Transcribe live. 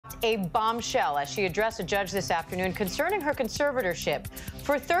a bombshell as she addressed a judge this afternoon concerning her conservatorship.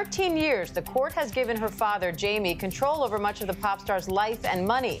 For 13 years, the court has given her father, Jamie, control over much of the pop star's life and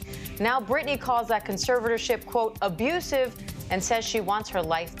money. Now Britney calls that conservatorship, quote, abusive, and says she wants her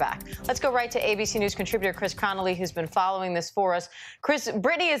life back. Let's go right to ABC News contributor Chris Connolly, who's been following this for us. Chris,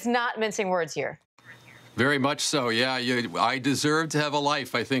 Britney is not mincing words here. Very much so, yeah. I deserve to have a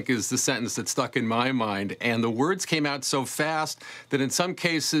life, I think, is the sentence that stuck in my mind. And the words came out so fast that in some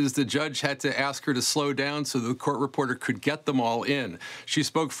cases the judge had to ask her to slow down so the court reporter could get them all in. She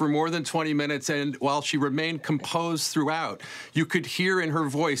spoke for more than 20 minutes, and while she remained composed throughout, you could hear in her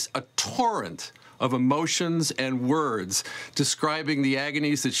voice a torrent of emotions and words describing the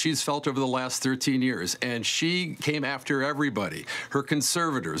agonies that she's felt over the last 13 years. And she came after everybody, her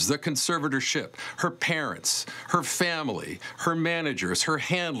conservators, the conservatorship, her parents, her family, her managers, her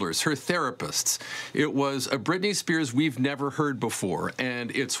handlers, her therapists. It was a Britney Spears we've never heard before,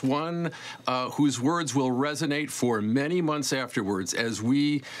 and it's one whose words will resonate for many months afterwards as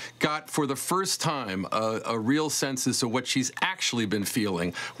we got, for the first time, a real sense as to what she's actually been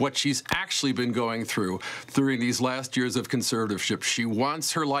feeling, what she's actually been going through during these last years of conservatorship. She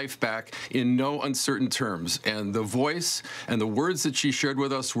wants her life back in no uncertain terms, and the voice and the words that she shared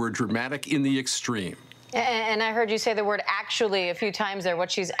with us were dramatic in the extreme. And I heard you say the word actually a few times there, what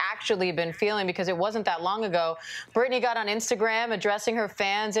she's actually been feeling, because it wasn't that long ago. Britney got on Instagram addressing her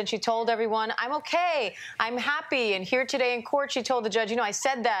fans, and she told everyone, I'm okay, I'm happy. And here today in court, she told the judge, you know, I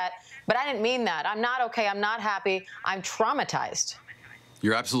said that, but I didn't mean that. I'm not okay, I'm not happy, I'm traumatized.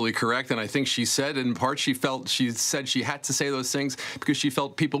 You're absolutely correct, and I think she said, in part, she said she had to say those things because she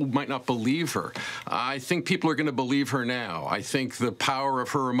felt people might not believe her. I think people are going to believe her now. I think the power of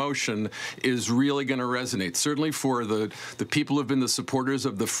her emotion is really going to resonate. Certainly for the people who have been the supporters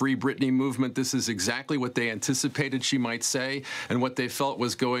of the Free Britney movement, this is exactly what they anticipated she might say and what they felt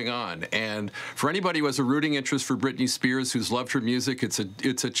was going on. And for anybody who has a rooting interest for Britney Spears, who's loved her music, it's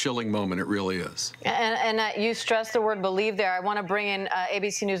a chilling moment. It really is. And you stressed the word believe there. I want to bring in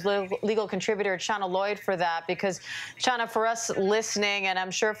ABC News legal contributor Shauna Lloyd for that, because Shauna, for us listening, and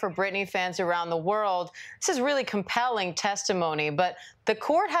I'm sure for Britney fans around the world, this is really compelling testimony, but the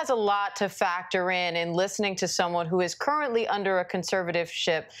court has a lot to factor in listening to someone who is currently under a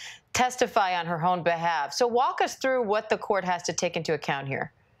conservatorship testify on her own behalf. So walk us through what the court has to take into account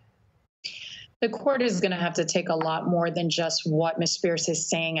here. The court is going to have to take a lot more than just what Ms. Spears is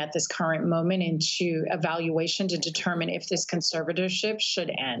saying at this current moment into evaluation to determine if this conservatorship should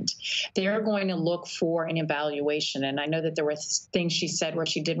end. They're going to look for an evaluation. And I know that there were things she said where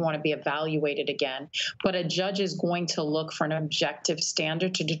she didn't want to be evaluated again, but a judge is going to look for an objective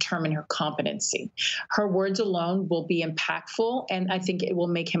standard to determine her competency. Her words alone will be impactful, and I think it will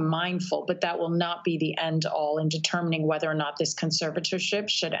make him mindful, but that will not be the end all in determining whether or not this conservatorship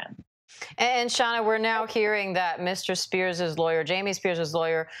should end. And Shauna, we're now hearing that Mr. Spears' lawyer, Jamie Spears'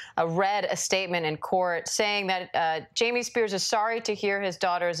 lawyer, read a statement in court saying that Jamie Spears is sorry to hear his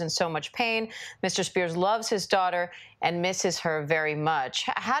daughter is in so much pain. Mr. Spears loves his daughter and misses her very much.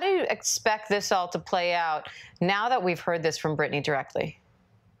 How do you expect this all to play out now that we've heard this from Britney directly?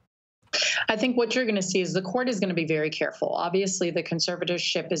 I think what you're going to see is the court is going to be very careful. Obviously, the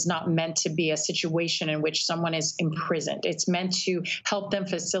conservatorship is not meant to be a situation in which someone is imprisoned. It's meant to help them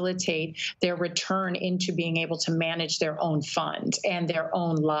facilitate their return into being able to manage their own funds and their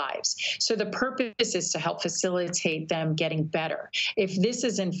own lives. So the purpose is to help facilitate them getting better. If this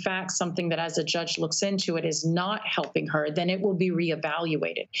is in fact something that, as a judge looks into it, is not helping her, then it will be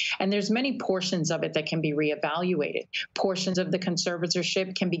reevaluated. And there's many portions of it that can be reevaluated. Portions of the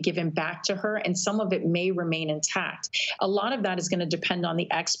conservatorship can be given back to her, and some of it may remain intact. A lot of that is going to depend on the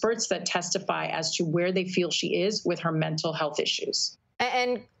experts that testify as to where they feel she is with her mental health issues.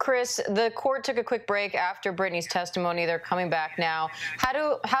 And Chris, the court took a quick break after Britney's testimony. They're coming back now.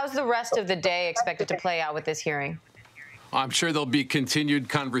 How's the rest of the day expected to play out with this hearing? I'm sure there'll be continued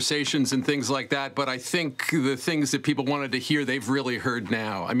conversations and things like that, but I think the things that people wanted to hear, they've really heard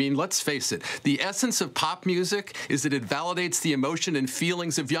now. I mean, let's face it, the essence of pop music is that it validates the emotion and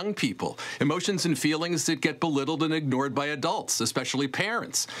feelings of young people, emotions and feelings that get belittled and ignored by adults, especially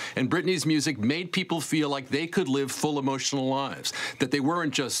parents. And Britney's music made people feel like they could live full emotional lives, that they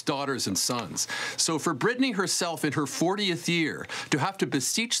weren't just daughters and sons. So for Britney herself in her 40th year to have to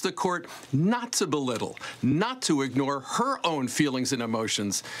beseech the court not to belittle, not to ignore her own feelings and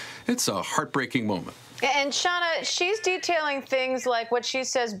emotions. It's a heartbreaking moment. And Shauna, she's detailing things like what she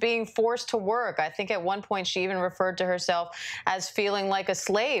says being forced to work. I think at one point she even referred to herself as feeling like a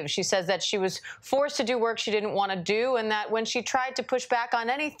slave. She says that she was forced to do work she didn't want to do, and that when she tried to push back on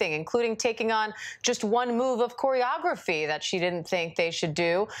anything, including taking on just one move of choreography that she didn't think they should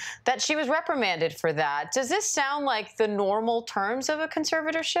do, that she was reprimanded for that. Does this sound like the normal terms of a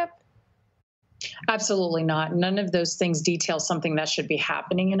conservatorship? Absolutely not. None of those things detail something that should be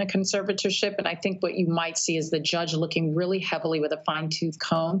happening in a conservatorship. And I think what you might see is the judge looking really heavily with a fine-tooth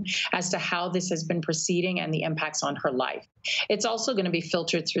comb as to how this has been proceeding and the impacts on her life. It's also going to be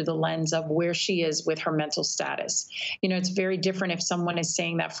filtered through the lens of where she is with her mental status. You know, it's very different if someone is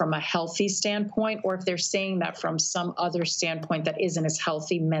saying that from a healthy standpoint or if they're saying that from some other standpoint that isn't as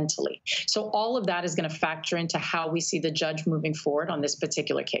healthy mentally. So all of that is going to factor into how we see the judge moving forward on this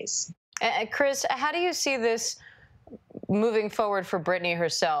particular case. Chris, how do you see this moving forward for Britney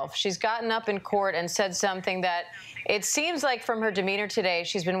herself? She's gotten up in court and said something that it seems like from her demeanor today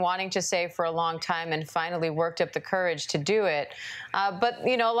she's been wanting to say for a long time and finally worked up the courage to do it. But,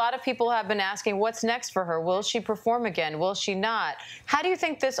 you know, a lot of people have been asking what's next for her. Will she perform again? Will she not? How do you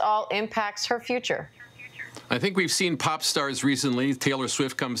think this all impacts her future? I think we've seen pop stars recently, Taylor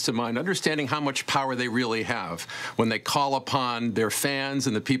Swift comes to mind, understanding how much power they really have when they call upon their fans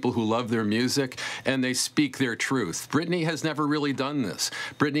and the people who love their music and they speak their truth. Britney has never really done this.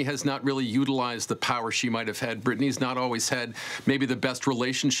 Britney has not really utilized the power she might have had. Britney's not always had maybe the best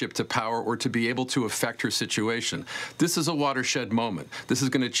relationship to power or to be able to affect her situation. This is a watershed moment. This is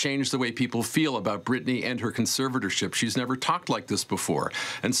going to change the way people feel about Britney and her conservatorship. She's never talked like this before.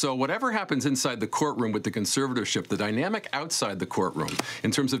 And so whatever happens inside the courtroom with the conservatorship, the dynamic outside the courtroom,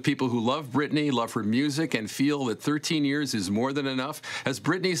 in terms of people who love Britney, love her music, and feel that 13 years is more than enough. As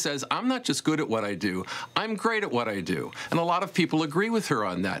Britney says, I'm not just good at what I do, I'm great at what I do. And a lot of people agree with her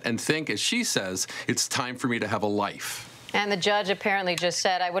on that and think, as she says, it's time for me to have a life. And the judge apparently just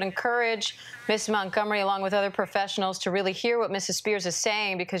said, I would encourage Ms. Montgomery, along with other professionals, to really hear what Mrs. Spears is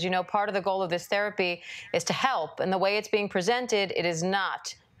saying, because, you know, part of the goal of this therapy is to help. And the way it's being presented, it is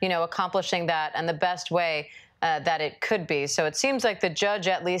not, you know, accomplishing that in the best way that it could be. So it seems like the judge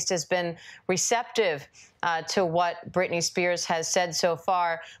at least has been receptive to what Britney Spears has said so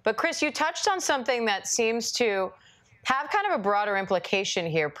far. But Chris, you touched on something that seems to have kind of a broader implication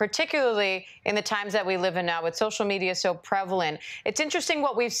here, particularly in the times that we live in now with social media so prevalent. It's interesting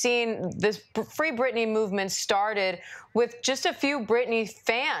what we've seen. This Free Britney movement started with just a few Britney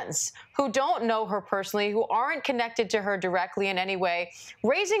fans who don't know her personally, who aren't connected to her directly in any way,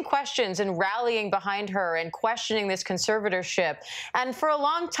 raising questions and rallying behind her and questioning this conservatorship. And for a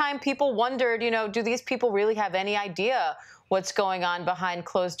long time, people wondered, you know, do these people really have any idea what's going on behind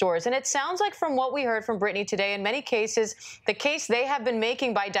closed doors? And it sounds like from what we heard from Britney today, in many cases, the case they have been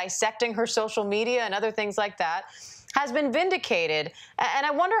making by dissecting her social media and other things like that has been vindicated. And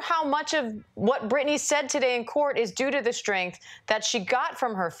I wonder how much of what Britney said today in court is due to the strength that she got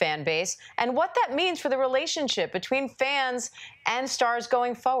from her fan base and what that means for the relationship between fans and stars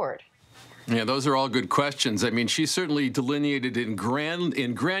going forward. Yeah, those are all good questions. I mean, she certainly delineated in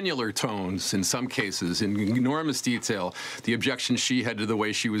granular tones, in some cases, in enormous detail, the objections she had to the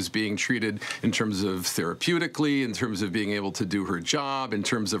way she was being treated in terms of therapeutically, in terms of being able to do her job, in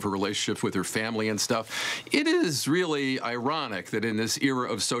terms of her relationship with her family and stuff. It is really ironic that in this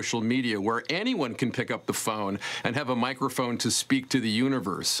era of social media, where anyone can pick up the phone and have a microphone to speak to the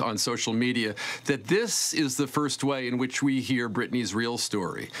universe on social media, that this is the first way in which we hear Britney's real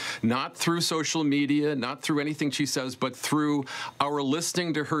story. Not through social media, not through anything she says, but through our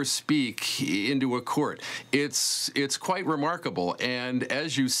listening to her speak into a court. It's quite remarkable. And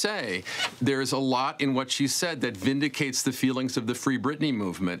as you say, there's a lot in what she said that vindicates the feelings of the Free Britney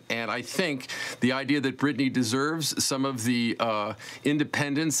movement. And I think the idea that Britney deserves some of the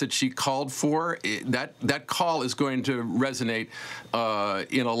independence that she called for, that call is going to resonate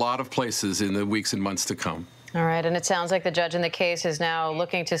in a lot of places in the weeks and months to come. All right, and it sounds like the judge in the case is now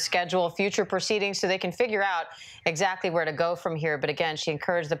looking to schedule future proceedings so they can figure out exactly where to go from here. But again, she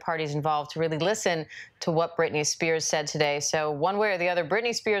encouraged the parties involved to really listen to what Britney Spears said today. So one way or the other,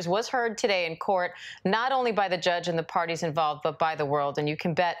 Britney Spears was heard today in court, not only by the judge and the parties involved, but by the world. And you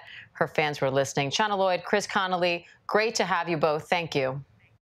can bet her fans were listening. Shauna Lloyd, Chris Connolly, great to have you both. Thank you.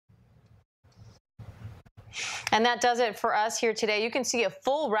 And that does it for us here today. You can see a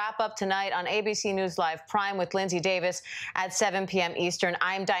full wrap-up tonight on ABC News Live Prime with Lindsay Davis at 7 p.m. Eastern.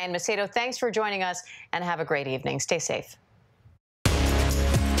 I'm Diane Macedo. Thanks for joining us, and have a great evening. Stay safe.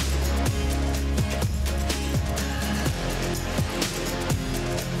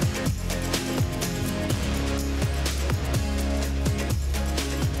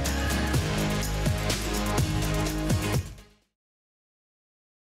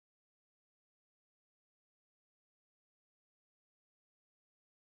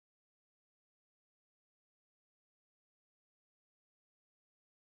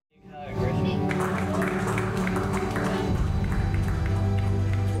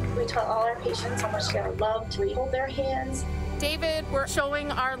 tell all our patients how much they're loved. We hold their hands. David, we're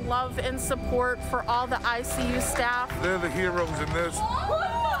showing our love and support for all the ICU staff. They're the heroes in this.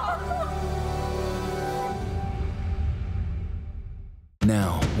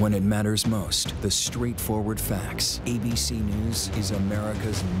 Now, when it matters most, the straightforward facts. ABC News is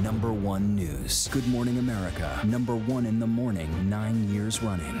America's #1 news. Good Morning America, #1 in the morning, 9 years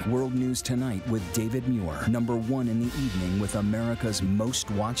running. World News Tonight with David Muir, #1 in the evening with America's most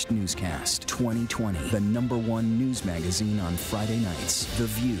watched newscast. 2020, the #1 news magazine on Friday nights. The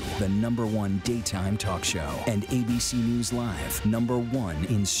View, the #1 daytime talk show. And ABC News Live, #1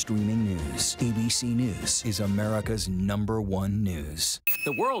 in streaming news. ABC News is America's #1 news.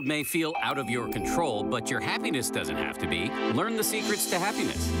 The world may feel out of your control, but your happiness doesn't have to be. Learn the secrets to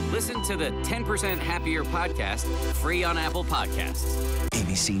happiness. Listen to the 10% Happier podcast, free on Apple Podcasts.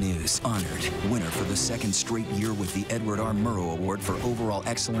 ABC News honored winner for the second straight year with the Edward R. Murrow Award for Overall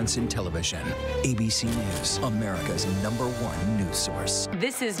Excellence in Television. ABC News, America's #1 news source.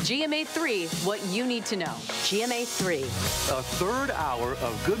 This is GMA3, what you need to know. GMA3. A third hour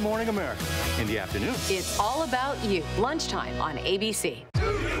of Good Morning America in the afternoon. It's all about you. Lunchtime on ABC.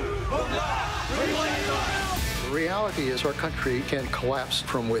 The reality is our country can collapse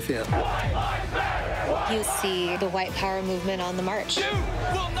from within. You see the white power movement on the march.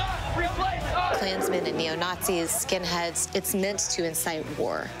 Klansmen and neo-Nazis, skinheads, it's meant to incite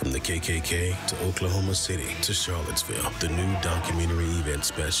war. From the KKK to Oklahoma City to Charlottesville, the new documentary event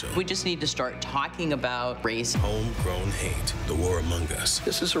special. We just need to start talking about race. Homegrown hate, the war among us.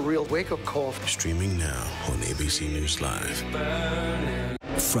 This is a real wake-up call. Streaming now on ABC News Live.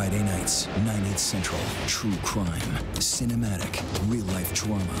 Friday nights, 9/8 Central. True crime, cinematic, real-life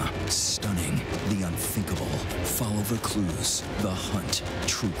drama, stunning, the unthinkable. Follow the clues. The Hunt.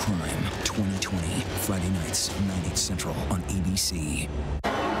 True crime. 2020. Friday nights, 9/8 Central on ABC.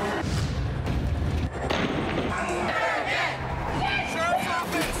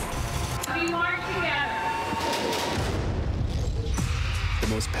 The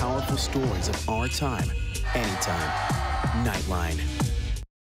most powerful stories of our time, anytime. Nightline.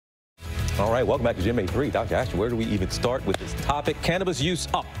 All right, welcome back to GMA3. Dr. Asher, where do we even start with this topic? Cannabis use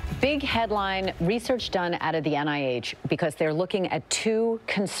up. Big headline, research done out of the NIH, because they're looking at 2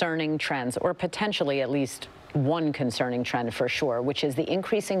 concerning trends, or potentially at least one concerning trend for sure, which is the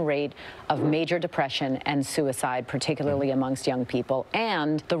increasing rate of major depression and suicide, particularly amongst young people,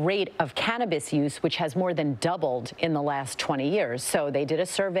 and the rate of cannabis use, which has more than doubled in the last 20 years. So they did a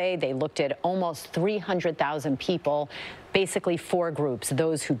survey. They looked at almost 300,000 people, basically 4 groups: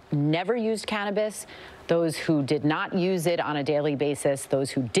 those who never used cannabis, those who did not use it on a daily basis,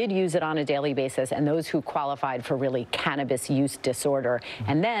 those who did use it on a daily basis, and those who qualified for really cannabis use disorder.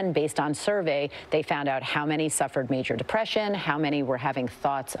 And then, based on survey, they found out how many suffered major depression, how many were having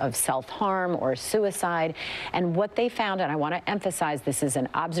thoughts of self-harm or suicide. And what they found, and I want to emphasize, this is an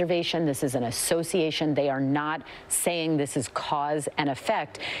observation, this is an association, they are not saying this is cause and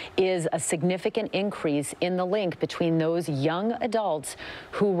effect, is a significant increase in the link between those young adults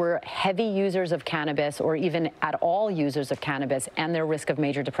who were heavy users of cannabis, or even at all users of cannabis, and their risk of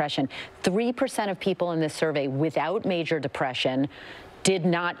major depression. 3% of people in this survey without major depression did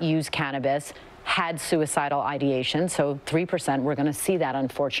not use cannabis, had suicidal ideation. So 3%, we're going to see that,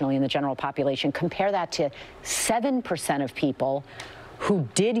 unfortunately, in the general population. Compare that to 7% of people who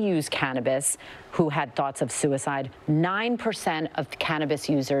did use cannabis who had thoughts of suicide. 9% of cannabis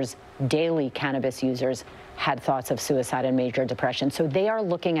users, daily cannabis users, had thoughts of suicide and major depression. So they are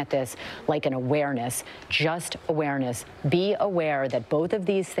looking at this like an awareness, just awareness. Be aware that both of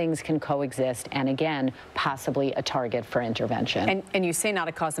these things can coexist, and again, possibly a target for intervention. And you say not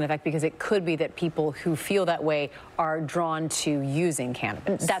a cause and effect because it could be that people who feel that way are drawn to using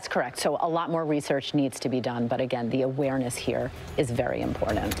cannabis. That's correct. So a lot more research needs to be done, but again, the awareness here is very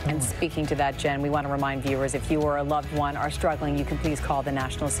important. And speaking to that, Jen, we want to remind viewers, if you or a loved one are struggling, you can please call the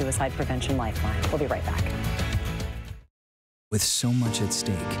National Suicide Prevention Lifeline. We'll be right back. With so much at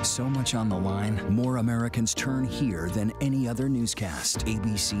stake, so much on the line, more Americans turn here than any other newscast.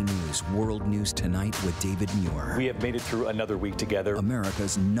 ABC News World News Tonight with David Muir. We have made it through another week together.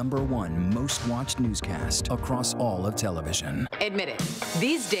 America's #1 most watched newscast across all of television. Admit it,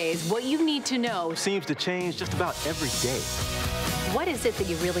 these days, what you need to know seems to change just about every day. What is it that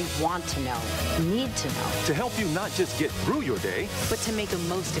you really want to know, need to know? To help you not just get through your day, but to make the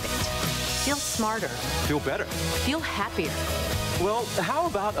most of it. Feel smarter. Feel better. Feel happier. Well, how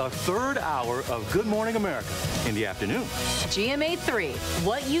about a third hour of Good Morning America in the afternoon? GMA3,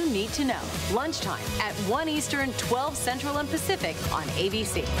 what you need to know. Lunchtime at 1 Eastern, 12 Central and Pacific on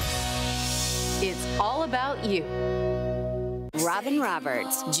ABC. It's all about you. Robin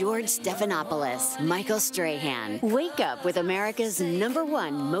Roberts, George Stephanopoulos, Michael Strahan. Wake up with America's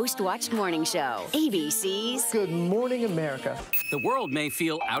 #1 most watched morning show, ABC's Good Morning America. The world may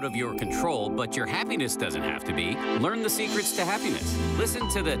feel out of your control, but your happiness doesn't have to be. Learn the secrets to happiness. Listen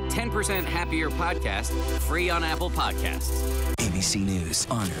to the 10% Happier podcast, free on Apple Podcasts. ABC News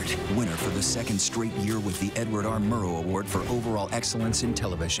honored winner for the second straight year with the Edward R. Murrow Award for Overall Excellence in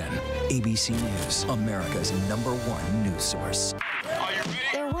Television. ABC News, America's #1 news source.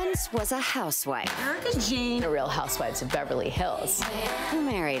 There once was a housewife. Erica Jane, the Real Housewives of Beverly Hills, who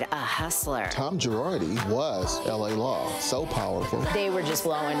married a hustler. Tom Girardi was LA Law, so powerful. They were just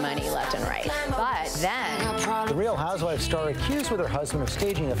blowing money left and right. But then, The Real Housewives star accused with her husband of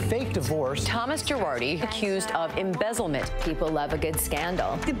staging a fake divorce. Thomas Girardi accused of embezzlement. People love a good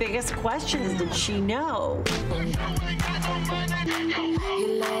scandal. The biggest question is, did she know?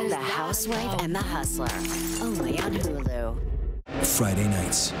 The Housewife and the Hustler, only on Hulu. Friday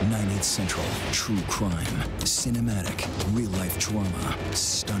nights, 9/8 Central. True crime, cinematic, real-life drama,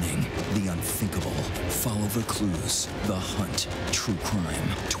 stunning, the unthinkable. Follow the clues. The Hunt. True crime.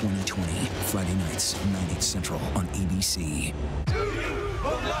 2020. Friday nights, 9/8 Central on ABC.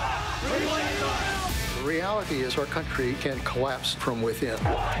 The reality is our country can collapse from within.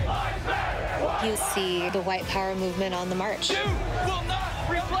 You see the white power movement on the march.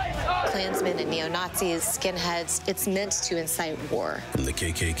 Klansmen and neo-Nazis, skinheads, it's meant to incite war. From the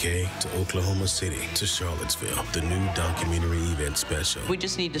KKK to Oklahoma City to Charlottesville, the new documentary event special. We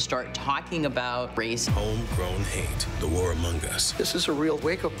just need to start talking about race. Homegrown hate, the war among us. This is a real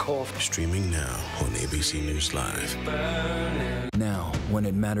wake-up call. Streaming now on ABC News Live. Now, when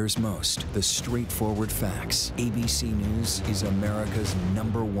it matters most, the straightforward facts. ABC News is America's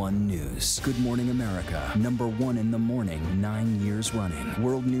 #1 news. Good Morning America, #1 in the morning, 9 years running.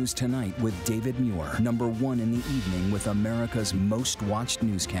 World News Tonight with David Muir, #1 in the evening with America's most watched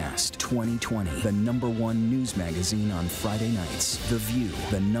newscast. 2020, the #1 news magazine on Friday nights. The View,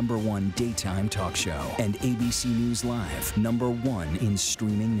 the #1 daytime talk show. And ABC News Live, #1 in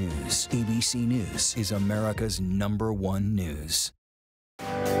streaming news. ABC News is America's #1 news.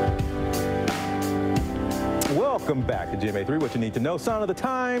 Welcome back to GMA3, what you need to know. Sign of the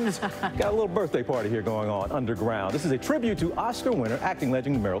times. Got a little birthday party here going on underground. This is a tribute to Oscar winner, acting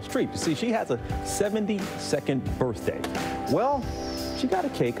legend Meryl Streep. You see, she has a 72nd birthday. Well, she got a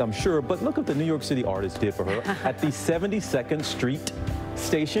cake, I'm sure, but look what the New York City artist did for her at the 72nd Street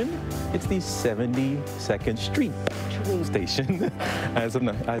station. It's the 72nd Street station.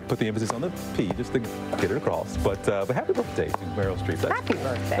 I put the emphasis on the P just to get it across. But happy birthday to Meryl Streep. Happy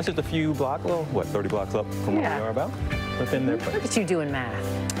birthday. That's just a few blocks, well, what, 30 blocks up from where we are about? Within their place. Look at you doing math.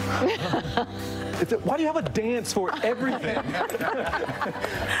 Why do you have a dance for everything?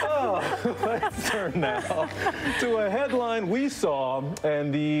 Oh, let's turn now to a headline we saw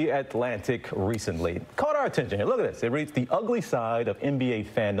in the Atlantic recently. Caught our attention here. Look at this. It reads, "The ugly side of NBA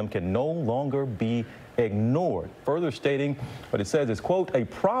fandom can no longer be ignored." Further stating what it says is, quote, "a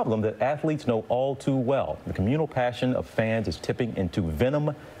problem that athletes know all too well. The communal passion of fans is tipping into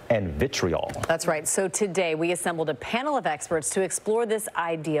venom and vitriol." That's right. So today we assembled a panel of experts to explore this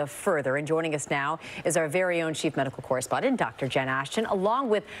idea further. And joining us now is our very own chief medical correspondent, Dr. Jen Ashton, along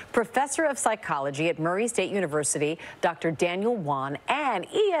with professor of psychology at Murray State University, Dr. Daniel Wan, and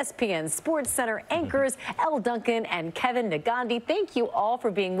ESPN Sports Center anchors Elle Duncan and Kevin Nagandi. Thank you all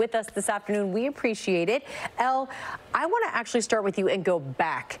for being with us this afternoon. We appreciate it. Elle, I want to actually start with you and go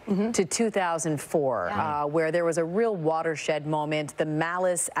back to 2004, where there was a real watershed moment, the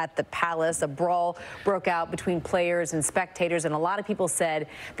Malice at the Palace. A brawl broke out between players and spectators, and a lot of people said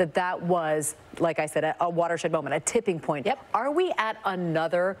that that was, like I said, a watershed moment, a tipping point. Yep. Are we at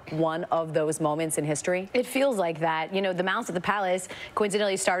another one of those moments in history? It feels like that. You know, the Malice at the Palace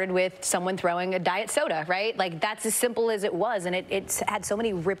coincidentally started with someone throwing a diet soda, right? Like, that's as simple as it was, and it's had so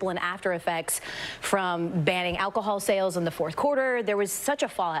many ripple and after effects, from banning alcohol sales in the fourth quarter. There was such a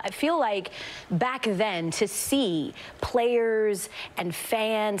fallout. I feel like back then, to see players and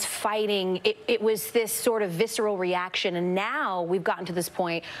fans fighting, it was this sort of visceral reaction. And now we've gotten to this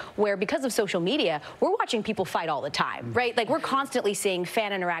point where, because of social media, we're watching people fight all the time, right? Like, we're constantly seeing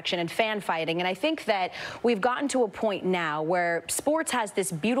fan interaction and fan fighting. And I think that we've gotten to a point now where sports has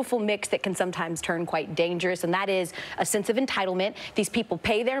this beautiful mix that can sometimes turn quite dangerous, and that is a sense of entitlement. These people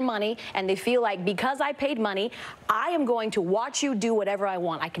pay their money, and they feel like because because I paid money, I am going to watch you do whatever I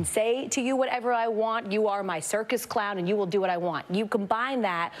want. I can say to you whatever I want. You are my circus clown, and you will do what I want. You combine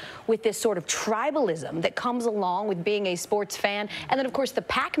that with this sort of tribalism that comes along with being a sports fan, and then, of course, the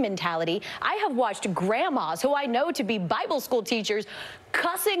pack mentality. I have watched grandmas who I know to be Bible school teachers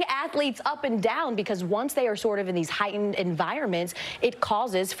cussing athletes up and down because once they are sort of in these heightened environments, it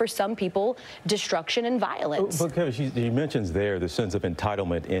causes for some people destruction and violence. But Kevin, she mentions there the sense of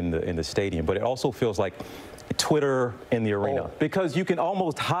entitlement in the stadium, but it also feels like Twitter in the arena, because you can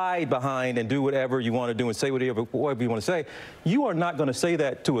almost hide behind and do whatever you want to do and say whatever you want to say. You are not going to say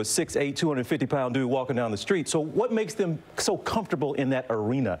that to a 6'8", 250-pound dude walking down the street. So what makes them so comfortable in that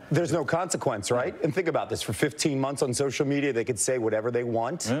arena? There's no consequence, right? And think about this. For 15 months on social media, they could say whatever they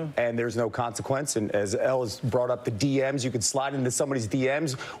want, and there's no consequence. And as Elle has brought up, the DMs, you could slide into somebody's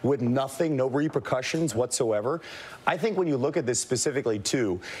DMs with nothing, no repercussions whatsoever. I think when you look at this specifically,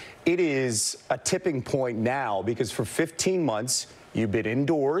 too, it is a tipping point now, because for 15 months, you've been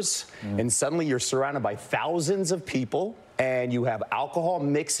indoors, and suddenly you're surrounded by thousands of people, and you have alcohol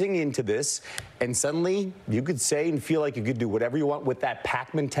mixing into this, and suddenly you could say and feel like you could do whatever you want with that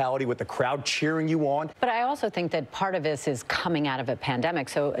pack mentality, with the crowd cheering you on. But I also think that part of this is coming out of a pandemic.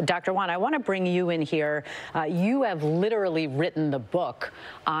 So, Dr. Wan, I want to bring you in here. You have literally written the book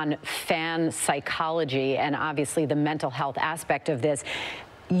on fan psychology and obviously the mental health aspect of this.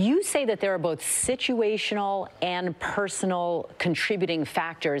 You say that there are both situational and personal contributing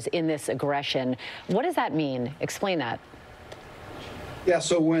factors in this aggression. What does that mean? Explain that. Yeah,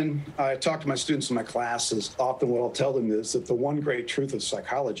 so when I talk to my students in my classes, often what I'll tell them is that the one great truth of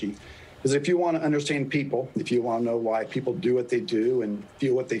psychology is if you want to understand people, if you want to know why people do what they do and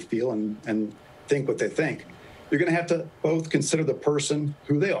feel what they feel and think what they think, you're going to have to both consider the person,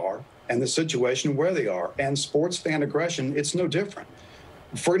 who they are, and the situation where they are. And sports fan aggression, it's no different.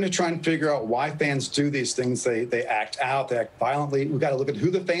 If we're going to try and figure out why fans do these things, they act out, they act violently, we've got to look at who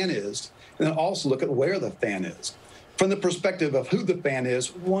the fan is, and then also look at where the fan is. From the perspective of who the fan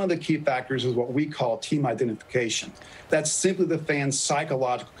is, one of the key factors is what we call team identification. That's simply the fan's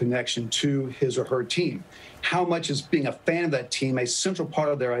psychological connection to his or her team. How much is being a fan of that team a central part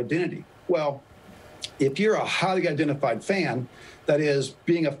of their identity? Well, if you're a highly identified fan, that is,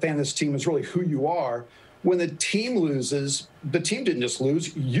 being a fan of this team is really who you are. When the team loses, the team didn't just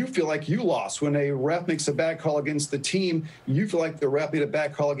lose. You feel like you lost. When a ref makes a bad call against the team, you feel like the ref made a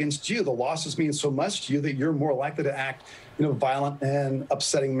bad call against you. The losses mean so much to you that you're more likely to act in a violent and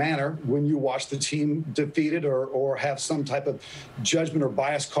upsetting manner when you watch the team defeated or have some type of judgment or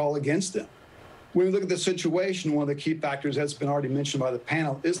bias call against them. When we look at the situation, one of the key factors that's been already mentioned by the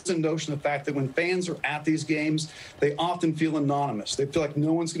panel is the notion of the fact that when fans are at these games, they often feel anonymous. They feel like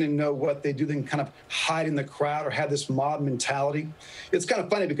no one's going to know what they do. They can kind of hide in the crowd or have this mob mentality. It's kind of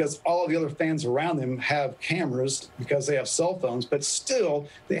funny because all of the other fans around them have cameras because they have cell phones, but still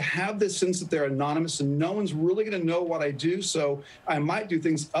they have this sense that they're anonymous and no one's really going to know what I do. So I might do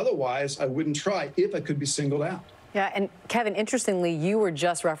things otherwise I wouldn't try if I could be singled out. Yeah, and Kevin, interestingly, you were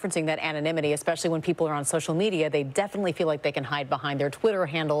just referencing that anonymity, especially when people are on social media. They definitely feel like they can hide behind their Twitter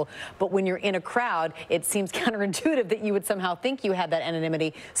handle. But when you're in a crowd, it seems counterintuitive that you would somehow think you had that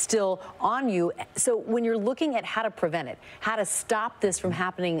anonymity still on you. So when you're looking at how to prevent it, how to stop this from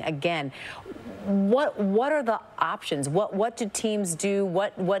happening again, what are the options? What do teams do?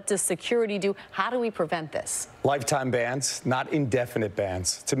 What does security do? How do we prevent this? Lifetime bans, not indefinite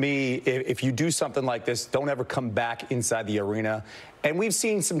bans. To me, if you do something like this, don't ever come back inside the arena. And we've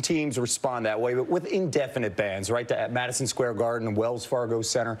seen some teams respond that way, but with indefinite bans, right, at Madison Square Garden and Wells Fargo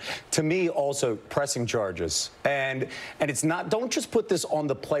Center. To me, also pressing charges. And it's not, don't just put this on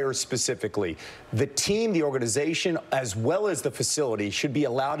the players specifically. The team, the organization, as well as the facility should be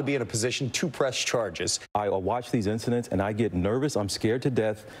allowed to be in a position to press charges. I watch these incidents and I get nervous. I'm scared to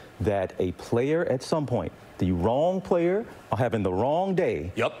death that a player at some point, the wrong player, are having the wrong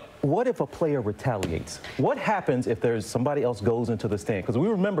day. Yep. What if a player retaliates? What happens if there's somebody else goes into the stand? Because we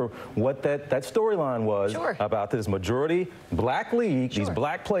remember what that storyline was about this majority black league, these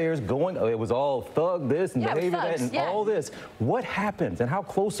black players going, it was all thug this and behavior that and all this. What happens and how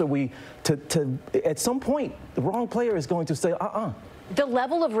close are we to at some point, the wrong player is going to say, The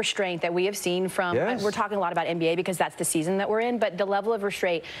level of restraint that we have seen from, we're talking a lot about NBA because that's the season that we're in, but the level of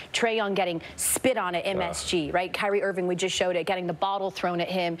restraint, Trae Young getting spit on at MSG, right? Kyrie Irving, we just showed it, getting the bottle thrown at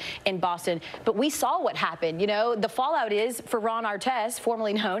him in Boston. But we saw what happened, you know? The fallout is for Ron Artest,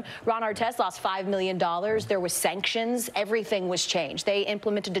 formerly known, Ron Artest lost $5 million. There was sanctions. Everything was changed. They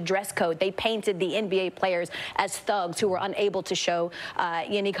implemented a dress code. They painted the NBA players as thugs who were unable to show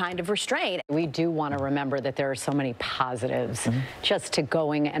any kind of restraint. We do want to remember that there are so many positives. Just just to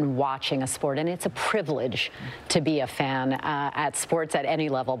going and watching a sport. And it's a privilege to be a fan at sports at any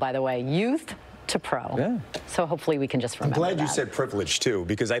level, by the way, youth to pro. Yeah. So hopefully we can just remember I'm glad that. you said privilege, too,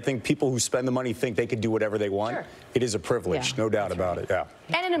 because I think people who spend the money think they can do whatever they want. Sure. It is a privilege, no doubt about it, yeah.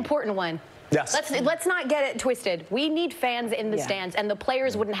 And an important one. Yes. Let's not get it twisted. We need fans in the stands, and the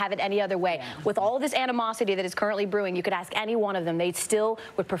players wouldn't have it any other way. With all this animosity that is currently brewing, you could ask any one of them. They still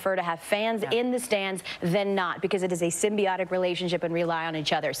would prefer to have fans in the stands than not, because it is a symbiotic relationship and rely on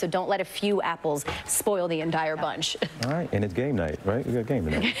each other. So don't let a few apples spoil the entire bunch. All right, and it's game night, right? We got game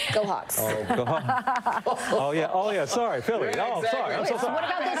tonight. Go Hawks. Oh, go Hawks. Oh, yeah, sorry, Philly. Oh, exactly. sorry, I'm so sorry. What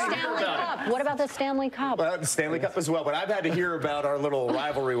about the Stanley Cup? What about the Stanley Cup? Well, the Stanley Cup as well, but I've had to hear about our little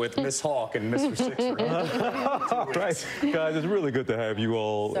rivalry with Miss Hawk and Mr. Sixer. All right, guys, it's really good to have you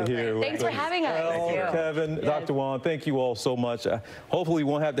all here. Thanks for having us. Thank you. Kevin, Dr. Juan, thank you all so much. Hopefully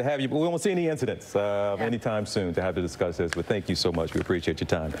we won't have to have you, but we won't see any incidents anytime soon to have to discuss this, but thank you so much. We appreciate your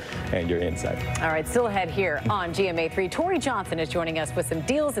time and your insight. All right, still ahead here on GMA3. Tori Johnson is joining us with some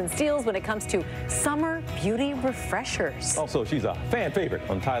deals and steals when it comes to summer beauty refreshers. Also, she's a fan favorite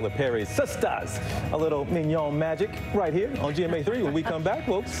on Tyler Perry's Sisters. A little mignon magic right here on GMA3. When we come back,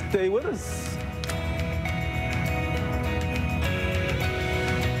 we'll stay with us.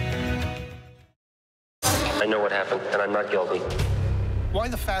 I know what happened, and I'm not guilty. Why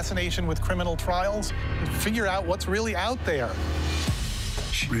the fascination with criminal trials? Figure out what's really out there.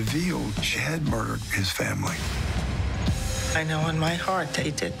 She revealed she had murdered his family. I know in my heart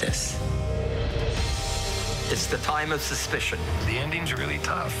they did this. It's the time of suspicion. The ending's really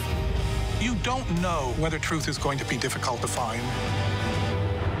tough. You don't know whether truth is going to be difficult to find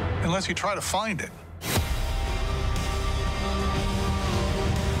unless you try to find it.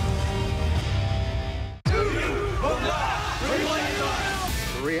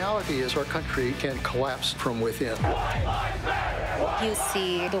 The reality is our country can collapse from within. You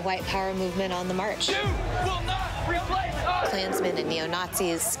see the white power movement on the march. Klansmen and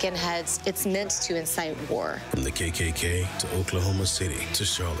neo-Nazis, skinheads, it's meant to incite war. From the KKK to Oklahoma City to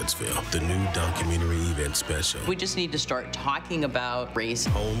Charlottesville, the new documentary event special. We just need to start talking about race.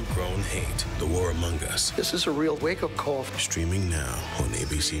 Homegrown hate, the war among us. This is a real wake-up call. Streaming now on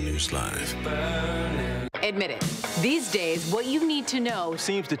ABC News Live. Admit it, these days, what you need to know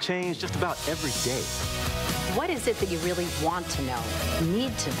seems to change just about every day. What is it that you really want to know,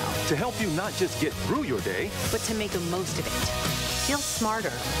 need to know? To help you not just get through your day, but to make the most of it. Feel smarter.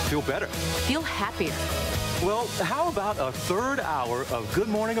 Feel better. Feel happier. Well, how about a third hour of Good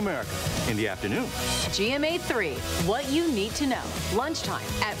Morning America in the afternoon? GMA3, what you need to know. Lunchtime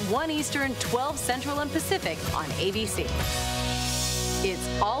at 1 Eastern, 12 Central and Pacific on ABC.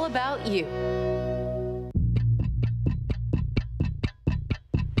 It's all about you.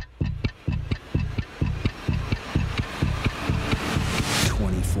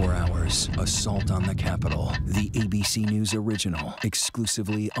 24 hours, Assault on the Capitol, the ABC News original,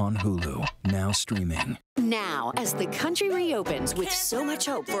 exclusively on Hulu, now streaming. Now, as the country reopens with so much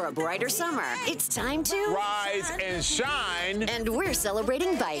hope for a brighter summer, it's time to rise and shine. And we're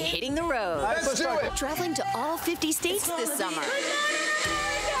celebrating by hitting the road. Let's do it. Traveling to all 50 states this summer.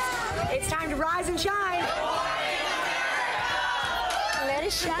 It's time to rise and shine. Let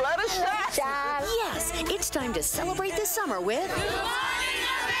us shine. Let us shine. Yes, it's time to celebrate this summer with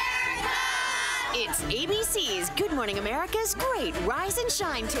It's ABC's Good Morning America's Great Rise and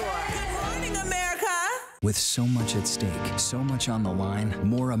Shine Tour. Good morning, America. With so much at stake, so much on the line,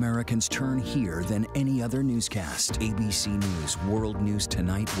 more Americans turn here than any other newscast. ABC News World News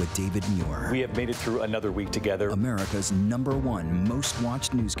Tonight with David Muir. We have made it through another week together. America's #1 most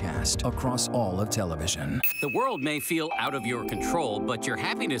watched newscast across all of television. The world may feel out of your control, but your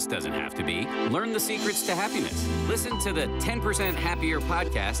happiness doesn't have to be. Learn the secrets to happiness. Listen to the 10% Happier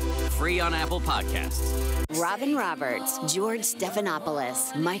podcast, free on Apple Podcasts. Robin Roberts, George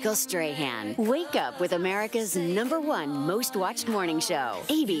Stephanopoulos, Michael Strahan. Wake up with America's #1 most watched morning show.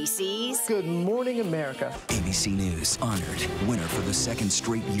 ABC's Good Morning America. ABC News honored winner for the second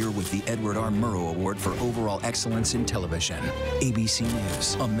straight year with the Edward R. Murrow Award for Overall Excellence in Television. ABC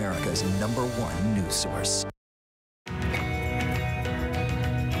News, America's #1 news source.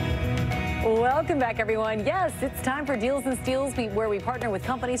 Welcome back, everyone. Yes, it's time for Deals and Steals, where we partner with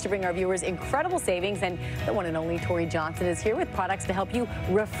companies to bring our viewers incredible savings. And the one and only Tori Johnson is here with products to help you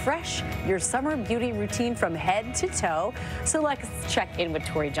refresh your summer beauty routine from head to toe. So let's check in with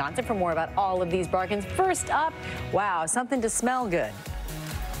Tori Johnson for more about all of these bargains. First up, wow, something to smell good.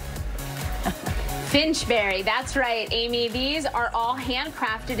 Finchberry, that's right, Amy. These are all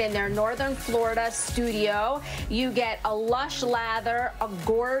handcrafted in their Northern Florida studio. You get a lush lather, a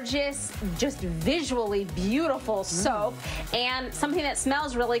gorgeous, just visually beautiful soap, and something that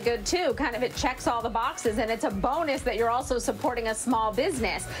smells really good too. Kind of, it checks all the boxes, and it's a bonus that you're also supporting a small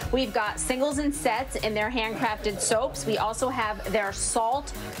business. We've got singles and sets in their handcrafted soaps. We also have their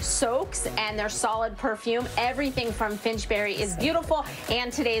salt soaks and their solid perfume. Everything from Finchberry is beautiful,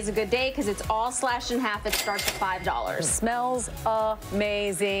 and today is a good day because it's all slashed in half. It starts at $5. It smells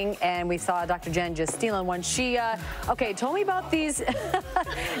amazing, and we saw Dr. Jen just stealing one. She, okay, told me about these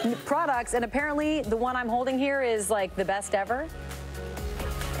products, and apparently the one I'm holding here is like the best ever.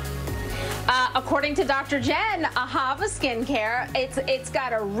 According to Dr. Jen, Ahava Skincare, it's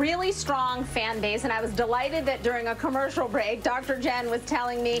got a really strong fan base, and I was delighted that during a commercial break, Dr. Jen was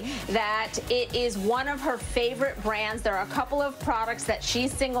telling me that it is one of her favorite brands. There are a couple of products that she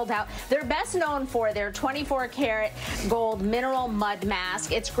singled out. They're best known for their 24-karat gold mineral mud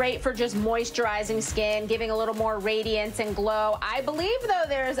mask. It's great for just moisturizing skin, giving a little more radiance and glow. I believe, though,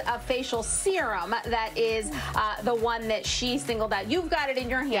 there's a facial serum that is the one that she singled out. You've got it in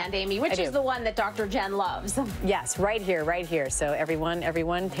your hand, Amy, which is the one that Dr. Jen loves. Yes, right here, right here. So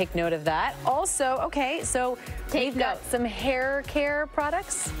everyone take note of that. Also, okay, so we've got some hair care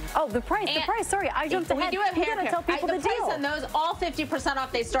products. Oh, the price, sorry, I jumped ahead. We do have hair care. Tell people the the price deal. on those, all 50%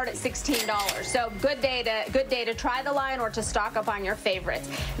 off, they start at $16. So good day to try the line or to stock up on your favorites.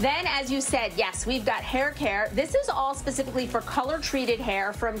 Then, as you said, yes, we've got hair care. This is all specifically for color-treated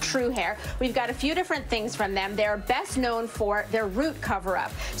hair from True Hair. We've got a few different things from them. They're best known for their root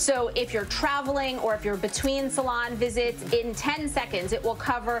cover-up. So if you're traveling or if you're between salon visits, in 10 seconds it will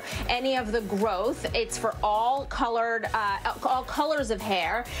cover any of the growth. It's for all colors of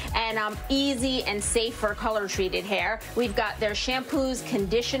hair, and easy and safe for color-treated hair. We've got their shampoos,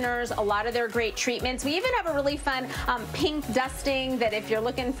 conditioners, a lot of their great treatments. We even have a really fun pink dusting that if you're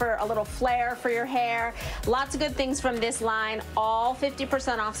looking for a little flair for your hair. Lots of good things from this line. All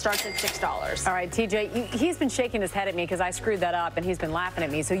 50% off, starts at $6. All right, TJ, he's been shaking his head at me because I screwed that up, and he's been laughing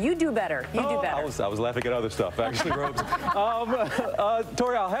at me. So you do better. You do better. I was laughing at other stuff, actually, Robes.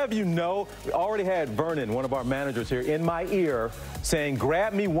 Tori, I'll have you know, we already had Vernon, one of our managers here, in my ear saying,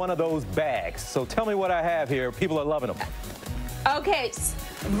 grab me one of those bags. So tell me what I have here. People are loving them. Okay,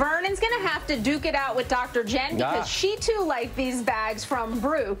 Vernon's going to have to duke it out with Dr. Jen because she too liked these bags from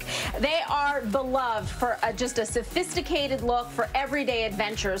Brooke. They are beloved for just a sophisticated look for everyday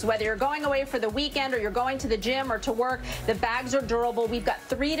adventures. Whether you're going away for the weekend or you're going to the gym or to work, the bags are durable. We've got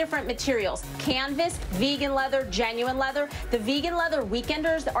 3 different materials: canvas, vegan leather, genuine leather. The vegan leather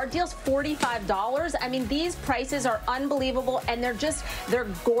weekenders, our deal's $45. I mean, these prices are unbelievable, and they're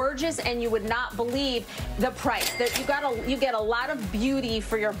gorgeous, and you would not believe the price. You get a lot of beauty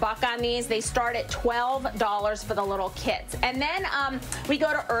for your buck on these. They start at $12 for the little kits. And then we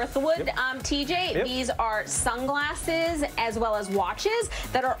go to Earthwood, TJ. These are sunglasses as well as watches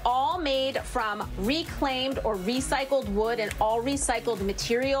that are all made from reclaimed or recycled wood and all recycled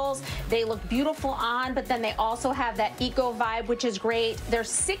materials. They look beautiful on, but then they also have that eco vibe, which is great. They're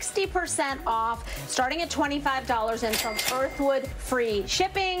 60% off, starting at $25, and from Earthwood, free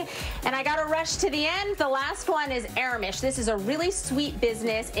shipping. And I got to rush to the end. The last one is Aramish. This is a really sweet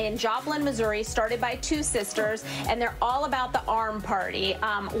business in Joplin, Missouri, started by 2 sisters, and they're all about the arm party.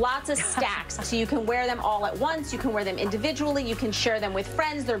 Lots of stacks, so you can wear them all at once. You can wear them individually. You can share them with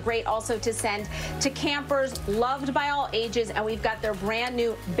friends. They're great also to send to campers, loved by all ages, and we've got their brand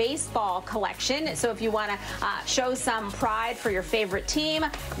new baseball collection. So if you want to show some pride for your favorite team,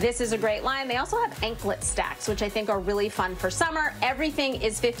 this is a great line. They also have anklet stacks, which I think are really fun for summer. Everything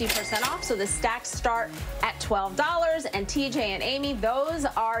is 50% off, so the stacks start at $12. And TJ and Amy, those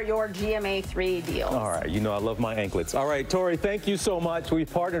are your GMA3 deals. All right, you know I love my anklets. All right, Tori, thank you so much.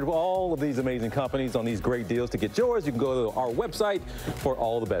 We've partnered with all of these amazing companies on these great deals. To get yours, you can go to our website for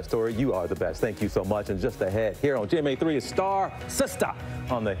all the best. Tori, you are the best. Thank you so much. And just ahead, here on GMA3 is Star Sister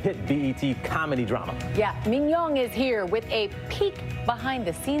on the hit BET comedy drama. Yeah, Mignon is here with a peek behind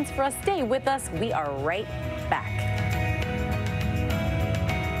the scenes for us. Stay with us. We are right back.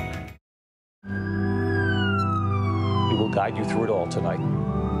 We will guide you through it all tonight.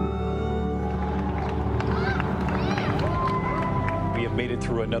 We have made it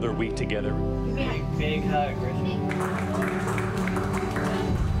through another week together. Big hug, Brittany.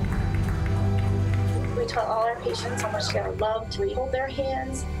 We tell all our patients how much they are loved. We hold their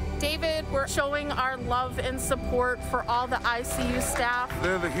hands. David, we're showing our love and support for all the ICU staff.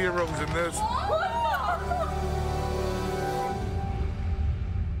 They're the heroes in this.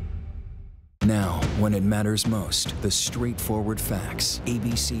 Now, when it matters most, the straightforward facts.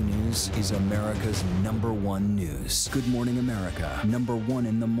 ABC News is America's #1 news. Good Morning America, #1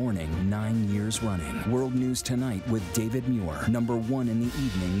 in the morning, 9 years running. World News Tonight with David Muir, #1 in the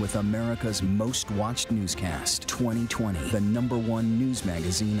evening with America's most watched newscast. 2020, the #1 news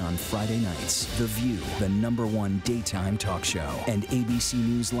magazine on Friday nights. The View, the #1 daytime talk show. And ABC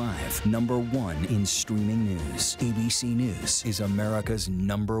News Live, #1 in streaming news. ABC News is America's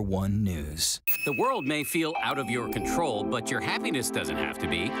 #1 news. The world may feel out of your control, but your happiness doesn't have to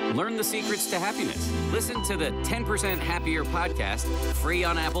be. Learn the secrets to happiness. Listen to the 10% Happier podcast, free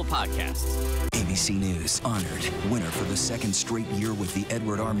on Apple Podcasts. ABC News honored winner for the second straight year with the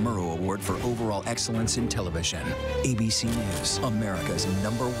Edward R. Murrow Award for Overall Excellence in Television. ABC News, America's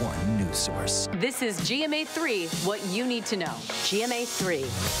 #1 news source. This is GMA3, what you need to know. GMA3.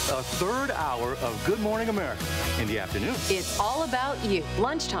 A third hour of Good Morning America in the afternoon. It's all about you.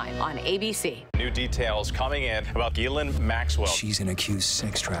 Lunchtime on ABC. New details coming in about Ghislaine Maxwell. She's an accused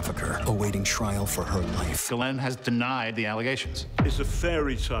sex trafficker awaiting trial for her life. Ghislaine has denied the allegations. It's a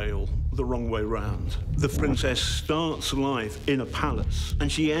fairy tale the wrong way round. The princess starts life in a palace and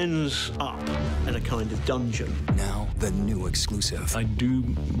she ends up in a kind of dungeon. Now, the new exclusive. I do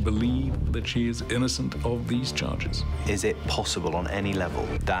believe that she is innocent of these charges. Is it possible on any level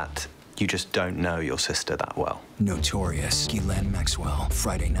that you just don't know your sister that well? Notorious Ghislaine Maxwell,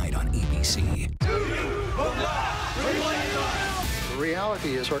 Friday night on ABC. The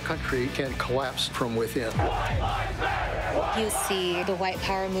reality is our country can collapse from within. You see the white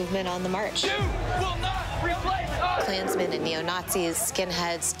power movement on the march. Klansmen and neo-Nazis,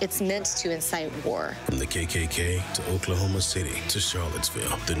 skinheads, it's meant to incite war. From the KKK to Oklahoma City to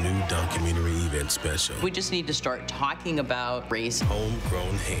Charlottesville, the new documentary event special. We just need to start talking about race.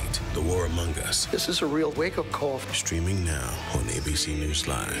 Homegrown hate, the war among us. This is a real wake-up call. Streaming now on ABC News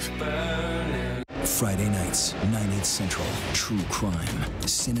Live. Friday nights, 9/8 Central. True crime,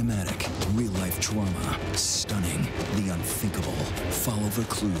 cinematic, real-life drama, stunning, the unthinkable. Follow the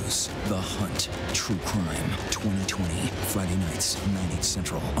clues. The Hunt. True crime. 2020. Friday nights, 9/8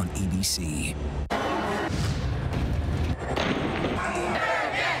 Central on ABC.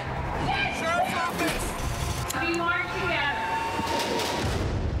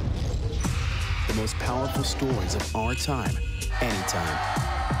 The most powerful stories of our time, anytime.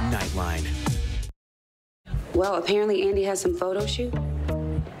 Nightline. Well, apparently Andy has some photo shoot.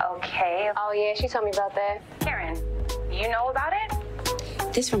 Okay. Oh, yeah, she told me about that. Karen, you know about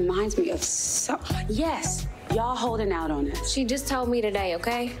it? This reminds me of yes, y'all holding out on us. She just told me today,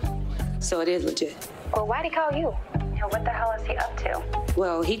 okay? So it is legit. Well, why'd he call you? And what the hell is he up to?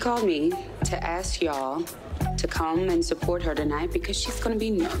 Well, he called me to ask y'all to come and support her tonight because she's gonna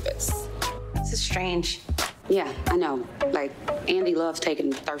be nervous. This is strange. Yeah, I know. Like, Andy loves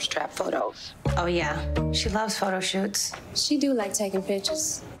taking thirst trap photos. Oh, yeah. She loves photo shoots. She do like taking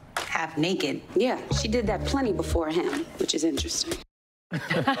pictures. Half naked. Yeah, she did that plenty before him, which is interesting.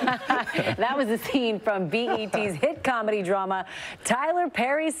 That was a scene from BET's hit comedy drama, Tyler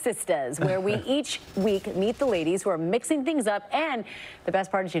Perry's Sisters, where we each week meet the ladies who are mixing things up, and the best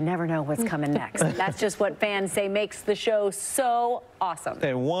part is you never know what's coming next. That's just what fans say makes the show so awesome.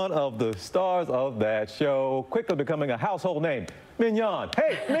 And one of the stars of that show, quickly becoming a household name, Mignon.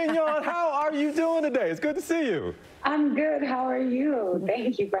 Hey, Mignon, how are you doing today? It's good to see you. I'm good. How are you?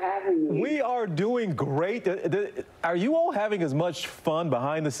 Thank you for having me. We are doing great. Are you all having as much fun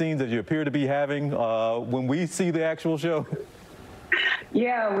behind the scenes as you appear to be having when we see the actual show?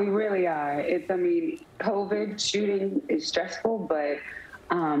 Yeah, we really are. I mean, COVID shooting is stressful, but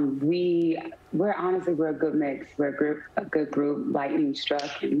we're honestly, we're a good mix. We're a good group, lightning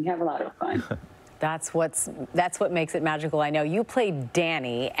struck, and we have a lot of fun. That's what makes it magical. I know you played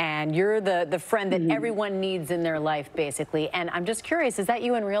Danny, and you're the friend that everyone needs in their life, basically. And I'm just curious, is that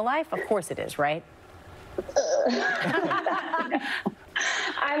you in real life? Of course it is, right?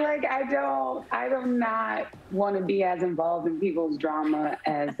 I do not want to be as involved in people's drama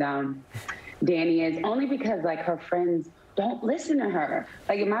as Danny is, only because like her friends don't listen to her.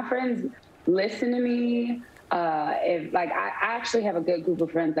 Like if my friends listen to me, if like I actually have a good group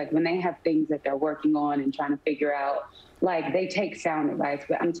of friends, like when they have things that they're working on and trying to figure out, like they take sound advice.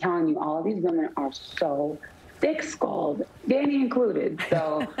 But I'm telling you, all of these women are so thick-skulled, Danny included.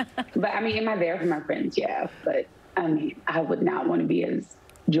 So, but I mean, am I there for my friends? Yeah, but I mean, I would not want to be as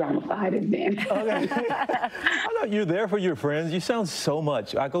drama-fied event. Okay. I know you're there for your friends. You sound so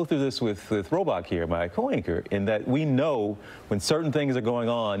much. I go through this with Robach here, my co-anchor, in that we know when certain things are going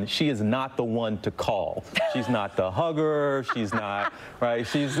on, she is not the one to call. She's not the hugger. She's not, right?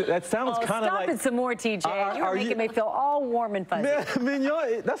 That sounds kind of like... Stop it some more, TJ. You're making me feel all warm and fuzzy.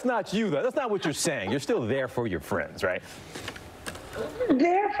 Mignon, that's not you, though. That's not what you're saying. You're still there for your friends, right?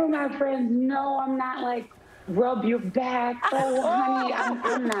 There for my friends. No, I'm not like, rub your back. Oh, honey,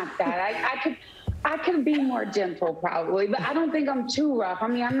 I'm not that. I could be more gentle probably, but I don't think I'm too rough. I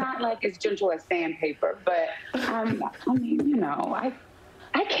mean, I'm not like as gentle as sandpaper, but I mean, you know, I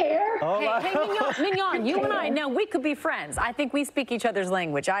care. Hey, Mignon, you and I, now we could be friends. I think we speak each other's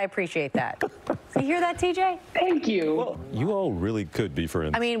language. I appreciate that. You hear that, TJ? Thank you. Well, you all really could be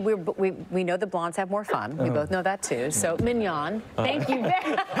friends. I mean, we know the blondes have more fun. We both know that too. So, Mignon, thank you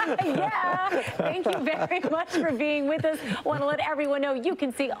thank you very much for being with us. Want to let everyone know you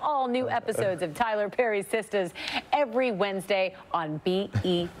can see all new episodes of Tyler Perry's Sisters every Wednesday on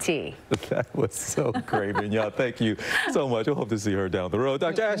BET. That was so great, Mignon. Thank you so much. I hope to see her down the road.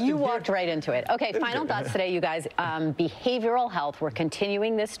 Dr. Ashton, you walked right into it. Okay, final thoughts today, you guys. Behavioral health. We're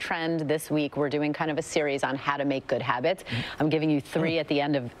continuing this trend this week. We're doing kind of a series on how to make good habits. I'm giving you 3 at the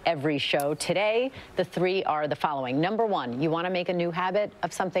end of every show. Today, the 3 are the following. Number 1, you want to make a new habit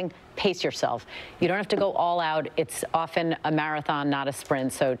of something, pace yourself. You don't have to go all out. It's often a marathon, not a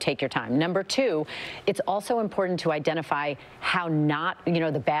sprint, so take your time. Number 2, it's also important to identify how not,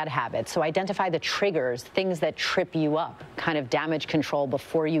 the bad habits. So identify the triggers, things that trip you up, kind of damage control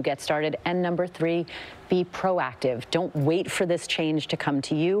before you get started. And number 3, be proactive. Don't wait for this change to come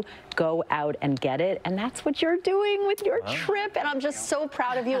to you. Go out and get it. And that's what you're doing with your trip. And I'm just so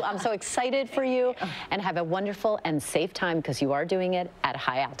proud of you. I'm so excited for you. And have a wonderful and safe time because you are doing it at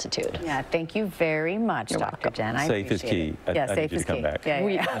high altitude. Yeah, thank you very much, Dr. Jen. Safe is key. Yeah, safe is key.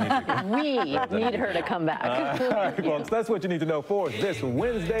 We need her to come back. All right, folks, that's what you need to know for this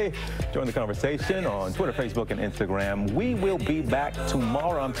Wednesday. Join the conversation on Twitter, Facebook, and Instagram. We will be back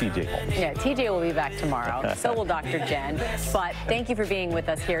tomorrow. I'm TJ Holmes. Yeah, TJ will be back tomorrow. So will Dr. Jen. But thank you for being with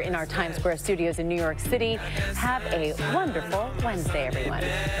us here in our Times Square studios in New York City. Have a wonderful Wednesday, everyone.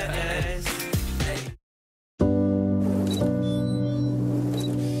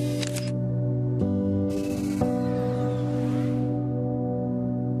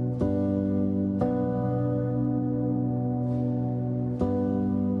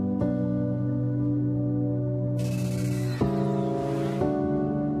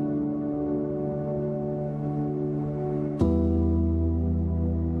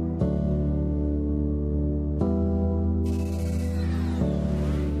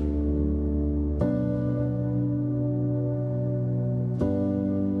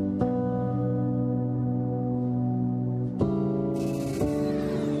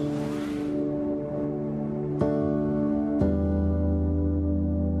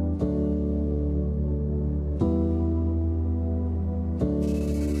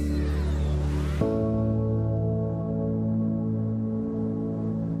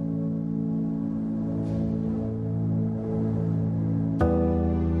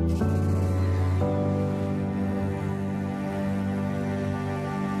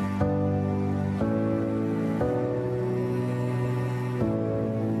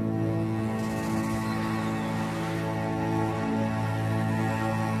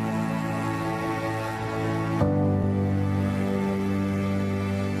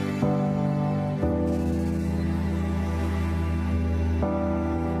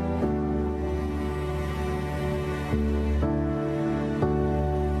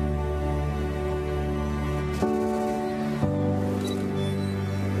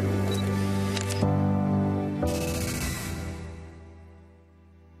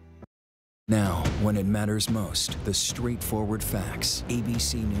 Now, when it matters most, the straightforward facts.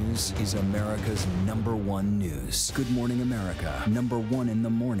 ABC News is America's #1 news. Good Morning America, #1 in the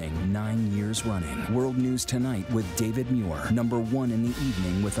morning, 9 years running. World News Tonight with David Muir, #1 in the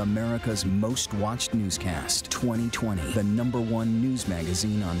evening with America's most watched newscast. 2020, the #1 news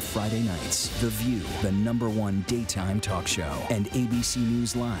magazine on Friday nights. The View, the #1 daytime talk show. And ABC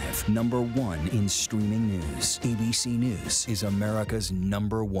News Live, #1 in streaming news. ABC News is America's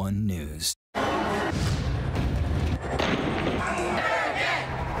 #1 news.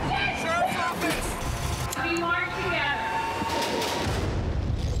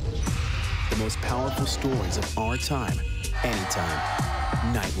 The most powerful stories of our time, anytime.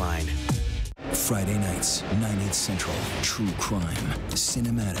 Nightline. Friday nights, 9/8 Central. True crime,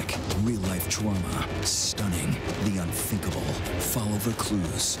 cinematic, real-life drama, stunning, the unthinkable. Follow the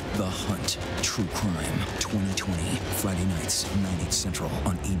clues. The Hunt. True crime. 2020. Friday nights, 9/8 Central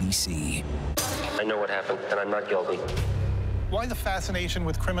on ABC. I know what happened, and I'm not guilty. Why the fascination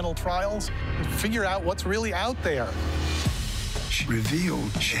with criminal trials? Figure out what's really out there. She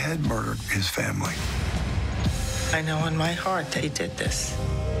revealed she had murdered his family. I know in my heart they did this.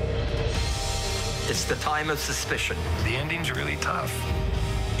 It's the time of suspicion. The ending's really tough.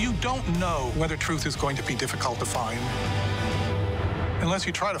 You don't know whether truth is going to be difficult to find unless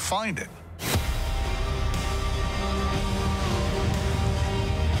you try to find it.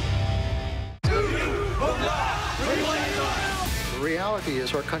 The reality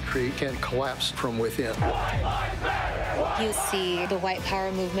is our country can collapse from within. You see the white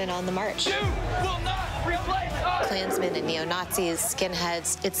power movement on the march. Klansmen and neo-Nazis,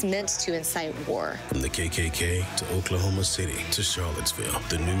 skinheads, it's meant to incite war. From the KKK to Oklahoma City to Charlottesville,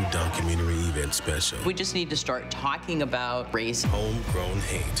 the new documentary event special. We just need to start talking about race. Homegrown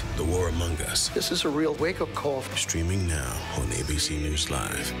Hate, The War Among Us. This is a real wake-up call. Streaming now on ABC News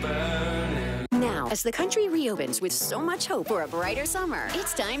Live. Now, as the country reopens with so much hope for a brighter summer,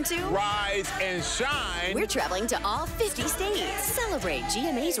 it's time to rise and shine. We're traveling to all 50 states. Celebrate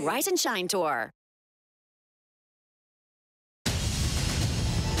GMA's Rise and Shine Tour.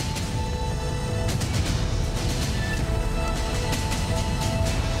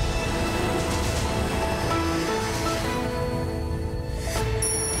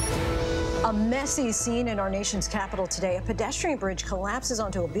 A messy scene in our nation's capital today. A pedestrian bridge collapses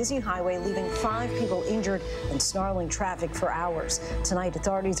onto a busy highway, leaving 5 people injured and snarling traffic for hours. Tonight,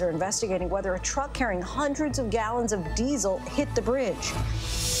 authorities are investigating whether a truck carrying hundreds of gallons of diesel hit the bridge.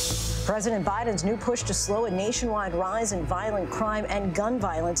 President Biden's new push to slow a nationwide rise in violent crime and gun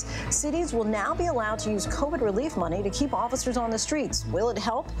violence. Cities will now be allowed to use COVID relief money to keep officers on the streets. Will it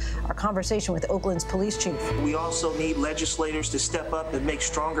help? Our conversation with Oakland's police chief. We also need legislators to step up and make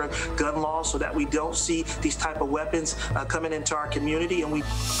stronger gun laws so that we don't see these type of weapons coming into our community. And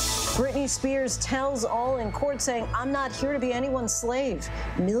Britney Spears tells all in court, saying, "I'm not here to be anyone's slave."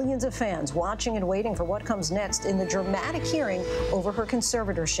 Millions of fans watching and waiting for what comes next in the dramatic hearing over her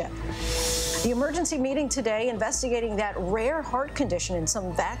conservatorship. The emergency meeting today investigating that rare heart condition in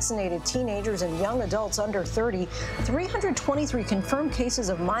some vaccinated teenagers and young adults under 30. 323 confirmed cases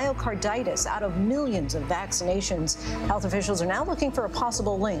of myocarditis out of millions of vaccinations. Health officials are now looking for a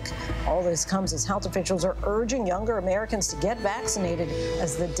possible link. All this comes as health officials are urging younger Americans to get vaccinated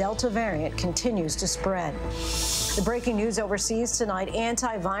as the Delta variant continues to spread. The breaking news overseas tonight,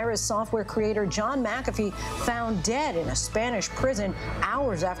 antivirus software creator John McAfee found dead in a Spanish prison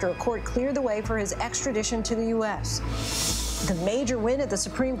hours after a court cleared the way for his extradition to the U.S. The major win at the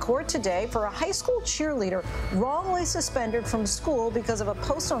Supreme Court today for a high school cheerleader wrongly suspended from school because of a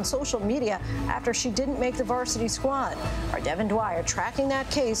post on social media after she didn't make the varsity squad. Our Devin Dwyer tracking that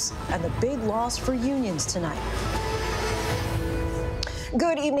case and the big loss for unions tonight.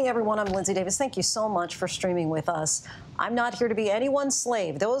 Good evening, everyone. I'm Lindsay Davis. Thank you so much for streaming with us. I'm not here to be anyone's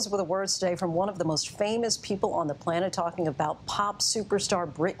slave. Those were the words today from one of the most famous people on the planet, talking about pop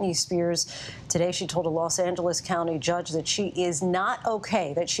superstar Britney Spears. Today, she told a Los Angeles County judge that she is not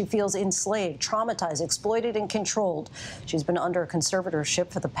okay, that she feels enslaved, traumatized, exploited, and controlled. She's been under a conservatorship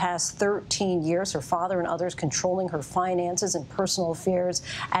for the past 13 years, her father and others controlling her finances and personal affairs,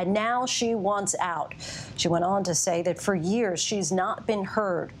 and now she wants out. She went on to say that for years she's not been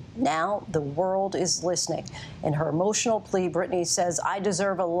heard. Now the world is listening. In her emotional plea, Britney says, "I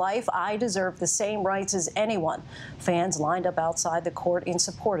deserve a life. I deserve the same rights as anyone." Fans lined up outside the court in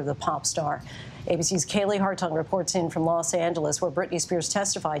support of the pop star. ABC's Kaylee Hartung reports in from Los Angeles, where Britney Spears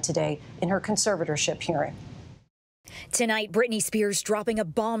testified today in her conservatorship hearing. Tonight, Britney Spears dropping a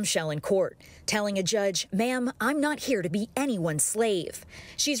bombshell in court, telling a judge, "Ma'am, I'm not here to be anyone's slave."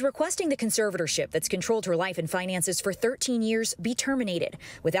 She's requesting the conservatorship that's controlled her life and finances for 13 years be terminated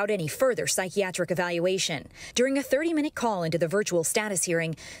without any further psychiatric evaluation. During a 30-minute call into the virtual status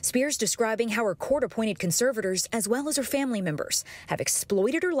hearing, Spears describing how her court-appointed conservators, as well as her family members, have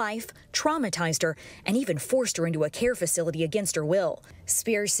exploited her life, traumatized her, and even forced her into a care facility against her will.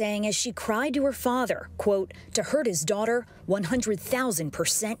 Spears saying as she cried to her father, quote, "To hurt his daughter,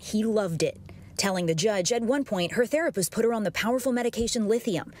 100,000% he loved it." Telling the judge at one point her therapist put her on the powerful medication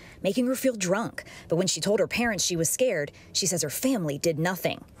lithium, making her feel drunk. But when she told her parents she was scared, she says her family did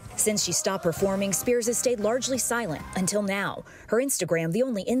nothing. Since she stopped performing, Spears has stayed largely silent until now. Her Instagram the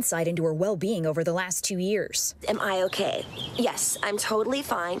only insight into her well-being over the last 2 years. Am I okay? Yes, I'm totally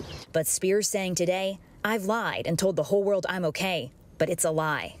fine. But Spears saying today, "I've lied and told the whole world I'm okay, but it's a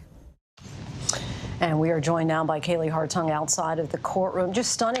lie." And we are joined now by Kaylee Hartung outside of the courtroom.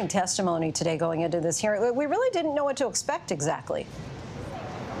 Just stunning testimony today going into this hearing. We really didn't know what to expect exactly.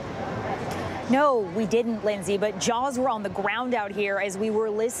 No, we didn't, Lindsay, but jaws were on the ground out here as we were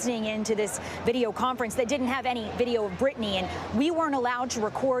listening into this video conference that didn't have any video of Britney, and we weren't allowed to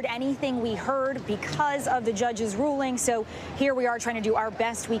record anything we heard because of the judge's ruling. So here we are trying to do our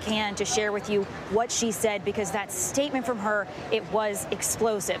best we can to share with you what she said, because that statement from her, it was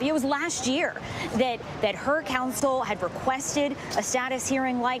explosive. It was last year that her counsel had requested a status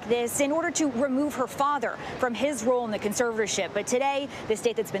hearing like this in order to remove her father from his role in the conservatorship. But today, this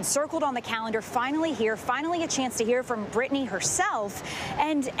date that's been circled on the calendar, finally here, finally a chance to hear from Britney herself,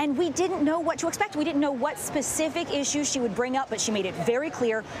 and we didn't know what to expect. We didn't know what specific issues she would bring up, but she made it very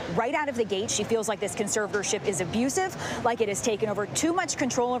clear right out of the gate. She feels like this conservatorship is abusive, like it has taken over too much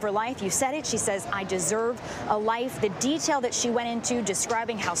control of her life. You said it. She says, I deserve a life. The detail that she went into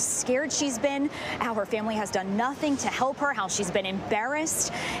describing how scared she's been, how her family has done nothing to help her, how she's been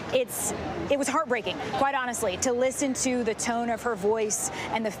embarrassed. It was heartbreaking, quite honestly, to listen to the tone of her voice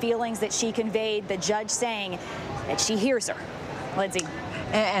and the feelings that she conveyed, the judge saying that she hears her. Lindsay.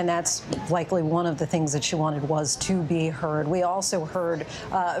 And that's likely one of the things that she wanted, was to be heard. We also heard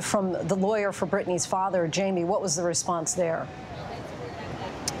from the lawyer for Britney's father, Jamie. What was the response there?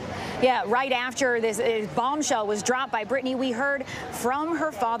 Yeah, right after this bombshell was dropped by Britney, we heard from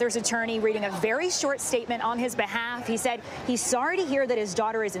her father's attorney reading a very short statement on his behalf. He said he's sorry to hear that his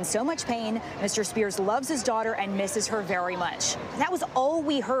daughter is in so much pain. Mr. Spears loves his daughter and misses her very much. That was all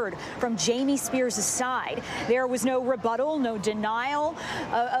we heard from Jamie Spears' side. There was no rebuttal, no denial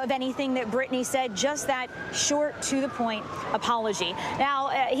of anything that Britney said, just that short, to-the-point apology. Now,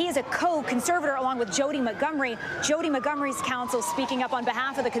 he is a co-conservator along with Jody Montgomery. Jody Montgomery's counsel speaking up on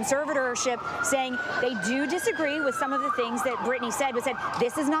behalf of the conservatorship, saying they do disagree with some of the things that Britney said, but said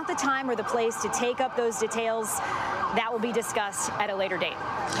this is not the time or the place to take up those details. That will be discussed at a later date.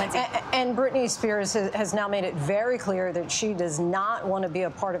 And Britney Spears has now made it very clear that she does not want to be a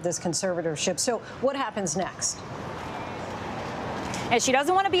part of this conservatorship. So what happens next? And she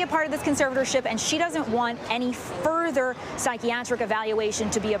doesn't want to be a part of this conservatorship, and she doesn't want any further psychiatric evaluation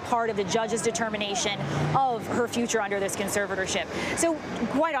to be a part of the judge's determination of her future under this conservatorship. So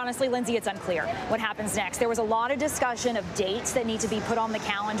quite honestly, Lindsay, it's unclear what happens next. There was a lot of discussion of dates that need to be put on the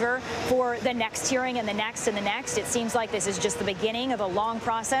calendar for the next hearing and the next and the next. It seems like this is just the beginning of a long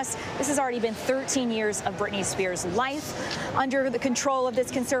process. This has already been 13 years of Britney Spears' life under the control of this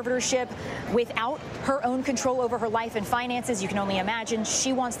conservatorship. Without her own control over her life and finances, you can only imagine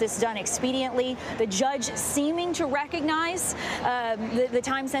she wants this done expediently. The judge seeming to recognize the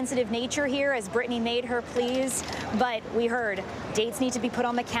time-sensitive nature here as Britney made her pleas, but we heard dates need to be put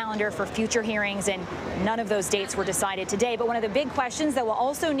on the calendar for future hearings, and none of those dates were decided today. But one of the big questions that will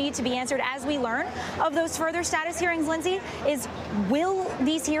also need to be answered as we learn of those further status hearings, Lindsay, is will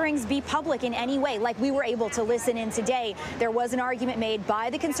these hearings be public in any way? Like we were able to listen in today, there was an argument made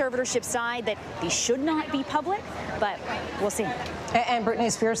by the conservatorship side that these should not be public, but we'll see. And Britney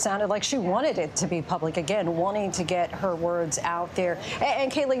Spears sounded like she wanted it to be public, again, wanting to get her words out there.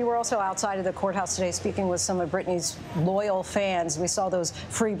 And Kaylee, you were also outside of the courthouse today speaking with some of Britney's loyal fans. We saw those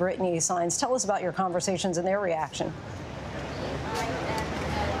Free Britney signs. Tell us about your conversations and their reaction.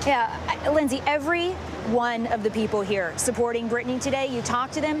 Yeah, Lindsay, every one of the people here supporting Britney today, you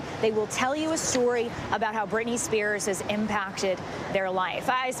talk to them, they will tell you a story about how Britney Spears has impacted their life.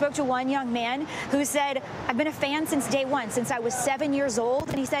 I spoke to one young man who said, I've been a fan since day one, since I was 7 years old.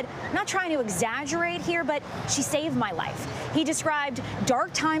 And he said, I'm not trying to exaggerate here, but she saved my life. He described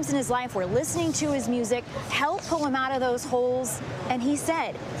dark times in his life where listening to his music helped pull him out of those holes. And he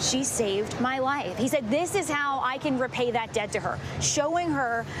said, she saved my life. He said, this is how I can repay that debt to her, showing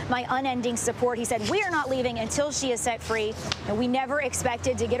her my unending support. He said, we are not leaving until she is set free. And we never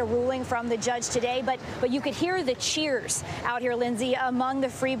expected to get a ruling from the judge today, but you could hear the cheers out here, Lindsay, among the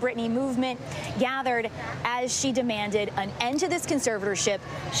Free Britney movement gathered as she demanded an end to this conservatorship.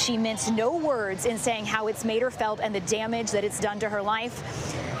 She minced no words in saying how it's made her felt and the damage that it's done to her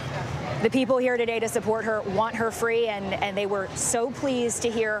life. The people here today to support her want her free, and they were so pleased to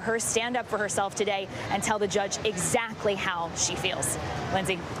hear her stand up for herself today and tell the judge exactly how she feels.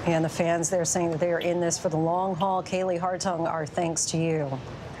 Lindsay. And the fans, they're saying that they are in this for the long haul. Kaylee Hartung, our thanks to you.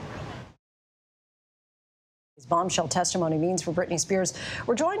 Bombshell testimony means for Britney Spears.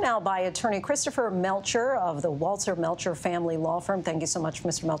 We're joined now by attorney Christopher Melcher of the Walter Melcher family law firm. Thank you so much,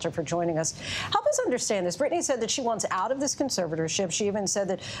 Mr. Melcher, for joining us. Help us understand this. Britney said that she wants out of this conservatorship. She even said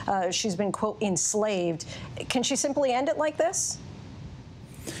that she's been, quote, enslaved. Can she simply end it like this?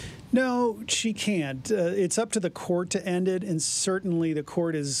 No, she can't. It's up to the court to end it, and certainly the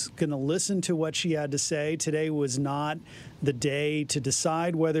court is going to listen to what she had to say. Today was not the day to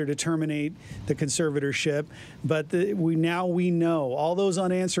decide whether to terminate the conservatorship, but we know all those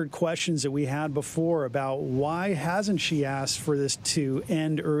unanswered questions that we had before about why hasn't she asked for this to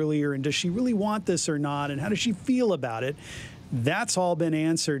end earlier, and does she really want this or not, and how does she feel about it? That's all been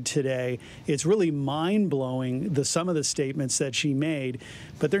answered today. It's really mind-blowing, some of the statements that she made,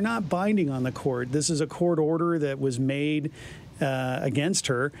 but they're not binding on the court. This is a court order that was made against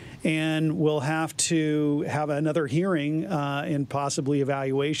her, and we'll have to have another hearing and possibly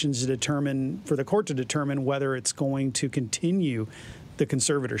evaluations to determine, for the court to determine whether it's going to continue the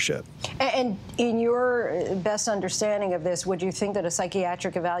conservatorship. And in your best understanding of this, would you think that a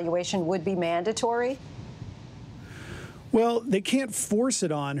psychiatric evaluation would be mandatory? Well, they can't force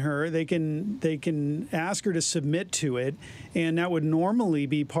it on her. They can ask her to submit to it, and that would normally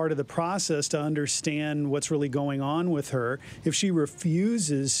be part of the process to understand what's really going on with her. If she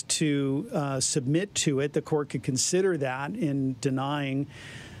refuses to submit to it, the court could consider that in denying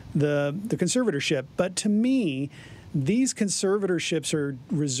the conservatorship. But to me, these conservatorships are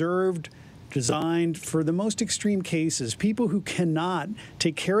designed for the most extreme cases, people who cannot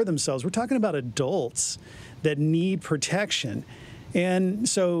take care of themselves. We're talking about adults that need protection. And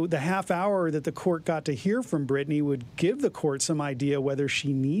so the half hour that the court got to hear from Britney would give the court some idea whether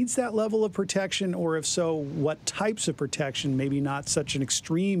she needs that level of protection, or if so, what types of protection, maybe not such an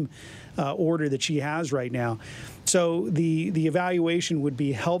extreme order that she has right now. So the evaluation would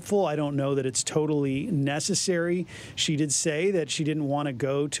be helpful. I don't know that it's totally necessary. She did say that she didn't want to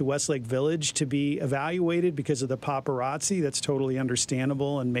go to Westlake Village to be evaluated because of the paparazzi. That's totally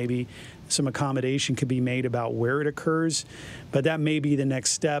understandable, and maybe some accommodation could be made about where it occurs. But that may be the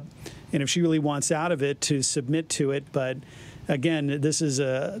next step. And if she really wants out of it, to submit to it. But again, this is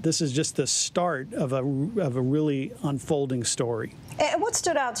just the start of a really unfolding story. And what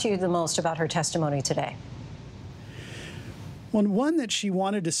stood out to you the most about her testimony today? Well, one, that she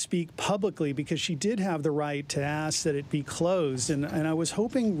wanted to speak publicly because she did have the right to ask that it be closed. And I was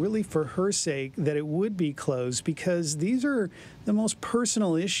hoping really for her sake that it would be closed, because these are the most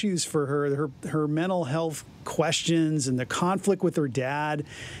personal issues for her mental health questions and the conflict with her dad.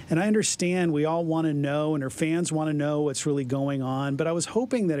 And I understand we all want to know, and her fans want to know what's really going on. But I was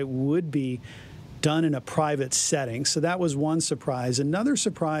hoping that it would be done in a private setting. So that was one surprise. Another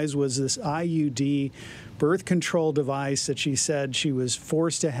surprise was this IUD birth control device that she said she was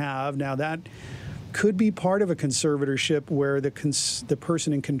forced to have. Now, that could be part of a conservatorship where the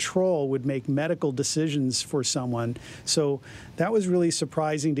person in control would make medical decisions for someone. So that was really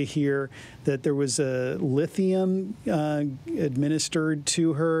surprising to hear, that there was a lithium administered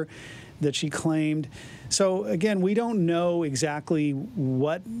to her that she claimed. So again, we don't know exactly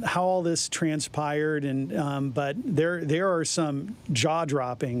how all this transpired, and but there are some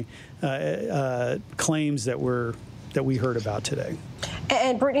jaw-dropping claims that we heard about today.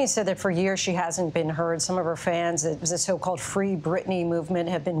 And Britney said that for years she hasn't been heard. Some of her fans, the so-called Free Britney movement,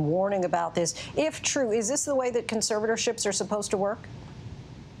 have been warning about this. If true, is this the way that conservatorships are supposed to work?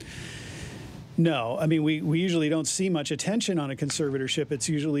 No, I mean, we usually don't see much attention on a conservatorship. It's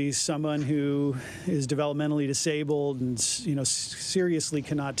usually someone who is developmentally disabled and, seriously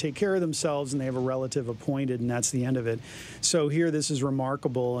cannot take care of themselves, and they have a relative appointed, and that's the end of it. So here, this is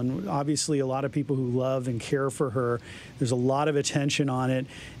remarkable, and obviously a lot of people who love and care for her. There's a lot of attention on it,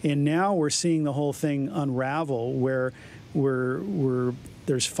 and now we're seeing the whole thing unravel, where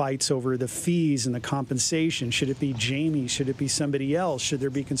there's fights over the fees and the compensation. Should it be Jamie? Should it be somebody else? Should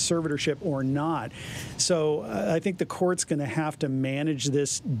there be conservatorship or not? So I think the court's going to have to manage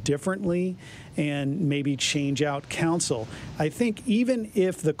this differently and maybe change out counsel. I think even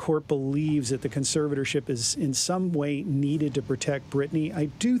if the court believes that the conservatorship is in some way needed to protect Britney, I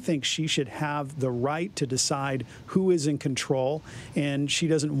do think she should have the right to decide who is in control, and she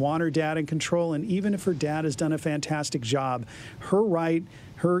doesn't want her dad in control. And even if her dad has done a fantastic job,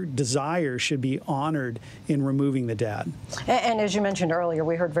 her desire should be honored in removing the dad. And as you mentioned earlier,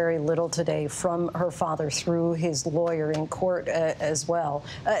 we heard very little today from her father through his lawyer in court as well.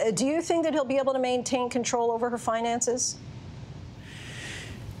 Do you think that he'll be able to maintain control over her finances?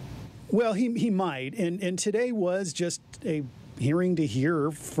 Well, he might. And today was just a hearing to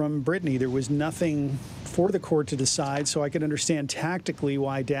hear from Britney. There was nothing for the court to decide, so I could understand tactically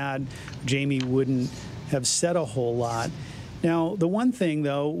why Dad, Jamie, wouldn't have said a whole lot. Now, the one thing,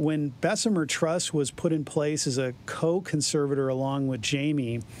 though, when Bessemer Trust was put in place as a co-conservator along with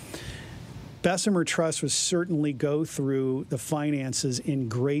Jamie, Bessemer Trust would certainly go through the finances in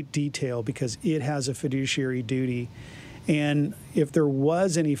great detail because it has a fiduciary duty. And if there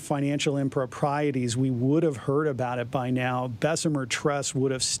was any financial improprieties, we would have heard about it by now. Bessemer Trust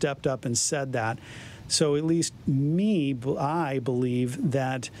would have stepped up and said that. So at least I believe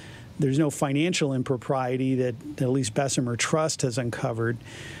that there's no financial impropriety that at least Bessemer Trust has uncovered.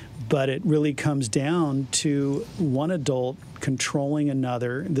 But it really comes down to one adult controlling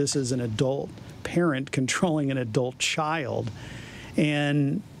another. This is an adult parent controlling an adult child.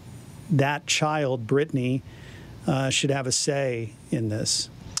 And that child, Britney, should have a say in this.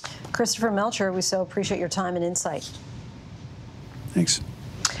 Christopher Melcher, we so appreciate your time and insight. Thanks.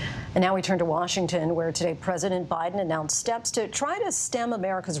 And now we turn to Washington, where today President Biden announced steps to try to stem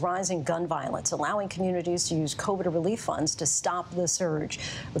America's rising gun violence, allowing communities to use COVID relief funds to stop the surge.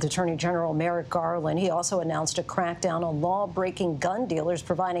 With Attorney General Merrick Garland, he also announced a crackdown on law-breaking gun dealers,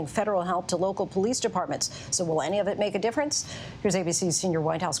 providing federal help to local police departments. So will any of it make a difference? Here's ABC's senior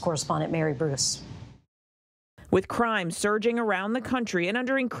White House correspondent Mary Bruce. With crime surging around the country and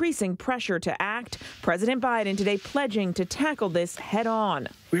under increasing pressure to act, President Biden today pledging to tackle this head on.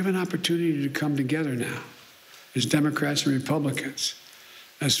 We have an opportunity to come together now as Democrats and Republicans,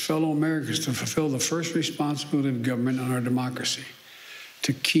 as fellow Americans, to fulfill the first responsibility of government on our democracy,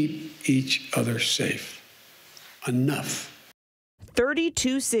 to keep each other safe. Enough.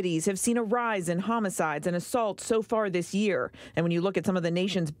 32 cities have seen a rise in homicides and assaults so far this year. And when you look at some of the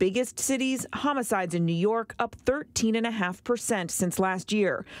nation's biggest cities, homicides in New York up 13.5% since last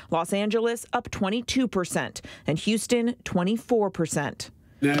year. Los Angeles up 22%, and Houston 24%.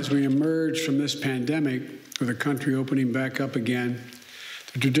 As we emerge from this pandemic, with the country opening back up again,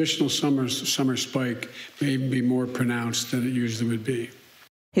 the traditional summer spike may even be more pronounced than it usually would be.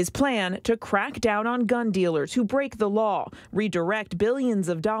 His plan to crack down on gun dealers who break the law, redirect billions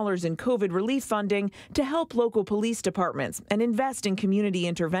of dollars in COVID relief funding to help local police departments, and invest in community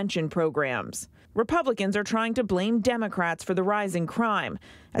intervention programs. Republicans are trying to blame Democrats for the rise in crime,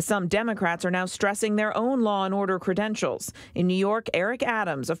 as some Democrats are now stressing their own law and order credentials. In New York, Eric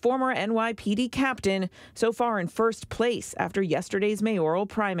Adams, a former NYPD captain, so far in first place after yesterday's mayoral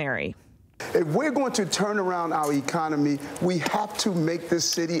primary. If we're going to turn around our economy, we have to make this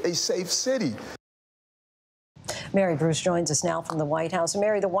city a safe city. Mary Bruce joins us now from the White House.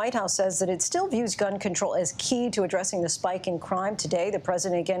 Mary, the White House says that it still views gun control as key to addressing the spike in crime. Today, the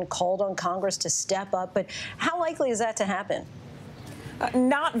president again called on Congress to step up. But how likely is that to happen?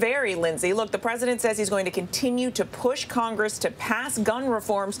 Not very, Lindsay. Look, the president says he's going to continue to push Congress to pass gun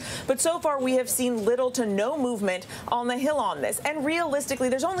reforms, but so far we have seen little to no movement on the Hill on this. And realistically,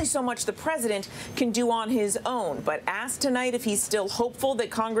 there's only so much the president can do on his own. But asked tonight if he's still hopeful that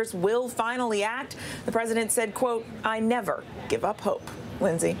Congress will finally act, the president said, quote, "I never give up hope."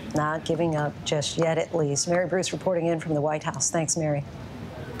 Lindsay. Not giving up just yet, at least. Mary Bruce reporting in from the White House. Thanks, Mary.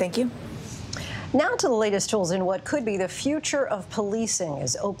 Thank you. Now to the latest tools in what could be the future of policing,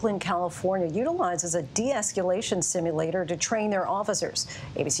 as Oakland, California utilizes a de-escalation simulator to train their officers.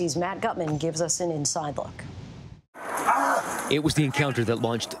 ABC's Matt Gutman gives us an inside look. It was the encounter that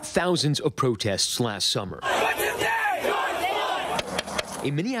launched thousands of protests last summer.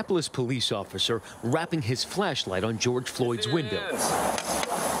 A Minneapolis police officer wrapping his flashlight on George Floyd's window.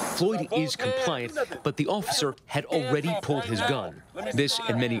 Floyd is compliant, but the officer had already pulled his gun. This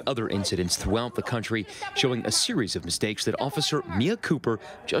and many other incidents throughout the country showing a series of mistakes that Officer Mia Cooper,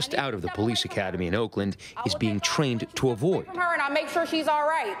 just out of the police academy in Oakland, is being trained to avoid. Her and I'll make sure she's all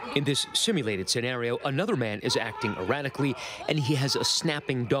right. In this simulated scenario, another man is acting erratically, and he has a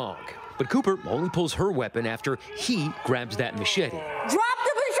snapping dog. But Cooper only pulls her weapon after he grabs that machete. Drop the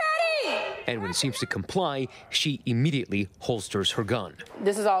machete! And when he seems to comply, she immediately holsters her gun.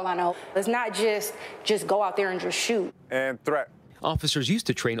 This is all I know. It's not just go out there and just shoot. And threat. Officers used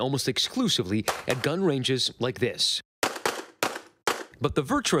to train almost exclusively at gun ranges like this. But the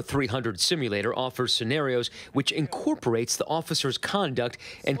Virtua 300 simulator offers scenarios which incorporates the officer's conduct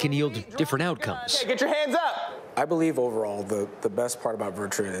and can yield different outcomes. Okay, get your hands up! I believe overall the best part about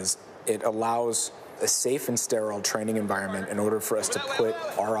Virtua is it allows a safe and sterile training environment in order for us to put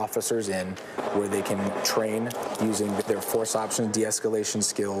our officers in where they can train using their force options, de-escalation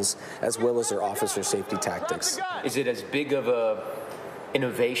skills, as well as their officer safety tactics. Is it as big of a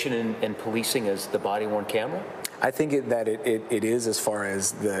innovation in policing as the body-worn camera? I think that it is, as far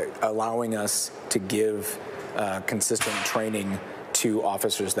as allowing us to give consistent training to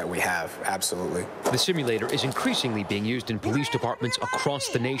officers that we have, absolutely. The simulator is increasingly being used in police departments across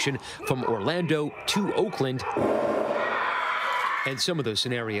the nation, from Orlando to Oakland. And some of those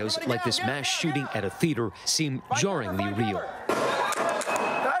scenarios, like this mass shooting at a theater, seem jarringly real.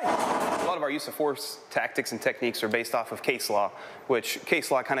 A lot of our use of force tactics and techniques are based off of case law, which case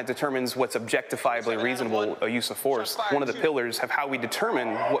law kind of determines what's objectifiably reasonable a use of force. One of the pillars of how we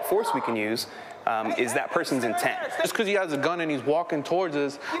determine what force we can use is that person's intent. Just because he has a gun and he's walking towards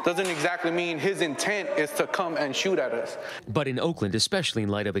us doesn't exactly mean his intent is to come and shoot at us. But in Oakland, especially in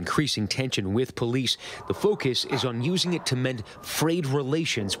light of increasing tension with police, the focus is on using it to mend frayed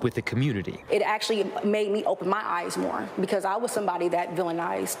relations with the community. It actually made me open my eyes more because I was somebody that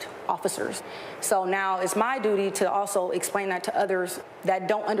villainized officers. So now it's my duty to also explain that to others that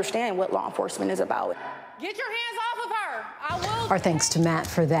don't understand what law enforcement is about. Get your hands off of her. I will. Our thanks to Matt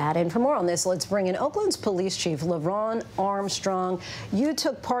for that. And for more on this, let's bring in Oakland's police chief, LeVon Armstrong. You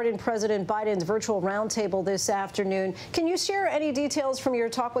took part in President Biden's virtual roundtable this afternoon. Can you share any details from your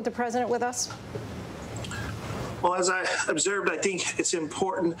talk with the president with us? Well, as I observed, I think it's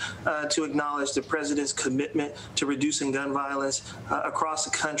important to acknowledge the president's commitment to reducing gun violence across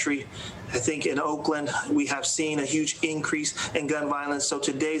the country. I think in Oakland, we have seen a huge increase in gun violence. So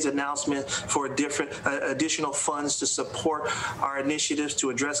today's announcement for additional funds to support our initiatives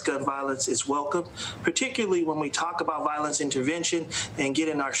to address gun violence is welcome, particularly when we talk about violence intervention and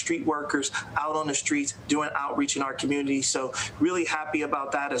getting our street workers out on the streets, doing outreach in our community. So really happy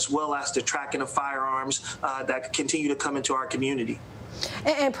about that, as well as the tracking of firearms that continue to come into our community.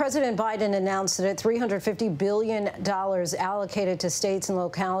 And President Biden announced that $350 billion allocated to states and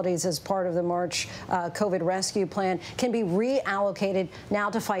localities as part of the March COVID rescue plan can be reallocated now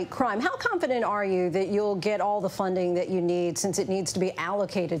to fight crime. How confident are you that you'll get all the funding that you need, since it needs to be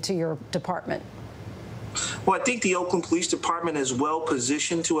allocated to your department? Well, I think the Oakland Police Department is well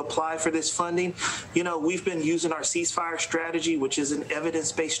positioned to apply for this funding. You know, we've been using our ceasefire strategy, which is an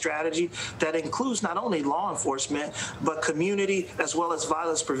evidence-based strategy that includes not only law enforcement, but community as well as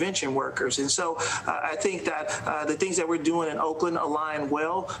violence prevention workers. And so I think that the things that we're doing in Oakland align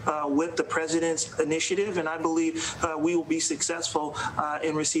well with the president's initiative, and I believe we will be successful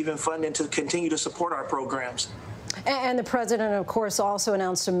in receiving funding to continue to support our programs. And the president, of course, also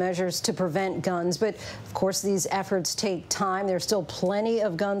announced some measures to prevent guns. But, of course, these efforts take time. There's still plenty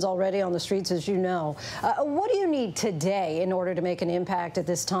of guns already on the streets, as you know. What do you need today in order to make an impact at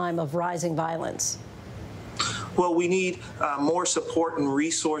this time of rising violence? Well, we need more support and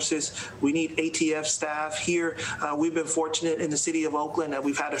resources. We need ATF staff here. We've been fortunate in the city of Oakland that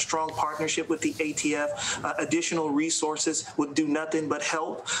we've had a strong partnership with the ATF. Additional resources would do nothing but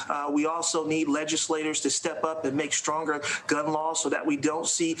help. We also need legislators to step up and make stronger gun laws so that we don't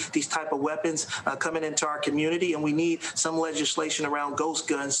see these type of weapons coming into our community. And we need some legislation around ghost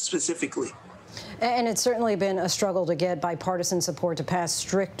guns specifically. And it's certainly been a struggle to get bipartisan support to pass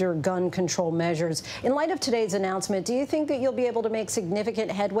stricter gun control measures. In light of today's announcement, do you think that you'll be able to make significant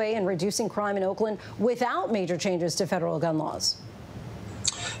headway in reducing crime in Oakland without major changes to federal gun laws?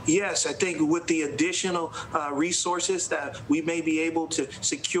 Yes, I think with the additional resources that we may be able to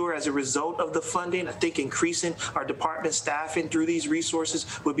secure as a result of the funding, I think increasing our department staffing through these resources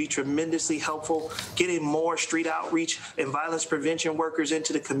would be tremendously helpful. Getting more street outreach and violence prevention workers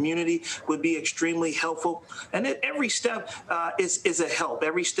into the community would be extremely helpful. And every step is a help.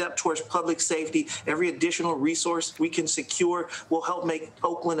 Every step towards public safety, every additional resource we can secure will help make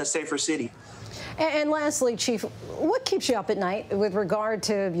Oakland a safer city. And lastly, Chief, what keeps you up at night with regard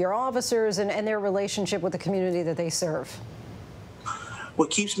to your officers and their relationship with the community that they serve? What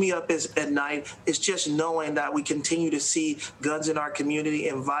keeps me up at night is just knowing that we continue to see guns in our community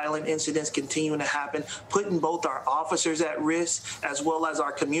and violent incidents continuing to happen, putting both our officers at risk as well as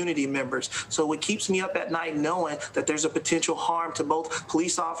our community members. So what keeps me up at night knowing that there's a potential harm to both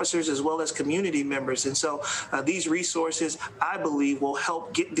police officers as well as community members. And so these resources, I believe, will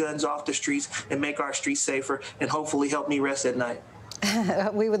help get guns off the streets and make our streets safer and hopefully help me rest at night.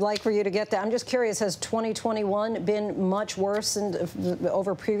 We would like for you to get that. I'm just curious, has 2021 been much worse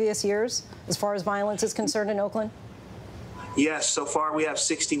over previous years as far as violence is concerned in Oakland? Yes, so far we have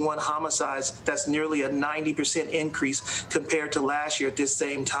 61 homicides. That's nearly a 90% increase compared to last year at this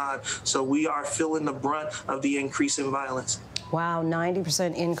same time. So we are feeling the brunt of the increase in violence. Wow,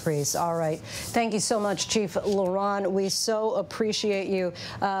 90% increase. All right. Thank you so much, Chief LeVon. We so appreciate you.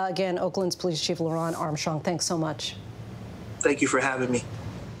 Again, Oakland's Police Chief LeVon Armstrong, thanks so much. Thank you for having me.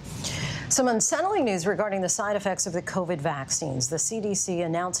 Some unsettling news regarding the side effects of the COVID vaccines. The CDC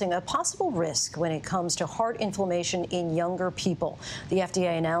announcing a possible risk when it comes to heart inflammation in younger people. The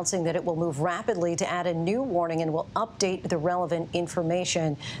FDA announcing that it will move rapidly to add a new warning and will update the relevant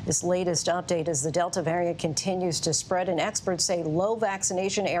information. This latest update as the Delta variant continues to spread, and experts say low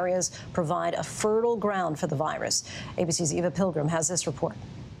vaccination areas provide a fertile ground for the virus. ABC's Eva Pilgrim has this report.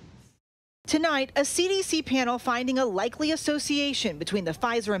 Tonight, a CDC panel finding a likely association between the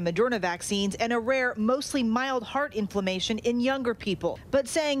Pfizer and Moderna vaccines and a rare, mostly mild heart inflammation in younger people, but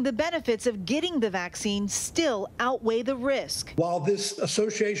saying the benefits of getting the vaccine still outweigh the risk. While this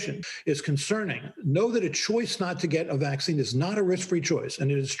association is concerning, know that a choice not to get a vaccine is not a risk-free choice,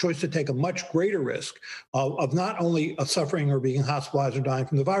 and it is a choice to take a much greater risk of not only suffering or being hospitalized or dying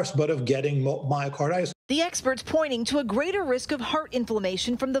from the virus, but of getting myocarditis. The experts pointing to a greater risk of heart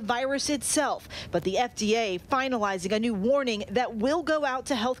inflammation from the virus itself, but the FDA finalizing a new warning that will go out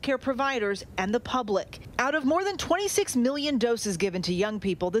to healthcare providers and the public. Out of more than 26 million doses given to young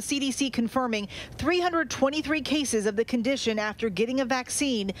people, the CDC confirming 323 cases of the condition after getting a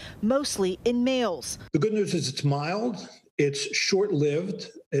vaccine, mostly in males. The good news is it's mild. It's short-lived,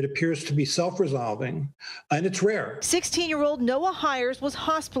 it appears to be self-resolving, and it's rare. 16-year-old Noah Hires was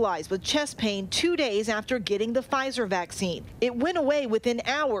hospitalized with chest pain 2 days after getting the Pfizer vaccine. It went away within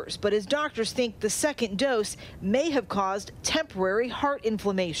hours, but his doctors think the second dose may have caused temporary heart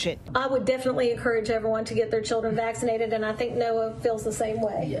inflammation. I would definitely encourage everyone to get their children vaccinated, and I think Noah feels the same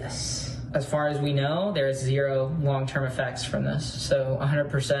way. Yes. As far as we know, there's 0 long-term effects from this, so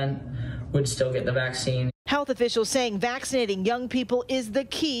 100% would still get the vaccine. Health officials saying vaccinating young people is the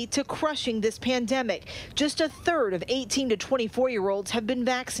key to crushing this pandemic. Just a third of 18 to 24-year-olds have been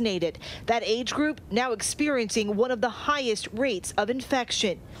vaccinated. That age group now experiencing one of the highest rates of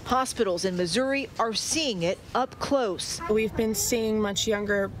infection. Hospitals in Missouri are seeing it up close. We've been seeing much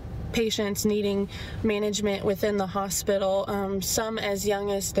younger patients needing management within the hospital, some as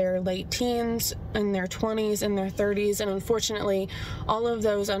young as their late teens, in their 20s, and their 30s, and unfortunately, all of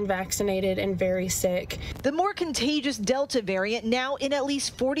those unvaccinated and very sick. The more contagious Delta variant now in at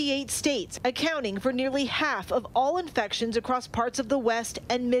least 48 states, accounting for nearly half of all infections across parts of the West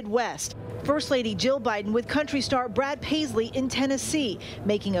and Midwest. First Lady Jill Biden with country star Brad Paisley in Tennessee,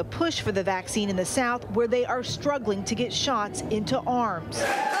 making a push for the vaccine in the South, where they are struggling to get shots into arms.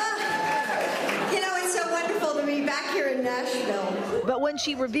 It's so wonderful to be back here in Nashville. But when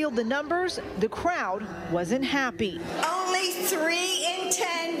she revealed the numbers, the crowd wasn't happy. Only 3 in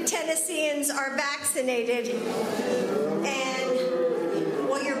 10 Tennesseans are vaccinated. And,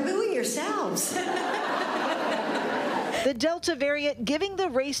 well, you're booing yourselves. The Delta variant giving the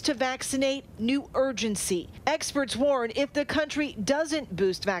race to vaccinate new urgency. Experts warn if the country doesn't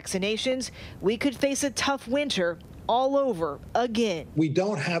boost vaccinations, we could face a tough winter all over again. We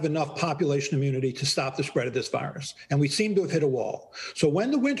don't have enough population immunity to stop the spread of this virus, and we seem to have hit a wall. So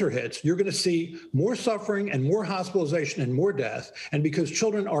when the winter hits, you're going to see more suffering and more hospitalization and more death. And because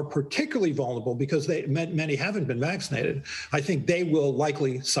children are particularly vulnerable because many haven't been vaccinated, I think they will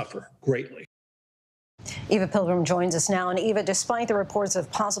likely suffer greatly. Eva Pilgrim joins us now. And Eva, despite the reports of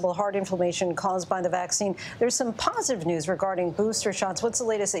possible heart inflammation caused by the vaccine, there's some positive news regarding booster shots. What's the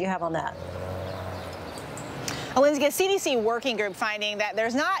latest that you have on that? Lindsay, a CDC working group finding that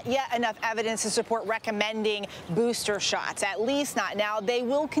there's not yet enough evidence to support recommending booster shots, at least not now. They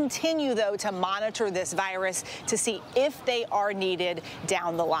will continue, though, to monitor this virus to see if they are needed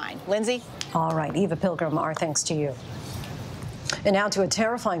down the line. Lindsay? All right. Eva Pilgrim, our thanks to you. And now to a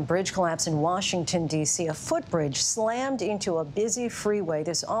terrifying bridge collapse in Washington, D.C. A footbridge slammed into a busy freeway.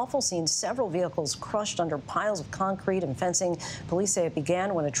 This awful scene, several vehicles crushed under piles of concrete and fencing. Police say it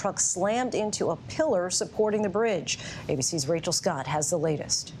began when a truck slammed into a pillar supporting the bridge. ABC's Rachel Scott has the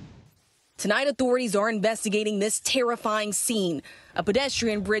latest. Tonight, authorities are investigating this terrifying scene. A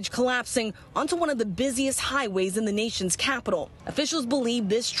pedestrian bridge collapsing onto one of the busiest highways in the nation's capital. Officials believe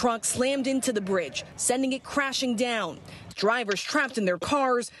this truck slammed into the bridge, sending it crashing down. Drivers trapped in their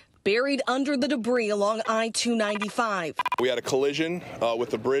cars, buried under the debris along I-295. We had a collision with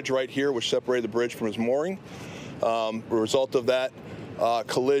the bridge right here, which separated the bridge from its mooring. The result of that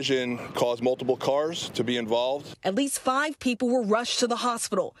collision caused multiple cars to be involved. At least 5 people were rushed to the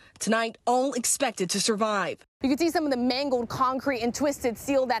hospital. Tonight, all expected to survive. You can see some of the mangled concrete and twisted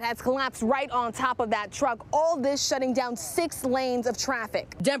steel that has collapsed right on top of that truck. All this shutting down 6 lanes of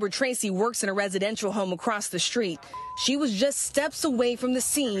traffic. Deborah Tracy works in a residential home across the street. She was just steps away from the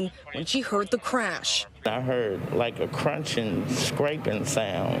scene when she heard the crash. I heard like a crunching, scraping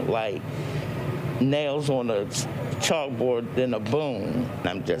sound, like nails on a chalkboard, then a boom.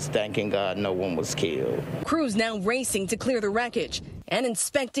 I'm just thanking God no one was killed. Crews now racing to clear the wreckage and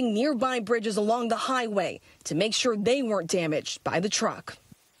inspecting nearby bridges along the highway to make sure they weren't damaged by the truck.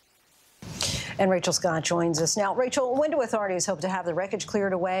 And Rachel Scott joins us now. Rachel, when do authorities hope to have the wreckage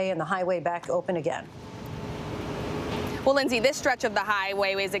cleared away and the highway back open again? Well, Lindsay, this stretch of the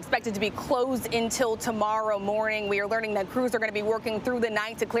highway is expected to be closed until tomorrow morning. We are learning that crews are going to be working through the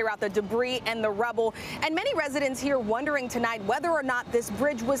night to clear out the debris and the rubble. And many residents here wondering tonight whether or not this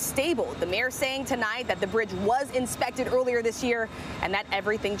bridge was stable. The mayor saying tonight that the bridge was inspected earlier this year and that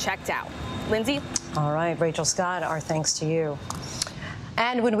everything checked out. Lindsay? All right, Rachel Scott, our thanks to you.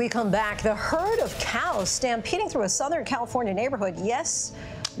 And when we come back, the herd of cows stampeding through a Southern California neighborhood. Yes,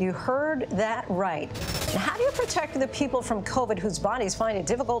 you heard that right. And how do you protect the people from COVID whose bodies find it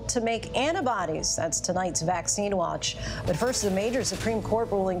difficult to make antibodies? That's tonight's Vaccine Watch. But first, the major Supreme Court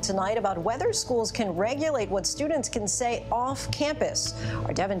ruling tonight about whether schools can regulate what students can say off campus.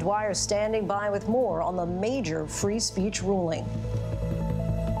 Our Devin Dwyer standing by with more on the major free speech ruling.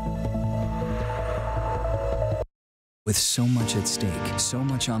 With so much at stake, so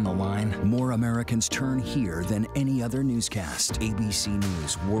much on the line, more Americans turn here than any other newscast. ABC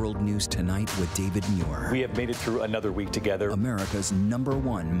News World News Tonight with David Muir. We have made it through another week together. America's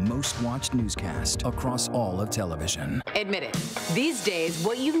 #1 most watched newscast across all of television. Admit it, these days,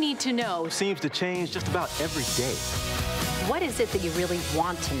 what you need to know seems to change just about every day. What is it that you really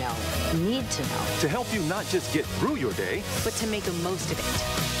want to know, need to know? To help you not just get through your day, but to make the most of it.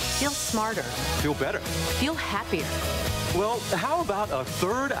 Feel smarter. Feel better. Feel happier. Well, how about a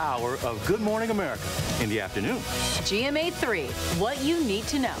third hour of Good Morning America in the afternoon? GMA 3, what you need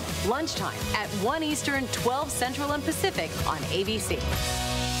to know. Lunchtime at 1 Eastern, 12 Central and Pacific on ABC.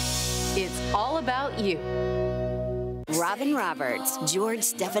 It's all about you. Robin Roberts, George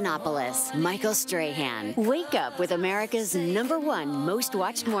Stephanopoulos, Michael Strahan. Wake up with America's #1 most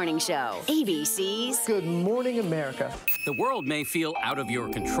watched morning show. ABC's Good Morning America. The world may feel out of your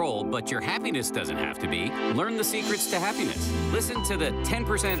control, but your happiness doesn't have to be. Learn the secrets to happiness. Listen to the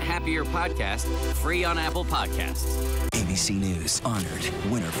 10% Happier podcast, free on Apple Podcasts. ABC News honored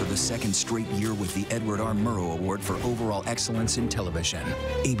winner for the second straight year with the Edward R. Murrow Award for Overall Excellence in Television.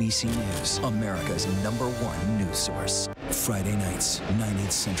 ABC News, America's #1 news source. Friday nights,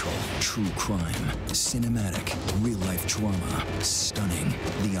 9/8 Central. True crime, cinematic, real-life drama, stunning,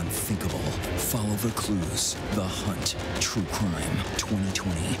 the unthinkable. Follow the clues, The Hunt, True Crime,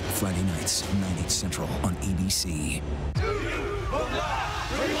 2020. Friday nights, 9/8 Central on ABC.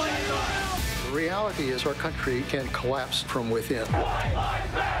 The reality is our country can collapse from within.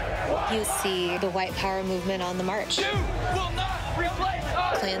 You see the white power movement on the march.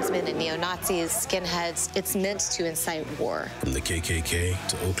 Klansmen and neo-Nazis, skinheads, it's meant to incite war. From the KKK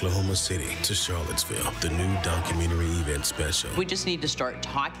to Oklahoma City to Charlottesville, the new documentary event special. We just need to start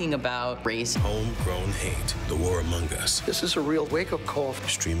talking about race. Homegrown Hate, The War Among Us. This is a real wake-up call.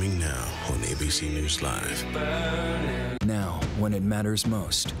 Streaming now on ABC News Live. Now, when it matters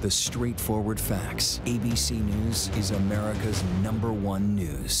most, the straightforward facts. ABC News is America's #1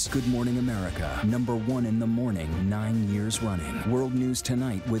 news. Good Morning America, #1 in the morning, 9 years running. World News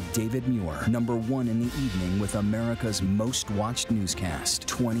Tonight with David Muir, #1 in the evening with America's most watched newscast.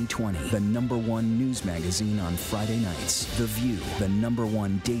 2020, the #1 news magazine on Friday nights. The View, the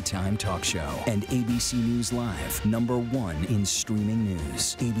 #1 daytime talk show. And ABC News Live, #1 in streaming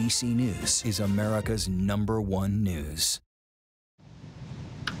news. ABC News is America's #1 news.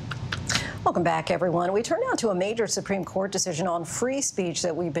 Welcome back, everyone. We turn now to a major Supreme Court decision on free speech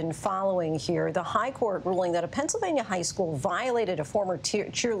that we've been following here. The High Court ruling that a Pennsylvania high school violated a former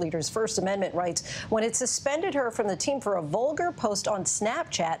cheerleader's First Amendment rights when it suspended her from the team for a vulgar post on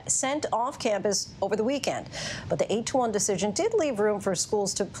Snapchat sent off campus over the weekend. But the 8-1 decision did leave room for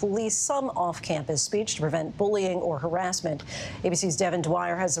schools to police some off-campus speech to prevent bullying or harassment. ABC's Devin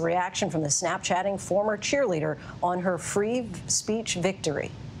Dwyer has the reaction from the Snapchatting former cheerleader on her free speech victory.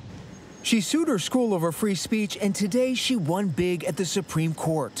 She sued her school over free speech, and today she won big at the Supreme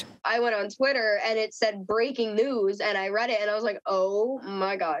Court. I went on Twitter and it said breaking news, and I read it and I was like, oh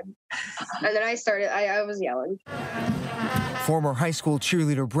my God. And then I was yelling. Former high school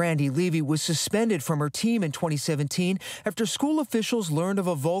cheerleader Brandy Levy was suspended from her team in 2017 after school officials learned of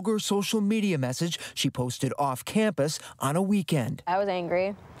a vulgar social media message she posted off campus on a weekend. I was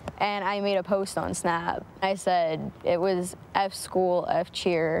angry. And I made a post on Snap. I said it was F school, F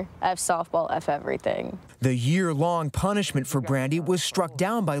cheer, F softball, F everything. The year-long punishment for Brandy was struck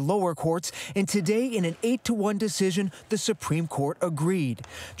down by lower courts, and today in an 8-1 decision, the Supreme Court agreed.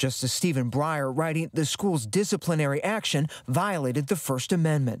 Justice Stephen Breyer writing the school's disciplinary action violated the First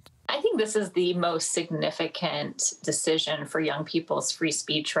Amendment. I think this is the most significant decision for young people's free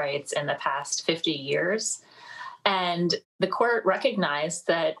speech rights in the past 50 years. And the court recognized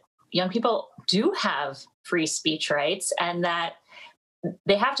that young people do have free speech rights and that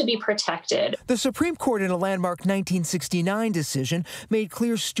they have to be protected. The Supreme Court, in a landmark 1969 decision, made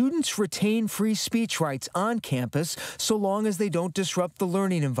clear students retain free speech rights on campus so long as they don't disrupt the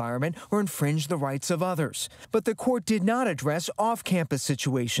learning environment or infringe the rights of others. But the court did not address off-campus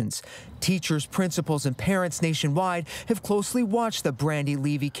situations. Teachers, principals, and parents nationwide have closely watched the Brandy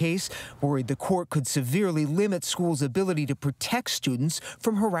Levy case, worried the court could severely limit schools' ability to protect students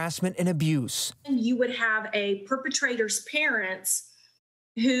from harassment and abuse. You would have a perpetrator's parents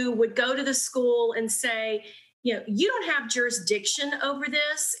who would go to the school and say, you know, you don't have jurisdiction over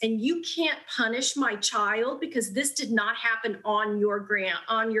this and you can't punish my child because this did not happen on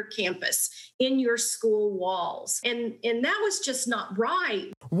your campus, in your school walls. And that was just not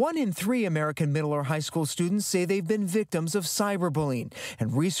right. 1 in 3 American middle or high school students say they've been victims of cyberbullying,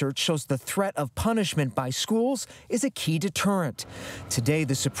 and research shows the threat of punishment by schools is a key deterrent. Today,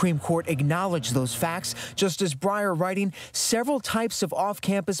 the Supreme Court acknowledged those facts. Justice Breyer writing, several types of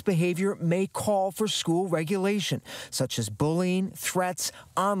off-campus behavior may call for school regulation, such as bullying, threats,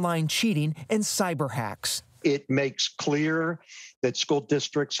 online cheating, and cyber hacks. It makes clear that school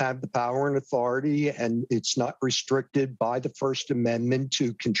districts have the power and authority, and it's not restricted by the First Amendment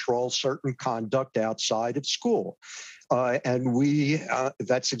to control certain conduct outside of school.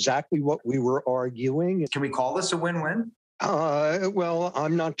 That's exactly what we were arguing. Can we call this a win-win? Well,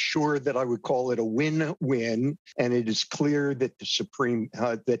 I'm not sure that I would call it a win-win, and it is clear that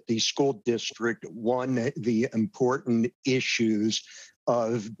that the school district won the important issues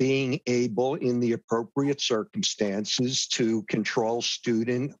of being able, in the appropriate circumstances, to control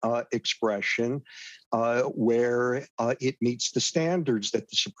student expression where it meets the standards that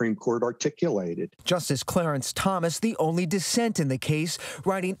the Supreme Court articulated. Justice Clarence Thomas, the only dissent in the case,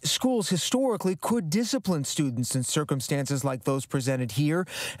 writing, schools historically could discipline students in circumstances like those presented here,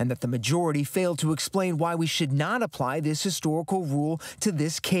 and that the majority failed to explain why we should not apply this historical rule to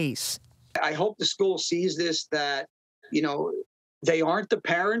this case. I hope the school sees this, that, you know, they aren't the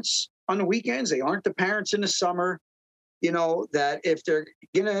parents on the weekends. They aren't the parents in the summer. You know, that if they're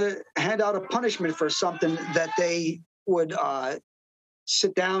going to hand out a punishment for something, that they would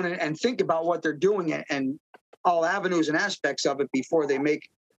sit down and think about what they're doing and all avenues and aspects of it before they make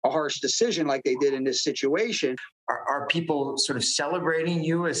a harsh decision like they did in this situation. Are people sort of celebrating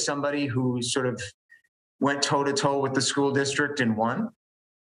you as somebody who sort of went toe-to-toe with the school district and won?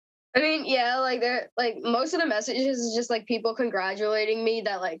 I mean, yeah, like most of the messages is just like people congratulating me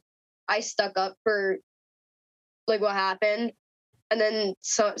that like I stuck up for like what happened. And then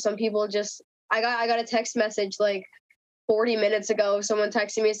some people just, I got a text message like 40 minutes ago, someone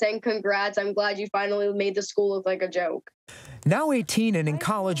texting me saying, congrats, I'm glad you finally made the school look like a joke. Now 18 and in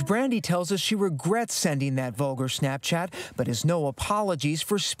college, Brandy tells us she regrets sending that vulgar Snapchat, but has no apologies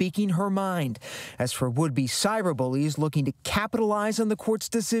for speaking her mind. As for would-be cyberbullies looking to capitalize on the court's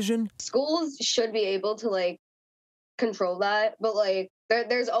decision, schools should be able to like control that, but like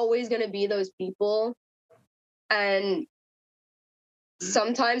there's always going to be those people, and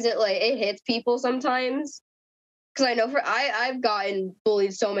sometimes it hits people sometimes. Because I know I've gotten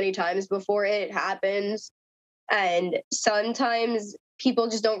bullied so many times before it happens. And sometimes people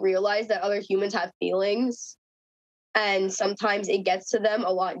just don't realize that other humans have feelings. And sometimes it gets to them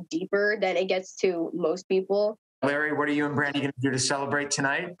a lot deeper than it gets to most people. Larry, what are you and Brandy going to do to celebrate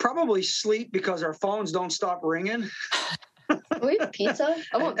tonight? Probably sleep because our phones don't stop ringing. We have pizza?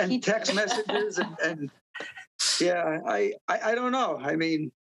 I want pizza. And text messages and yeah, I don't know. I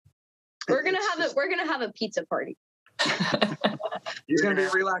mean, we're gonna have a pizza party. It's gonna be a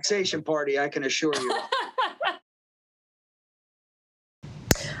relaxation party, I can assure you.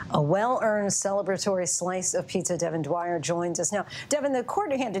 A well-earned celebratory slice of pizza. Devin Dwyer joins us now. Devin, the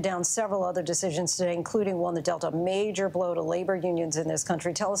court handed down several other decisions today, including one that dealt a major blow to labor unions in this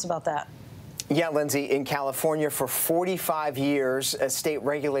country. Tell us about that. Yeah, Lindsay, in California for 45 years, state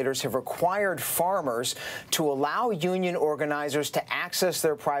regulators have required farmers to allow union organizers to access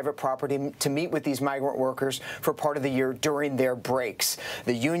their private property to meet with these migrant workers for part of the year during their breaks.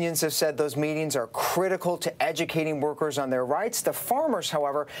 The unions have said those meetings are critical to educating workers on their rights. The farmers,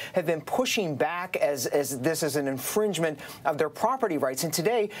 however, have been pushing back as this is an infringement of their property rights. And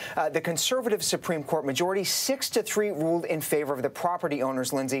today, the conservative Supreme Court majority 6-3 ruled in favor of the property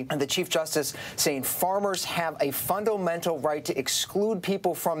owners, Lindsay, and the Chief Justice saying farmers have a fundamental right to exclude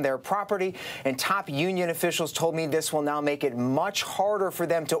people from their property. And top union officials told me this will now make it much harder for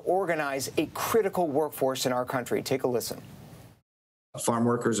them to organize a critical workforce in our country. Take a listen. Farm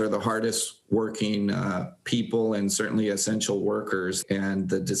workers are the hardest working people and certainly essential workers, and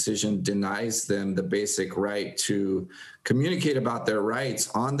the decision denies them the basic right to communicate about their rights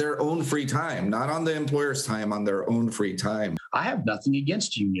on their own free time, not on the employer's time, on their own free time. I have nothing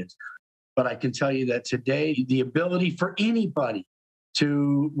against unions, but I can tell you that today, the ability for anybody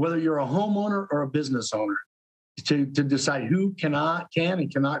to, whether you're a homeowner or a business owner, to decide who can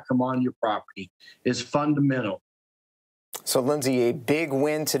and cannot come on your property is fundamental. So, Lindsay, a big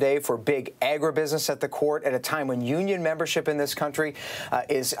win today for big agribusiness at the court at a time when union membership in this country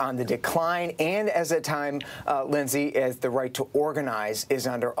is on the decline, and as a time, Lindsay, as the right to organize is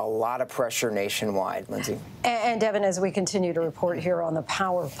under a lot of pressure nationwide. Lindsay. And Devin, as we continue to report here on the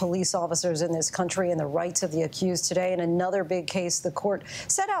power of police officers in this country and the rights of the accused today, in another big case, the court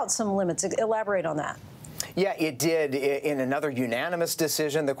set out some limits. Elaborate on that. Yeah, it did. In another unanimous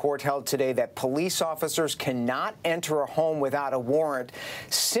decision, the court held today that police officers cannot enter a home without a warrant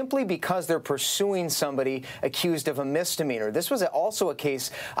simply because they're pursuing somebody accused of a misdemeanor. This was also a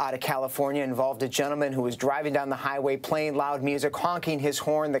case out of California, involved a gentleman who was driving down the highway playing loud music, honking his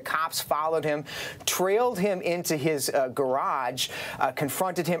horn. The cops followed him, trailed him into his garage,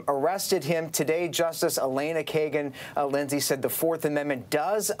 confronted him, arrested him. Today, Justice Elena Kagan, Lindsay, said the Fourth Amendment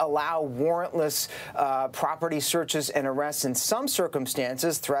does allow warrantless property searches and arrests in some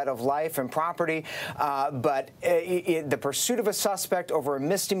circumstances, threat of life and property, but the pursuit of a suspect over a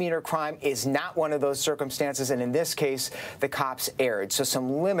misdemeanor crime is not one of those circumstances, and in this case, the cops erred. So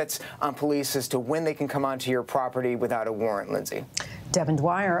some limits on police as to when they can come onto your property without a warrant, Lindsay. Devin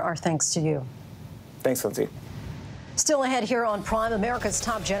Dwyer, our thanks to you. Thanks, Lindsay. Still ahead here on Prime, America's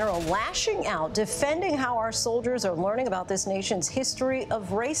top general lashing out, defending how our soldiers are learning about this nation's history of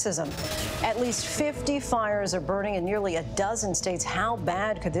racism. At least 50 fires are burning in nearly a dozen states. How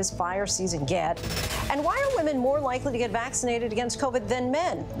bad could this fire season get? And why are women more likely to get vaccinated against COVID than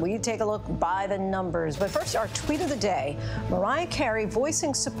men? We take a look by the numbers. But first, our tweet of the day, Mariah Carey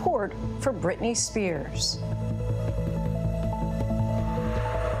voicing support for Britney Spears.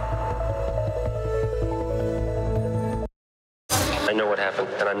 I know what happened,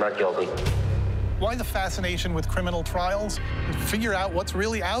 and I'm not guilty. Why the fascination with criminal trials? Figure out what's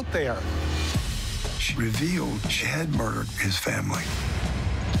really out there. She revealed she had murdered his family.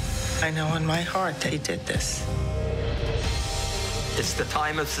 I know in my heart that he did this. It's the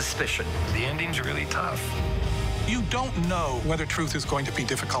time of suspicion. The ending's really tough. You don't know whether truth is going to be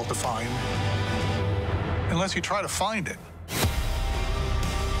difficult to find unless you try to find it.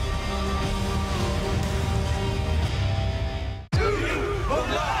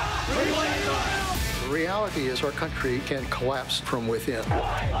 The reality is our country can collapse from within.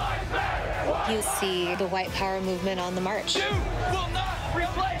 You see the white power movement on the march. You will not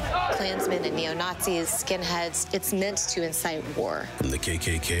replace us! Klansmen and neo-Nazis, skinheads, it's meant to incite war. From the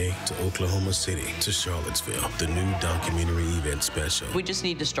KKK to Oklahoma City to Charlottesville, the new documentary event special. We just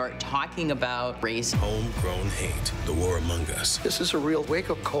need to start talking about race. Homegrown Hate, The War Among Us. This is a real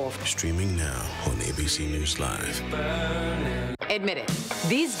wake-up call. Streaming now on ABC News Live. Admit it.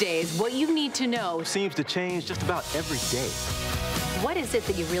 These days, what you need to know seems to change just about every day. What is it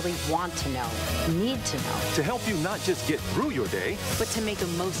that you really want to know, need to know? To help you not just get through your day, but to make the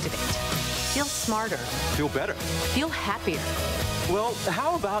most of it. Feel smarter. Feel better. Feel happier. Well,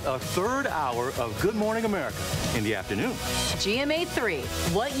 how about a third hour of Good Morning America in the afternoon? GMA 3,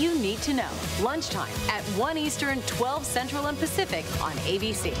 what you need to know. Lunchtime at 1 Eastern, 12 Central and Pacific on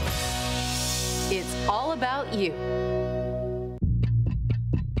ABC. It's all about you.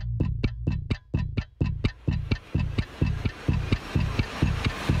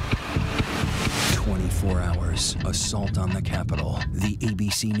 Assault on the Capitol, the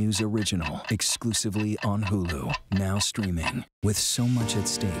ABC News original, exclusively on Hulu, now streaming. With so much at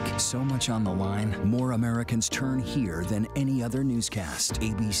stake, so much on the line, more Americans turn here than any other newscast.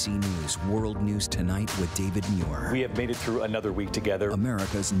 ABC News World News Tonight with David Muir. We have made it through another week together.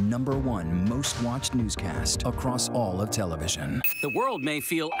 America's #1 most watched newscast across all of television. The world may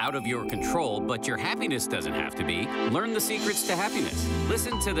feel out of your control, but your happiness doesn't have to be. Learn the secrets to happiness.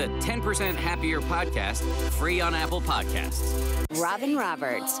 Listen to the 10% Happier podcast, free on Apple Podcasts. Robin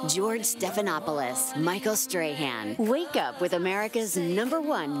Roberts, George Stephanopoulos, Michael Strahan. Wake up with America's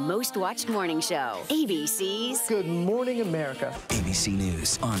 #1 most watched morning show. ABC's Good Morning America. ABC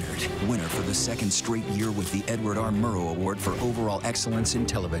News honored winner for the second straight year with the Edward R. Murrow Award for Overall Excellence in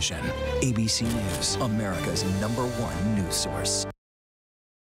Television. ABC News, America's #1 news source.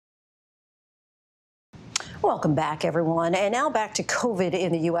 Welcome back, everyone. And now back to COVID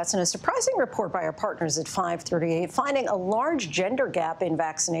in the U.S. and a surprising report by our partners at 538 finding a large gender gap in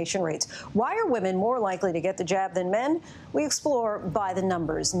vaccination rates. Why are women more likely to get the jab than men? We explore by the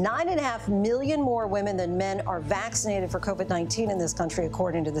numbers. 9.5 million more women than men are vaccinated for COVID-19 in this country,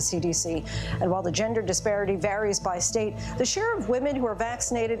 according to the CDC. And while the gender disparity varies by state, the share of women who are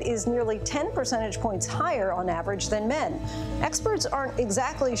vaccinated is nearly 10 percentage points higher on average than men. Experts aren't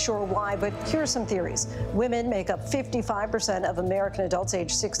exactly sure why, but here are some theories. Women make up 55% of American adults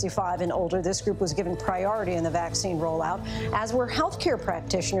aged 65 and older. This group was given priority in the vaccine rollout, as were healthcare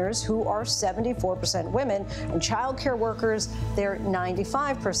practitioners, who are 74% women, and childcare workers, they're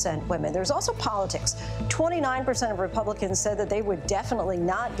 95% women. There's also politics. 29% of Republicans said that they would definitely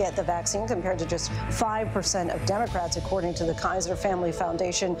not get the vaccine, compared to just 5% of Democrats, according to the Kaiser Family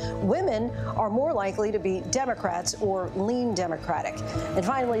Foundation. Women are more likely to be Democrats or lean Democratic. And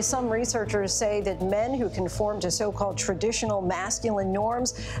finally, some researchers say that men who conform to so-called traditional masculine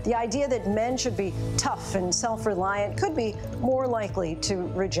norms, the idea that men should be tough and self-reliant, could be more likely to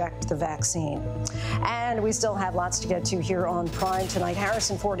reject the vaccine. And we still have lots to get to here on Prime tonight.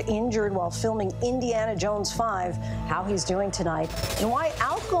 Harrison Ford injured while filming Indiana Jones 5, how he's doing tonight, and why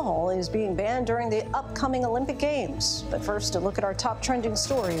alcohol is being banned during the upcoming Olympic Games. But first, a look at our top trending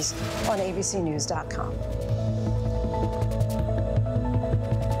stories on abcnews.com.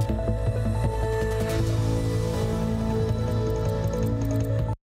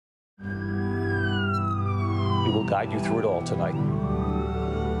 We will guide you through it all tonight.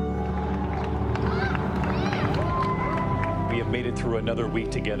 We have made it through another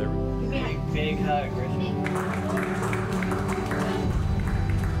week together. Big hug, Griffin.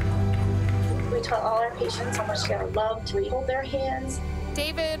 We tell all our patients how much they're loved. We hold their hands.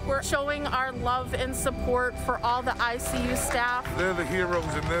 David, we're showing our love and support for all the ICU staff. They're the heroes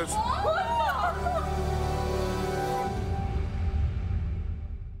in this.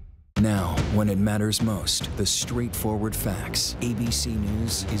 Now, when it matters most, the straightforward facts. ABC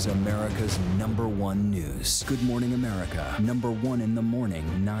News is America's #1 news. Good Morning America, #1 in the morning,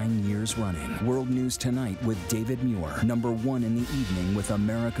 9 years running. World News Tonight with David Muir, #1 in the evening with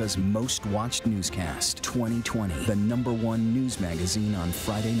America's most watched newscast. 2020, the #1 news magazine on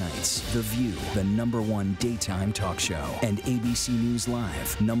Friday nights. The View, the #1 daytime talk show. And ABC News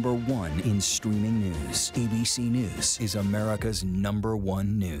Live, #1 in streaming news. ABC News is America's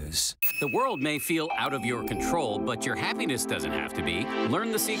 #1 news. The world may feel out of your control, but your happiness doesn't have to be.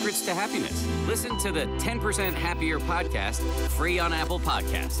 Learn the secrets to happiness. Listen to the 10% Happier podcast, free on Apple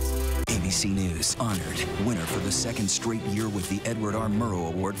Podcasts. ABC News honored winner for the second straight year with the Edward R. Murrow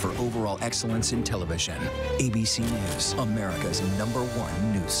Award for Overall Excellence in Television. ABC News, America's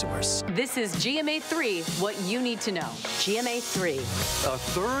 #1 news source. This is GMA3, what you need to know. GMA3. A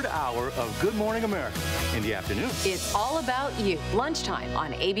third hour of Good Morning America in the afternoon. It's all about you. Lunchtime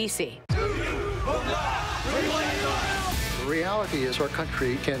on ABC. The reality is our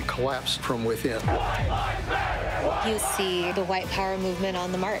country can collapse from within. You see the white power movement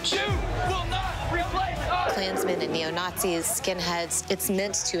on the march. Klansmen and neo-Nazis, skinheads, it's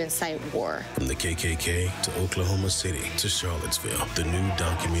meant to incite war. From the KKK to Oklahoma City to Charlottesville, the new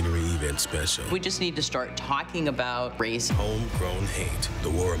documentary event special. We just need to start talking about race. Homegrown hate, the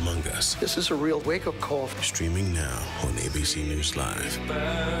war among us. This is a real wake-up call. Streaming now on ABC News Live.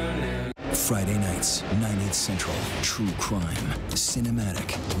 Friday nights, 9/8 Central. True crime,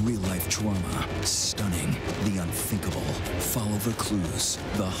 cinematic, real-life drama, stunning, the unthinkable. Follow the clues.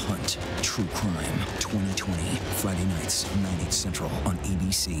 The Hunt. True crime. 2020. Friday nights, 9/8 Central on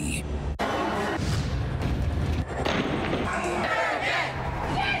ABC.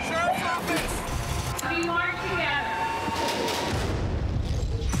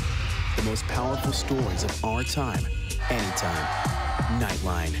 The most powerful stories of our time, anytime.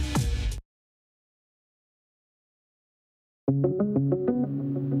 Nightline.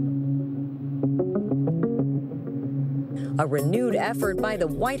 A renewed effort by the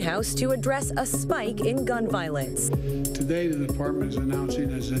White House to address a spike in gun violence. Today, the department is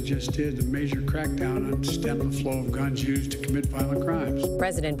announcing, as I just did, a major crackdown on stem the flow of guns used to commit violent crimes.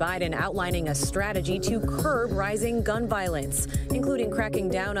 President Biden outlining a strategy to curb rising gun violence, including cracking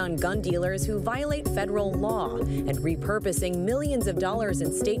down on gun dealers who violate federal law and repurposing millions of dollars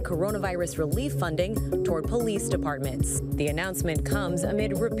in state coronavirus relief funding toward police departments. The announcement comes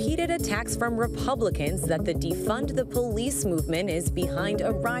amid repeated attacks from Republicans that the defund the police movement is behind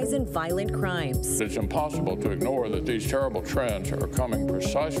a rise in violent crimes. It's impossible to ignore that these terrible trends are coming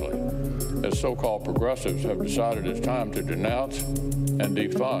precisely as so-called progressives have decided it's time to denounce and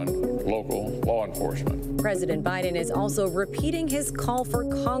defund local law enforcement. President Biden is also repeating his call for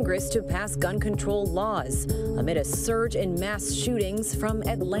Congress to pass gun control laws amid a surge in mass shootings from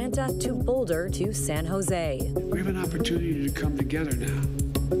Atlanta to Boulder to San Jose. We have an opportunity to come together now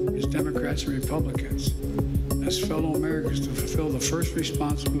as Democrats and Republicans, as fellow Americans, to fulfill the first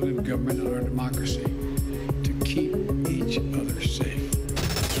responsibility of government in our democracy, to keep each other safe.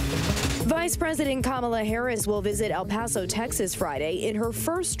 Vice President Kamala Harris will visit El Paso, Texas Friday in her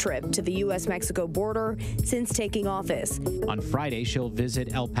first trip to the U.S.-Mexico border since taking office. On Friday, she'll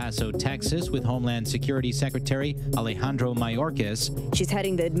visit El Paso, Texas with Homeland Security Secretary Alejandro Mayorkas. She's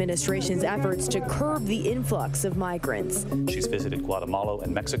heading the administration's efforts to curb the influx of migrants. She's visited Guatemala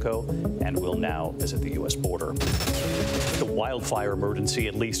and Mexico and will now visit the U.S. border. The wildfire emergency,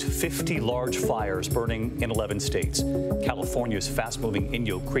 at least 50 large fires burning in 11 states. California's fast-moving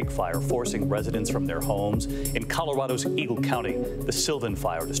Inyo Creek fire forcing residents from their homes. In Colorado's Eagle County, the Sylvan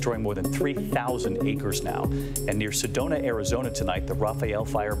fire destroying more than 3,000 acres now. And near Sedona, Arizona tonight, the Rafael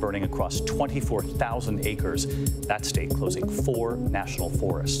fire burning across 24,000 acres. That state closing 4 national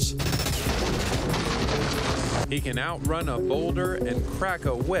forests. He can outrun a boulder and crack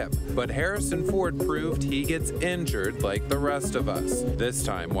a whip, but Harrison Ford proved he gets injured like the rest of us, this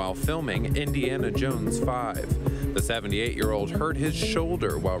time while filming Indiana Jones 5. The 78-year-old hurt his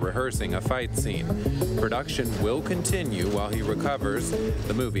shoulder while rehearsing a fight scene. Production will continue while he recovers.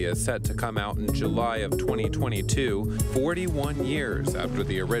 The movie is set to come out in July of 2022, 41 years after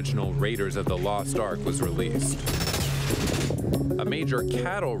the original Raiders of the Lost Ark was released. A major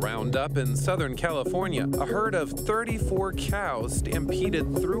cattle roundup in Southern California. A herd of 34 cows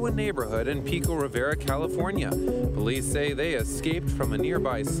stampeded through a neighborhood in Pico Rivera, California. Police say they escaped from a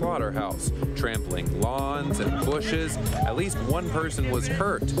nearby slaughterhouse, trampling lawns and bushes. At least one person was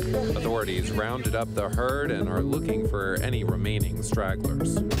hurt. Authorities rounded up the herd and are looking for any remaining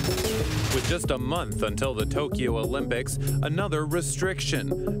stragglers. With just a month until the Tokyo Olympics, another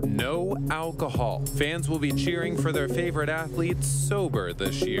restriction: no alcohol. Fans will be cheering for their favorite athletes sober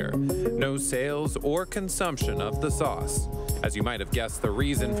this year. No sales or consumption of the sauce. As you might have guessed, the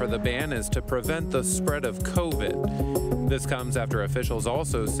reason for the ban is to prevent the spread of COVID. This comes after officials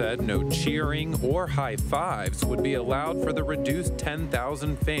also said no cheering or high fives would be allowed for the reduced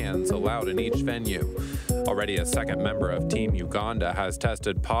 10,000 fans allowed in each venue. Already a second member of Team Uganda has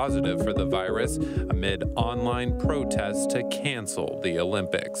tested positive for the virus amid online protests to cancel the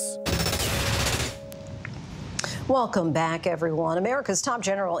Olympics. Welcome back, everyone. America's top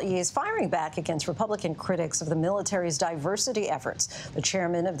general is firing back against Republican critics of the military's diversity efforts. The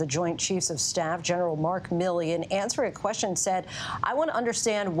chairman of the Joint Chiefs of Staff, General Mark Milley, in answering a question said, "I want to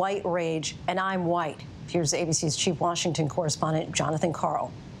understand white rage, and I'm white." Here's ABC's chief Washington correspondent, Jonathan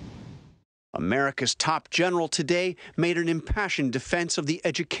Karl. America's top general today made an impassioned defense of the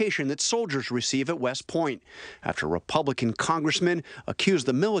education that soldiers receive at West Point after Republican congressmen accused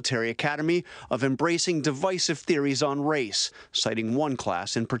the military academy of embracing divisive theories on race, citing one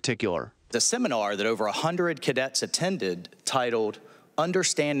class in particular. The seminar that over 100 cadets attended, titled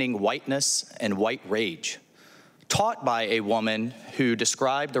Understanding Whiteness and White Rage, taught by a woman who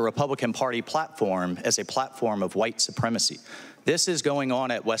described the Republican Party platform as a platform of white supremacy. This is going on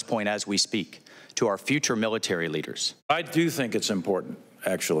at West Point as we speak, to our future military leaders. I do think it's important,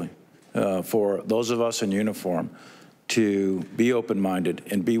 actually, for those of us in uniform to be open-minded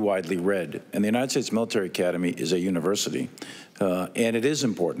and be widely read. And the United States Military Academy is a university, and it is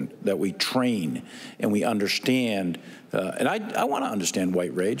important that we train and we understand. And I want to understand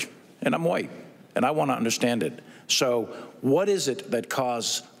white rage, and I'm white, and I want to understand it. So what is it that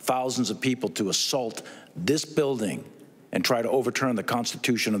caused thousands of people to assault this building and try to overturn the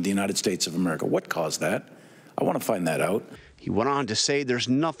Constitution of the United States of America? What caused that? I want to find that out. He went on to say there's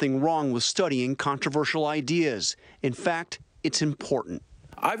nothing wrong with studying controversial ideas. In fact, it's important.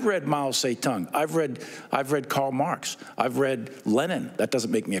 I've read Mao Zedong. I've read Karl Marx. I've read Lenin. That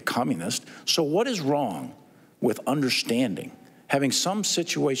doesn't make me a communist. So what is wrong with understanding, having some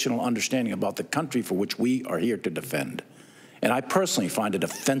situational understanding about the country for which we are here to defend? And I personally find it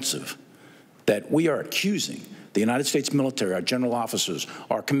offensive that we are accusing the United States military, our general officers,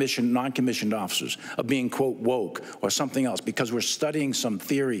 our commissioned, non-commissioned officers, of being, quote, woke or something else because we're studying some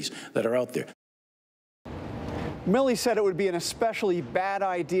theories that are out there. Milley said it would be an especially bad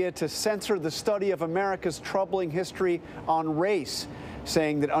idea to censor the study of America's troubling history on race,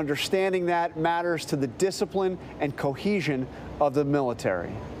 saying that understanding that matters to the discipline and cohesion of the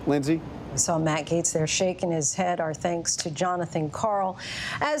military. Lindsay? We saw Matt Gaetz there shaking his head. Our thanks to Jonathan Karl.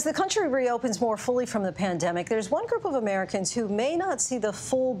 As the country reopens more fully from the pandemic, there's one group of Americans who may not see the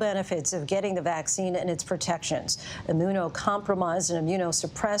full benefits of getting the vaccine and its protections. Immunocompromised and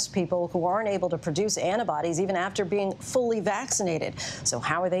immunosuppressed people who aren't able to produce antibodies even after being fully vaccinated. So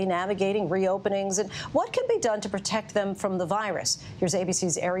how are they navigating reopenings, and what can be done to protect them from the virus? Here's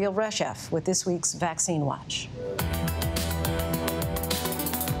ABC's Ariel Reshef with this week's Vaccine Watch.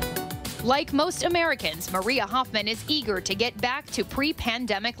 Like most Americans, Maria Hoffman is eager to get back to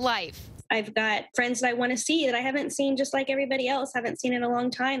pre-pandemic life. I've got friends that I want to see that I haven't seen, just like everybody else, haven't seen in a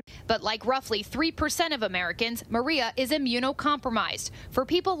long time. But like roughly 3% of Americans, Maria is immunocompromised. For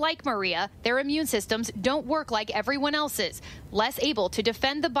people like Maria, their immune systems don't work like everyone else's, less able to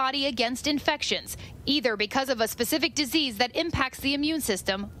defend the body against infections, either because of a specific disease that impacts the immune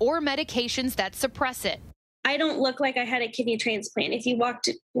system or medications that suppress it. I don't look like I had a kidney transplant. If you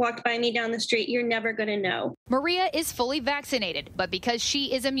walked by me down the street, you're never going to know. Maria is fully vaccinated, but because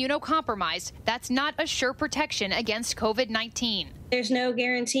she is immunocompromised, that's not a sure protection against COVID-19. There's no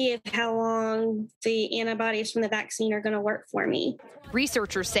guarantee of how long the antibodies from the vaccine are going to work for me.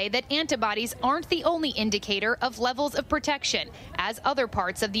 Researchers say that antibodies aren't the only indicator of levels of protection, as other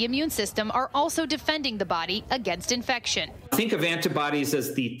parts of the immune system are also defending the body against infection. Think of antibodies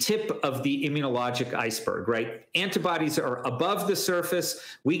as the tip of the immunologic iceberg, right? Antibodies are above the surface.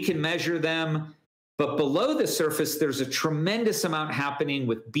 We can measure them. But below the surface, there's a tremendous amount happening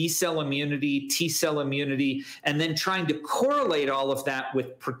with B-cell immunity, T-cell immunity, and then trying to correlate all of that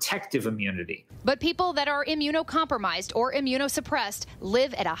with protective immunity. But people that are immunocompromised or immunosuppressed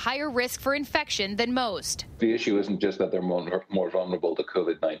live at a higher risk for infection than most. The issue isn't just that they're more vulnerable to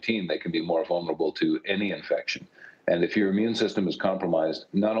COVID-19. They can be more vulnerable to any infection. And if your immune system is compromised,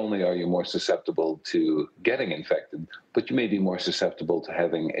 not only are you more susceptible to getting infected, but you may be more susceptible to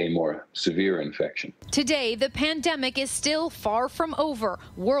having a more severe infection. Today, the pandemic is still far from over.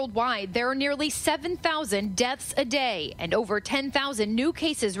 Worldwide, there are nearly 7,000 deaths a day and over 10,000 new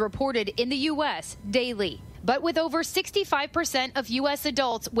cases reported in the U.S. daily. But with over 65% of U.S.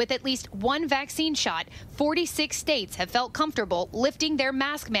 adults with at least one vaccine shot, 46 states have felt comfortable lifting their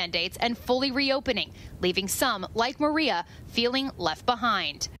mask mandates and fully reopening, leaving some, like Maria, feeling left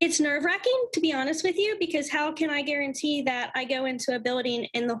behind. It's nerve-wracking, to be honest with you, because how can I guarantee that I go into a building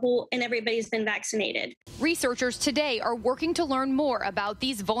and everybody's been vaccinated? Researchers today are working to learn more about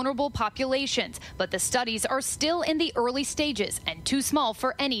these vulnerable populations, but the studies are still in the early stages and too small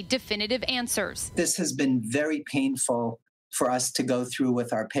for any definitive answers. This has been very painful for us to go through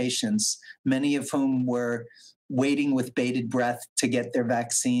with our patients, many of whom were waiting with bated breath to get their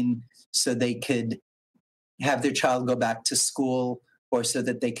vaccine so they could have their child go back to school or so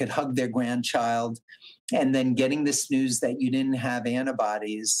that they could hug their grandchild. And then getting this news that you didn't have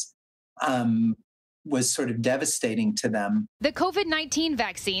antibodies was sort of devastating to them. The COVID-19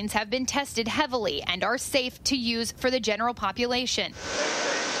 vaccines have been tested heavily and are safe to use for the general population.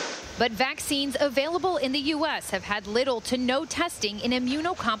 But vaccines available in the U.S. have had little to no testing in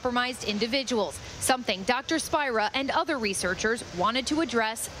immunocompromised individuals, something Dr. Spira and other researchers wanted to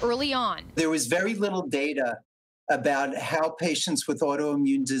address early on. There was very little data about how patients with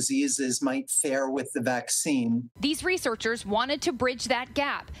autoimmune diseases might fare with the vaccine. These researchers wanted to bridge that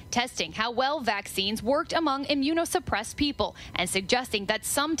gap, testing how well vaccines worked among immunosuppressed people and suggesting that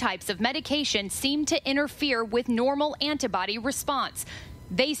some types of medication seem to interfere with normal antibody response.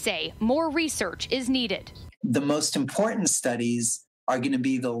 They say more research is needed. The most important studies are going to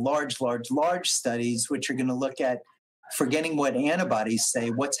be the large studies, which are going to look at, forgetting what antibodies say,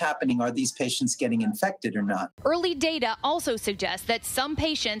 what's happening. Are these patients getting infected or not? Early data also suggests that some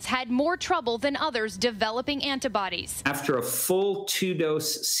patients had more trouble than others developing antibodies. After a full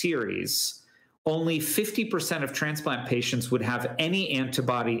 2-dose series, only 50% of transplant patients would have any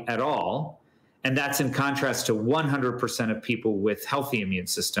antibody at all. And that's in contrast to 100% of people with healthy immune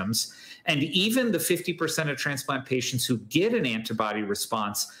systems. And even the 50% of transplant patients who get an antibody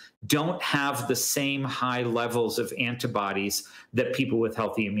response don't have the same high levels of antibodies that people with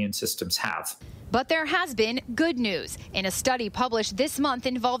healthy immune systems have. But there has been good news. In a study published this month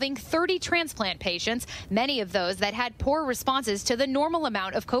involving 30 transplant patients, many of those that had poor responses to the normal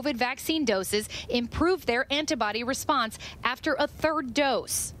amount of COVID vaccine doses improved their antibody response after a third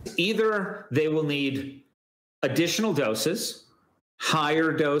dose. Either they will need additional doses,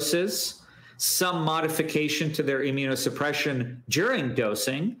 higher doses, some modification to their immunosuppression during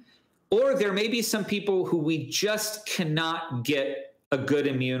dosing, or there may be some people who we just cannot get a good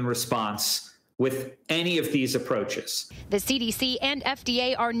immune response with any of these approaches. The CDC and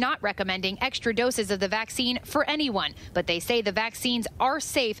FDA are not recommending extra doses of the vaccine for anyone, but they say the vaccines are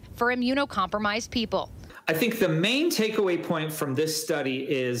safe for immunocompromised people. I think the main takeaway point from this study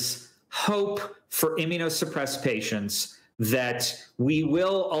is hope for immunosuppressed patients that we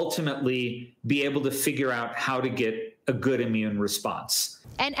will ultimately be able to figure out how to get a good immune response.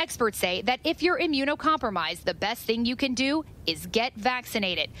 And experts say that if you're immunocompromised, the best thing you can do is get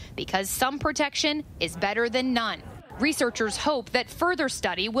vaccinated, because some protection is better than none. Researchers hope that further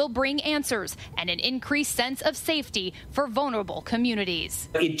study will bring answers and an increased sense of safety for vulnerable communities.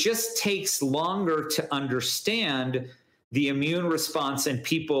 It just takes longer to understand the immune response in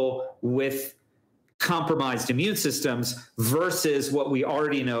people with compromised immune systems versus what we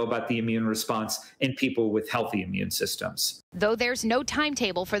already know about the immune response in people with healthy immune systems. Though there's no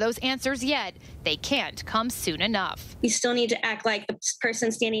timetable for those answers yet, they can't come soon enough. You still need to act like the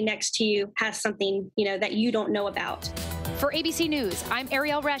person standing next to you has something, that you don't know about. For ABC News, I'm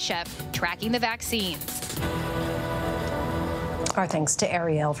Ariel Reshef, tracking the vaccines. Our thanks to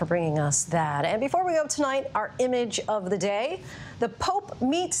Ariel for bringing us that. And before we go tonight, our image of the day, the Pope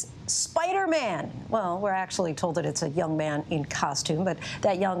meets Spider-Man. Well, we're actually told that it's a young man in costume, but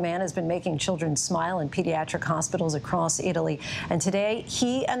that young man has been making children smile in pediatric hospitals across Italy. And today,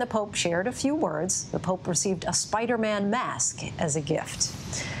 he and the Pope shared a few words. The Pope received a Spider-Man mask as a gift.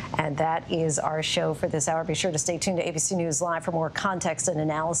 And that is our show for this hour. Be sure to stay tuned to ABC News Live for more context and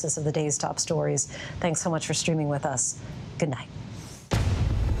analysis of the day's top stories. Thanks so much for streaming with us. Good night.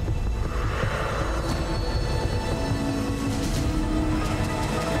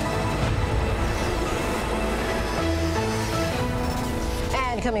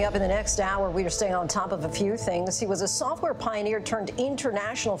 Coming up in the next hour, we are staying on top of a few things. He was a software pioneer turned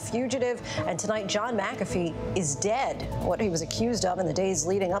international fugitive, and tonight John McAfee is dead. What he was accused of in the days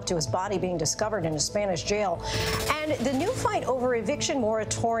leading up to his body being discovered in a Spanish jail. And the new fight over eviction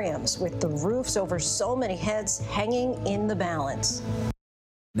moratoriums, with the roofs over so many heads hanging in the balance.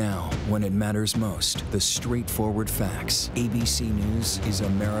 Now, when it matters most, the straightforward facts. ABC News is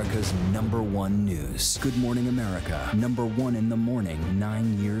America's #1 news. Good Morning America, #1 in the morning,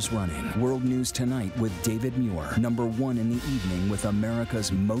 9 years running. World News Tonight with David Muir, #1 in the evening with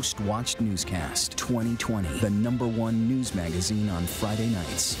America's most watched newscast. 2020, the #1 news magazine on Friday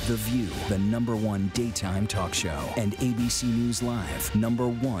nights. The View, the #1 daytime talk show. And ABC News Live,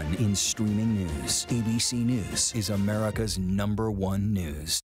 #1 in streaming news. ABC News is America's #1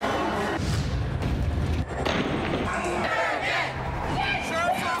 news.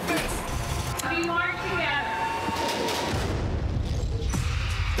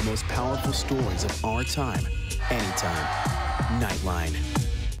 The most powerful stories of our time, anytime. Nightline.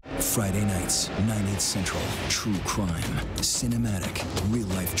 Friday nights, 9/8 Central. True crime, cinematic,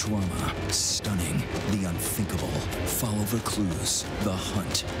 real-life drama, stunning, the unthinkable. Follow the clues. The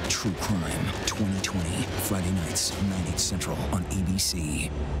Hunt. True crime. 2020. Friday nights, 9/8 Central on ABC.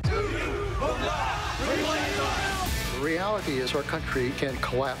 The reality is our country can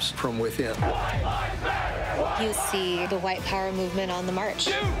collapse from within. You see the white power movement on the march.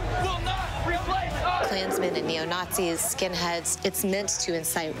 Klansmen and neo-Nazis, skinheads, it's meant to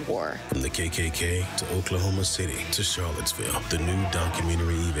incite war. From the KKK to Oklahoma City to Charlottesville, the new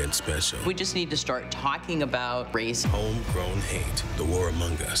documentary event special. We just need to start talking about race. Homegrown Hate, The War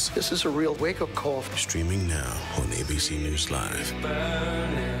Among Us. This is a real wake-up call. Streaming now on ABC News Live.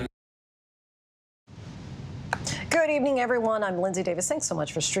 Good evening, everyone. I'm Lindsay Davis. Thanks so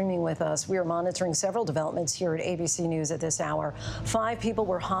much for streaming with us. We are monitoring several developments here at ABC News at this hour. 5 people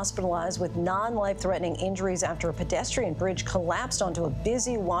were hospitalized with non-life-threatening injuries after a pedestrian bridge collapsed onto a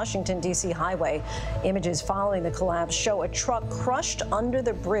busy Washington, D.C. highway. Images following the collapse show a truck crushed under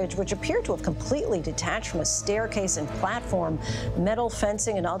the bridge, which appeared to have completely detached from a staircase and platform. Metal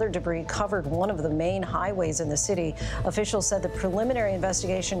fencing and other debris covered one of the main highways in the city. Officials said the preliminary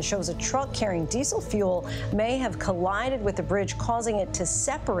investigation shows a truck carrying diesel fuel may have collided with the bridge, causing it to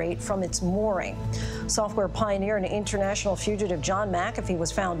separate from its mooring. Software pioneer and international fugitive John McAfee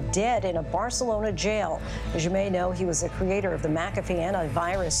was found dead in a Barcelona jail. As you may know, he was the creator of the McAfee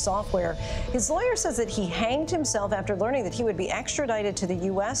antivirus software. His lawyer says that he hanged himself after learning that he would be extradited to the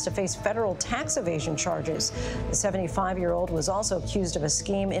U.S. to face federal tax evasion charges. The 75-year-old was also accused of a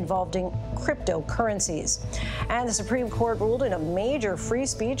scheme involving cryptocurrencies. And the Supreme Court ruled in a major free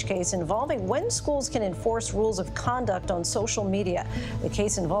speech case involving when schools can enforce rules of of conduct on social media. The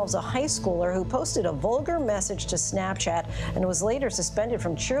case involves a high schooler who posted a vulgar message to Snapchat and was later suspended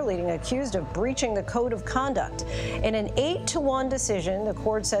from cheerleading, accused of breaching the code of conduct. In an 8-1 decision, the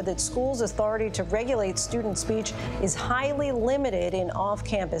court said that schools' authority to regulate student speech is highly limited in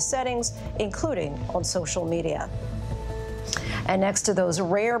off-campus settings, including on social media. And next to those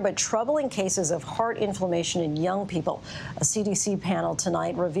rare but troubling cases of heart inflammation in young people, a CDC panel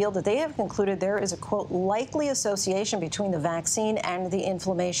tonight revealed that they have concluded there is a, quote, likely association between the vaccine and the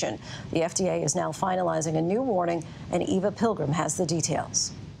inflammation. The FDA is now finalizing a new warning, and Eva Pilgrim has the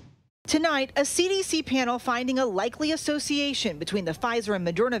details. Tonight, a CDC panel finding a likely association between the Pfizer and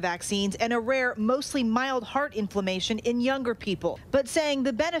Moderna vaccines and a rare, mostly mild heart inflammation in younger people, but saying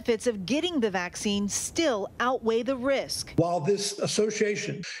the benefits of getting the vaccine still outweigh the risk. While this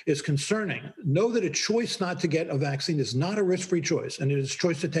association is concerning, know that a choice not to get a vaccine is not a risk-free choice, and it is a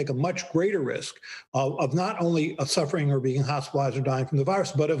choice to take a much greater risk of not only suffering or being hospitalized or dying from the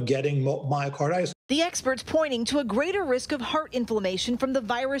virus, but of getting myocarditis. The experts pointing to a greater risk of heart inflammation from the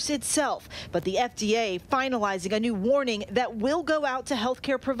virus itself, but the FDA finalizing a new warning that will go out to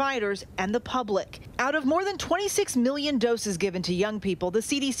healthcare providers and the public. Out of more than 26 million doses given to young people, the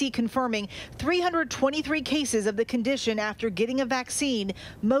CDC confirming 323 cases of the condition after getting a vaccine,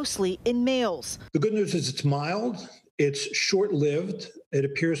 mostly in males. The good news is it's mild. It's short-lived, it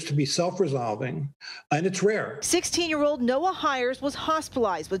appears to be self-resolving, and it's rare. 16-year-old Noah Hires was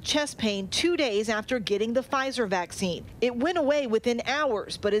hospitalized with chest pain 2 days after getting the Pfizer vaccine. It went away within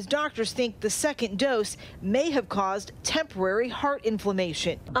hours, but his doctors think the second dose may have caused temporary heart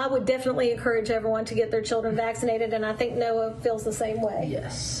inflammation. I would definitely encourage everyone to get their children vaccinated, and I think Noah feels the same way.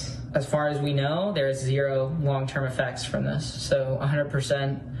 Yes. As far as we know, there's zero long-term effects from this, so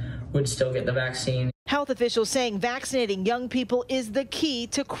 100% would still get the vaccine. Health officials saying vaccinating young people is the key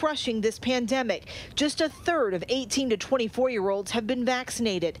to crushing this pandemic. Just a third of 18 to 24-year-olds have been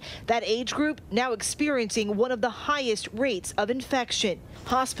vaccinated. That age group now experiencing one of the highest rates of infection.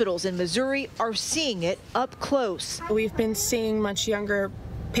 Hospitals in Missouri are seeing it up close. We've been seeing much younger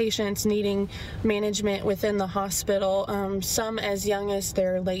patients needing management within the hospital, some as young as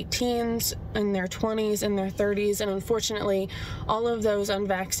their late teens, in their 20s, and their 30s, and unfortunately, all of those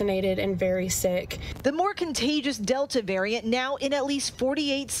unvaccinated and very sick. The more contagious Delta variant now in at least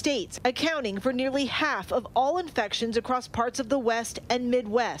 48 states, accounting for nearly half of all infections across parts of the West and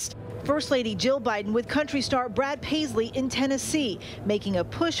Midwest. First Lady Jill Biden with country star Brad Paisley in Tennessee, making a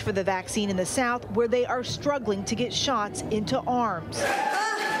push for the vaccine in the South, where they are struggling to get shots into arms.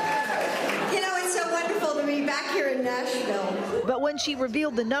 It's so wonderful to be back here in Nashville. But when she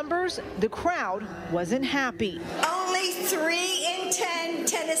revealed the numbers, the crowd wasn't happy. Only 3 in 10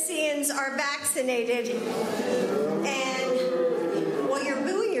 Tennesseans are vaccinated. And, well, you're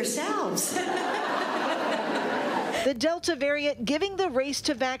booing yourselves. The Delta variant giving the race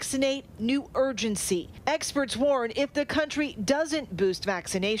to vaccinate new urgency. Experts warn if the country doesn't boost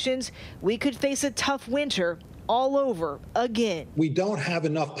vaccinations, we could face a tough winter all over again. We don't have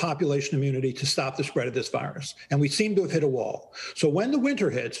enough population immunity to stop the spread of this virus, and we seem to have hit a wall. So when the winter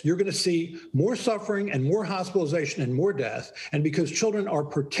hits, you're going to see more suffering and more hospitalization and more death. And because children are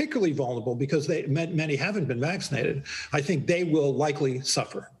particularly vulnerable because many haven't been vaccinated, I think they will likely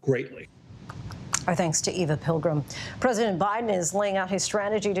suffer greatly. Our thanks to Eva Pilgrim. President Biden is laying out his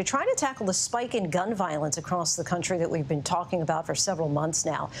strategy to try to tackle the spike in gun violence across the country that we've been talking about for several months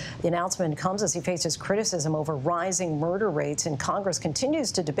now. The announcement comes as he faces criticism over rising murder rates, and Congress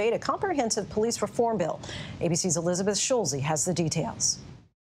continues to debate a comprehensive police reform bill. ABC's Elizabeth Schulze has the details.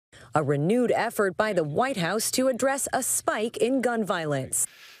 A renewed effort by the White House to address a spike in gun violence.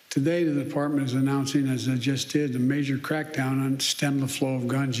 Today, the department is announcing, as it just did, a major crackdown on stem the flow of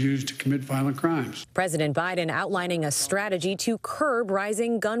guns used to commit violent crimes. President Biden outlining a strategy to curb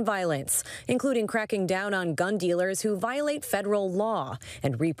rising gun violence, including cracking down on gun dealers who violate federal law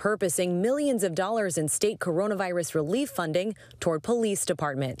and repurposing millions of dollars in state coronavirus relief funding toward police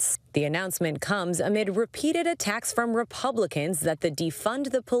departments. The announcement comes amid repeated attacks from Republicans that the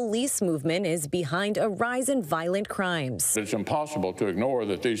defund the police movement is behind a rise in violent crimes. It's impossible to ignore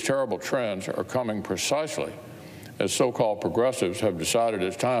that these terrible trends are coming precisely as so-called progressives have decided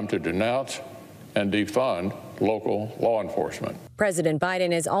it's time to denounce and defund local law enforcement. President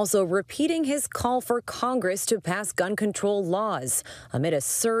Biden is also repeating his call for Congress to pass gun control laws amid a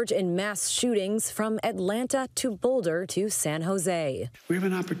surge in mass shootings from Atlanta to Boulder to San Jose. We have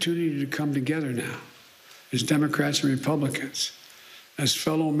an opportunity to come together now as Democrats and Republicans, as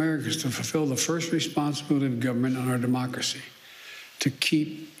fellow Americans, to fulfill the first responsibility of government on our democracy, to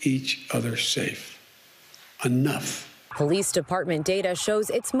keep each other safe. Enough Police department data shows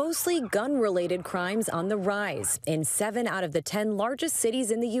it's mostly gun-related crimes on the rise. In 7 out of the 10 largest cities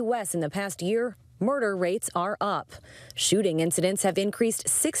in the U.S. in the past year, murder rates are up. Shooting incidents have increased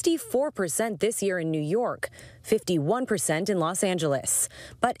 64% this year in New York, 51% in Los Angeles.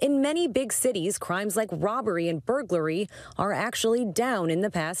 But in many big cities, crimes like robbery and burglary are actually down in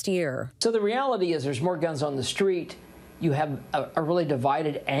the past year. So the reality is there's more guns on the street. You have a really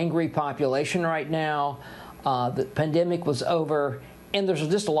divided, angry population right now. The pandemic was over, and there's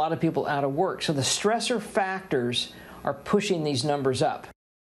just a lot of people out of work. So the stressor factors are pushing these numbers up.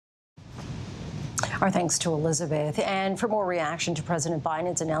 Our thanks to Elizabeth. And for more reaction to President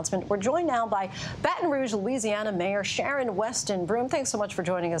Biden's announcement, we're joined now by Baton Rouge, Louisiana Mayor Sharon Weston Broome. Thanks so much for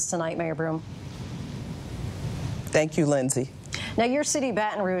joining us tonight, Mayor Broome. Thank you, Lindsay. Now, your city,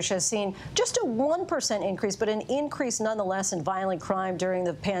 Baton Rouge, has seen just a 1% increase, but an increase nonetheless in violent crime during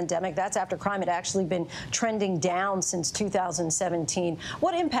the pandemic. That's after crime had actually been trending down since 2017.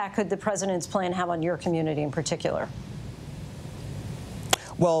 What impact could the president's plan have on your community in particular?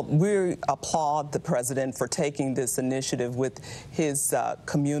 Well, we applaud the president for taking this initiative with his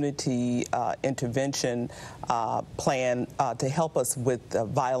community intervention plan to help us with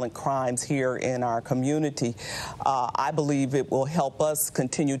violent crimes here in our community. I believe it will help us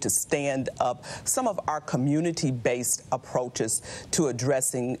continue to stand up some of our community-based approaches to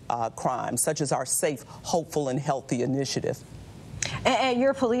addressing crime, such as our Safe, Hopeful, and Healthy initiative. And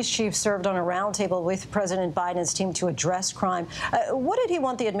your police chief served on a roundtable with President Biden's team to address crime. What did he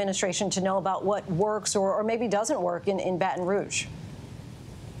want the administration to know about what works or maybe doesn't work in Baton Rouge?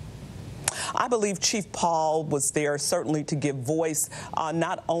 I believe Chief Paul was there certainly to give voice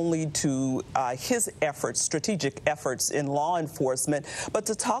not only to his efforts, strategic efforts in law enforcement, but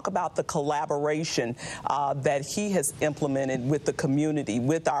to talk about the collaboration that he has implemented with the community,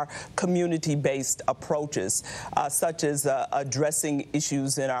 with our community-based approaches, such as addressing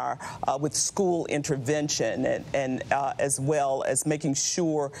issues in our with school intervention and as well as making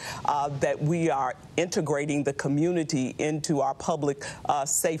sure that we are integrating the community into our public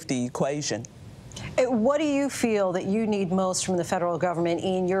safety equation. What do you feel that you need most from the federal government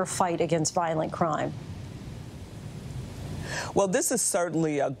in your fight against violent crime? Well, this is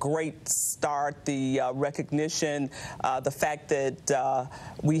certainly a great start. The recognition, the fact that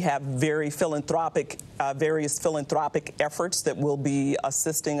we have various philanthropic efforts that will be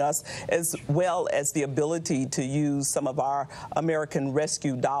assisting us, as well as the ability to use some of our American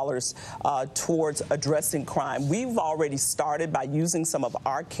Rescue dollars towards addressing crime. We've already started by using some of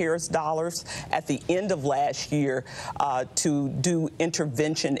our CARES dollars at the end of last year to do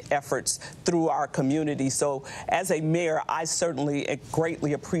intervention efforts through our community. So as a mayor, I certainly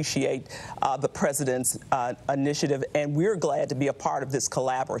greatly appreciate the president's initiative, and we're glad to be a part of this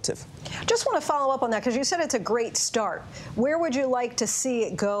collaborative. Just want to follow up on that because you said it's a great start. Where would you like to see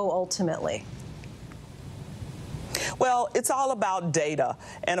it go ultimately? Well, it's all about data.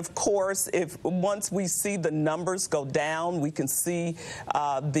 And of course, once we see the numbers go down, we can see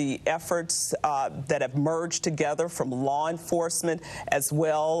the efforts that have merged together from law enforcement as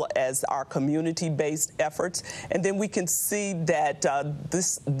well as our community-based efforts. And then we can see that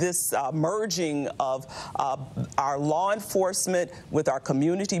this merging of our law enforcement with our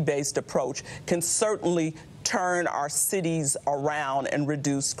community-based approach can certainly turn our cities around and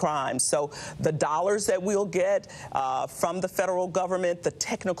reduce crime. So the dollars that we'll get from the federal government, the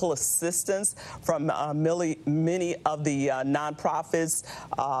technical assistance from many of the nonprofits,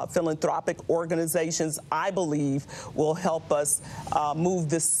 philanthropic organizations, I believe will help us move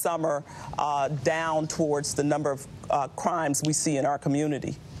this summer down towards the number of crimes we see in our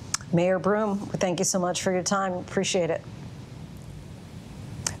community. Mayor Broome, thank you so much for your time. Appreciate it.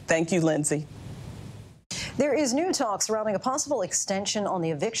 Thank you, Lindsay. There is new talk surrounding a possible extension on the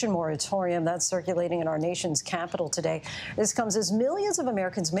eviction moratorium that's circulating in our nation's capital today. This comes as millions of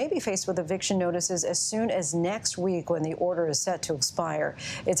Americans may be faced with eviction notices as soon as next week when the order is set to expire.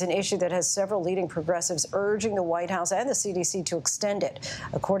 It's an issue that has several leading progressives urging the White House and the CDC to extend it.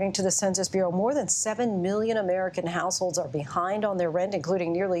 According to the Census Bureau, more than 7 million American households are behind on their rent,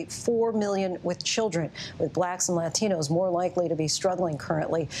 including nearly 4 million with children, with blacks and Latinos more likely to be struggling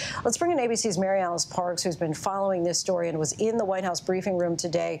currently. Let's bring in ABC's Mary Alice Parks, who's been following this story and was in the White House briefing room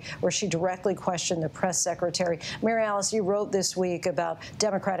today where she directly questioned the press secretary. Mary Alice, you wrote this week about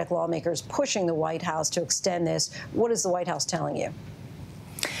Democratic lawmakers pushing the White House to extend this. What is the White House telling you?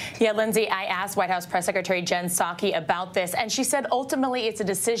 Yeah, Lindsay, I asked White House Press Secretary Jen Psaki about this, and she said ultimately it's a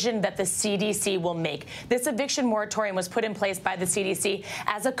decision that the CDC will make. This eviction moratorium was put in place by the CDC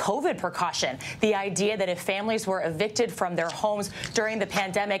as a COVID precaution. The idea that if families were evicted from their homes during the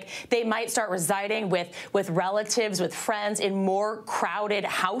pandemic, they might start residing with relatives, with friends in more crowded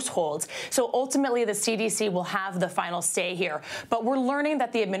households. So ultimately, the CDC will have the final say here. But we're learning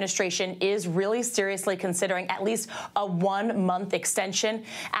that the administration is really seriously considering at least a 1-month extension.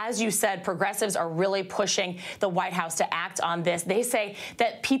 As you said, progressives are really pushing the White House to act on this. They say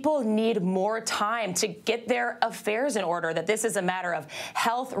that people need more time to get their affairs in order, that this is a matter of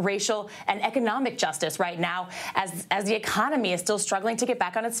health, racial, and economic justice right now as the economy is still struggling to get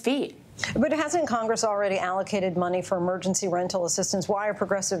back on its feet. But hasn't Congress already allocated money for emergency rental assistance? Why are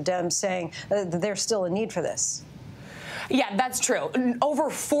progressive Dems saying that there's still a need for this? Yeah, that's true. Over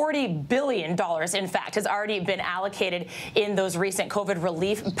 $40 billion, in fact, has already been allocated in those recent COVID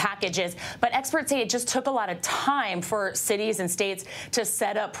relief packages. But experts say it just took a lot of time for cities and states to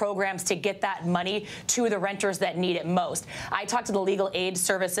set up programs to get that money to the renters that need it most. I talked to the legal aid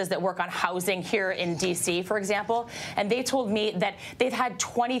services that work on housing here in D.C., for example, and they told me that they've had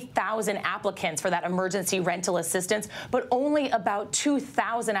 20,000 applicants for that emergency rental assistance, but only about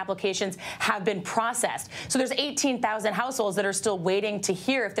 2,000 applications have been processed. So there's 18,000 households that are still waiting to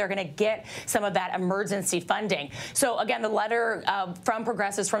hear if they're going to get some of that emergency funding. So again, the letter from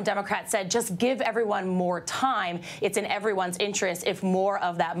progressives, from Democrats said, just give everyone more time. It's in everyone's interest if more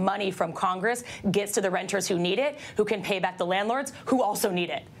of that money from Congress gets to the renters who need it, who can pay back the landlords who also need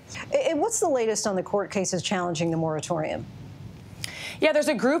it. And what's the latest on the court cases challenging the moratorium? Yeah, there's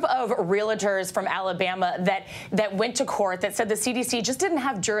a group of realtors from Alabama that went to court that said the CDC just didn't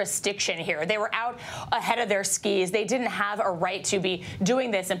have jurisdiction here. They were out ahead of their skis. They didn't have a right to be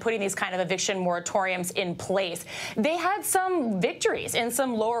doing this and putting these kind of eviction moratoriums in place. They had some victories in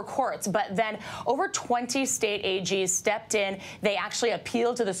some lower courts, but then over 20 state AGs stepped in. They actually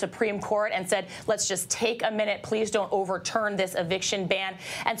appealed to the Supreme Court and said, let's just take a minute. Please don't overturn this eviction ban.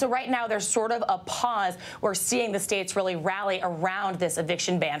 And so right now there's sort of a pause. We're seeing the states really rally around this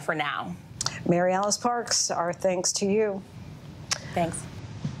eviction ban for now. Mary Alice Parks, our thanks to you. Thanks.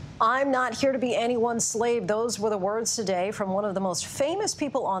 I'm not here to be anyone's slave. Those were the words today from one of the most famous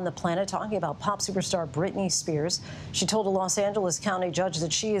people on the planet, talking about pop superstar Britney Spears. She told a Los Angeles County judge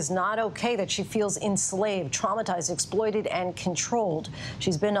that she is not okay, that she feels enslaved, traumatized, exploited, and controlled.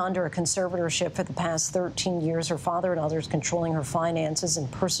 She's been under a conservatorship for the past 13 years, her father and others controlling her finances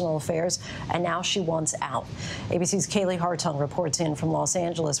and personal affairs, and now she wants out. ABC's Kaylee Hartung reports in from Los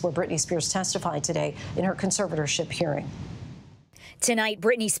Angeles, where Britney Spears testified today in her conservatorship hearing. Tonight,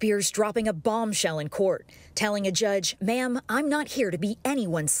 Britney Spears dropping a bombshell in court, telling a judge, ma'am, I'm not here to be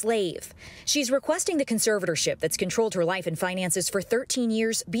anyone's slave. She's requesting the conservatorship that's controlled her life and finances for 13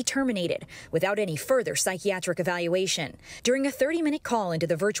 years be terminated without any further psychiatric evaluation. During a 30-minute call into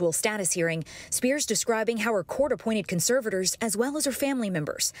the virtual status hearing, Spears describing how her court-appointed conservators, as well as her family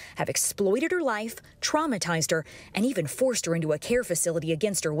members, have exploited her life, traumatized her, and even forced her into a care facility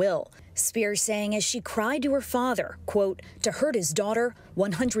against her will. Spears saying as she cried to her father, quote, to hurt his daughter,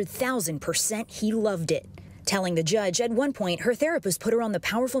 100,000% he loved it. Telling the judge at one point her therapist put her on the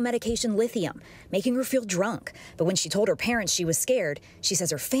powerful medication lithium, making her feel drunk. But when she told her parents she was scared, she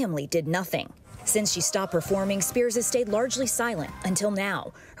says her family did nothing. Since she stopped performing, Spears has stayed largely silent until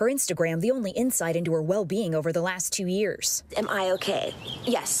now. Her Instagram, the only insight into her well-being over the last 2 years. Am I okay?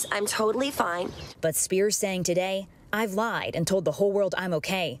 Yes, I'm totally fine. But Spears saying today, I've lied and told the whole world I'm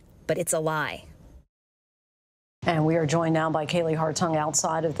okay, but it's a lie. And we are joined now by Kaylee Hartung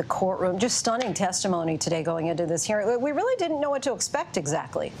outside of the courtroom. Just stunning testimony today going into this hearing. We really didn't know what to expect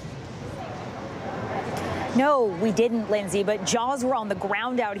exactly. No, we didn't, Lindsay, but jaws were on the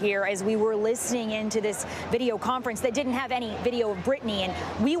ground out here as we were listening into this video conference that didn't have any video of Britney,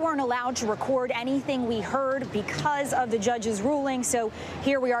 and we weren't allowed to record anything we heard because of the judge's ruling. So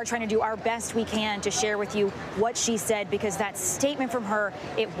here we are trying to do our best we can to share with you what she said, because that statement from her,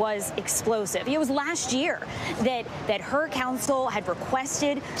 it was explosive. It was last year that her counsel had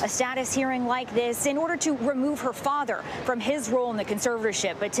requested a status hearing like this in order to remove her father from his role in the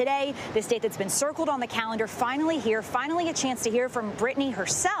conservatorship. But today, this date that's been circled on the calendar, finally here, finally a chance to hear from Britney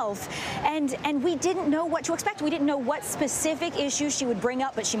herself, and we didn't know what to expect. We didn't know what specific issues she would bring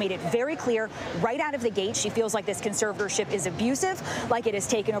up, but she made it very clear right out of the gate. She feels like this conservatorship is abusive, like it has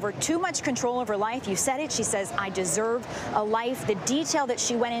taken over too much control of her life. You said it. She says, I deserve a life. The detail that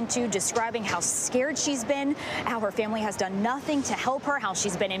she went into describing how scared she's been, how her family has done nothing to help her, how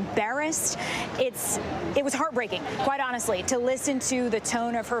she's been embarrassed. It was heartbreaking, quite honestly, to listen to the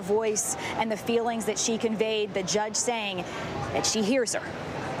tone of her voice and the feelings that she conveyed, the judge saying that she hears her.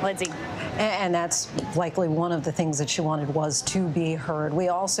 Lindsay. And that's likely one of the things that she wanted was to be heard. We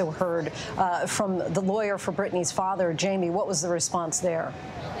also heard from the lawyer for Britney's father, Jamie. What was the response there?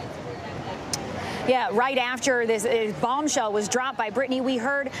 Yeah, right after this bombshell was dropped by Britney, we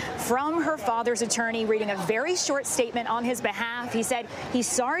heard from her father's attorney reading a very short statement on his behalf. He said he's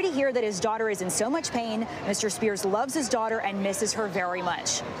sorry to hear that his daughter is in so much pain. Mr. Spears loves his daughter and misses her very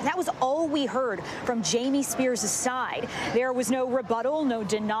much. That was all we heard from Jamie Spears' side. There was no rebuttal, no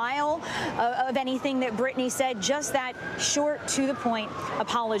denial of anything that Britney said, just that short, to-the-point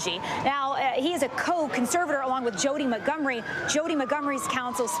apology. Now, he is a co-conservator along with Jody Montgomery. Jody Montgomery's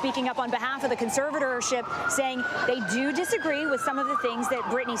counsel speaking up on behalf of the conservatorship, saying they do disagree with some of the things that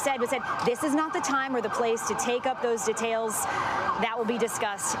Britney said, but said this is not the time or the place to take up those details. That will be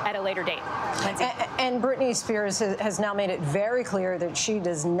discussed at a later date. Lindsay. And Britney Spears has now made it very clear that she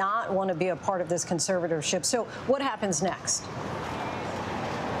does not want to be a part of this conservatorship. So what happens next?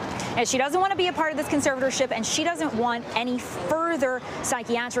 And she doesn't want to be a part of this conservatorship, and she doesn't want any further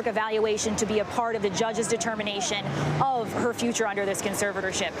psychiatric evaluation to be a part of the judge's determination of her future under this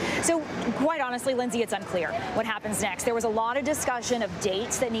conservatorship. So quite honestly, Lindsay, it's unclear what happens next. There was a lot of discussion of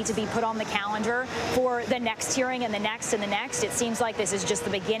dates that need to be put on the calendar for the next hearing and the next and the next. It seems like this is just the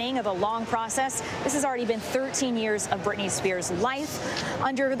beginning of a long process. This has already been 13 years of Britney Spears' life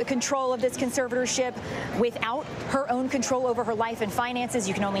under the control of this conservatorship. Without her own control over her life and finances,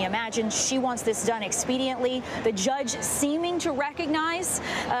 you can only imagine she wants this done expediently. The judge seeming to recognize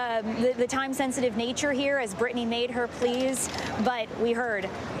the time-sensitive nature here as Britney made her pleas, but we heard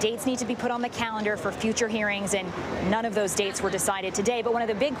dates need to be put on the calendar for future hearings, and none of those dates were decided today. But one of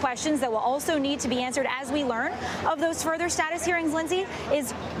the big questions that will also need to be answered as we learn of those further status hearings, Lindsay,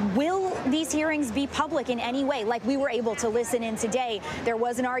 is will these hearings be public in any way? Like we were able to listen in today, there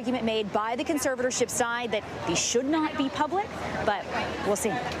was an argument made by the conservatorship side that these should not be public, but we'll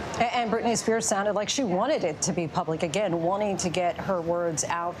see. And Britney Spears sounded like she wanted it to be public, again, wanting to get her words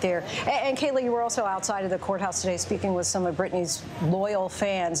out there. And Kayla, you were also outside of the courthouse today speaking with some of Britney's loyal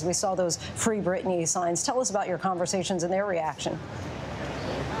fans. We saw those Free Britney signs. Tell us about your conversations and their reaction.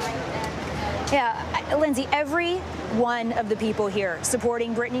 Yeah, Lindsay, every one of the people here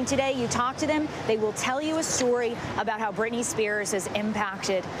supporting Britney today, you talk to them, they will tell you a story about how Britney Spears has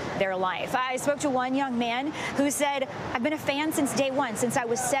impacted their life. I spoke to one young man who said, I've been a fan since day one, since I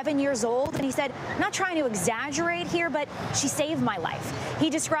was 7 years old. And he said, I'm not trying to exaggerate here, but she saved my life. He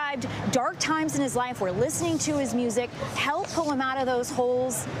described dark times in his life where listening to his music helped pull him out of those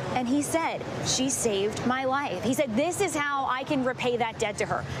holes. And he said, she saved my life. He said, this is how I can repay that debt to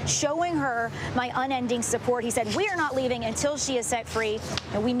her, showing her my unending support. He said, we are not leaving until she is set free.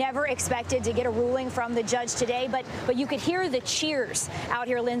 And we never expected to get a ruling from the judge today, but you could hear the cheers out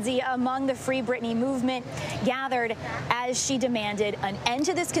here, Lindsay, among the Free Britney movement gathered as she demanded an end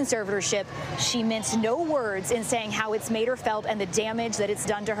to this conservatorship. She minced no words in saying how it's made her felt and the damage that it's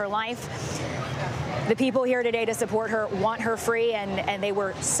done to her life. The people here today to support her want her free, and they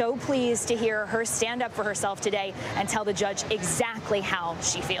were so pleased to hear her stand up for herself today and tell the judge exactly how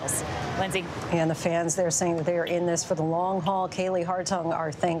she feels. Lindsay. And the fans, they're saying that they are in this for the long haul. Kaylee Hartung,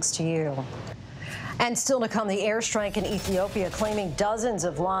 our thanks to you. And still to come, the airstrike in Ethiopia claiming dozens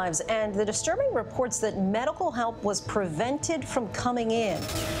of lives, and the disturbing reports that medical help was prevented from coming in.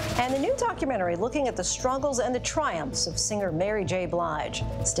 And the new documentary looking at the struggles and the triumphs of singer Mary J. Blige.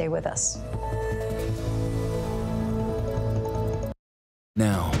 Stay with us.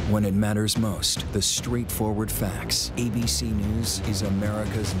 Now, when it matters most, the straightforward facts. ABC News is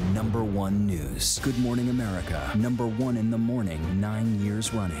America's #1 news. Good Morning America, #1 in the morning, 9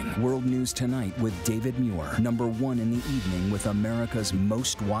 years running. World News Tonight with David Muir, #1 in the evening with America's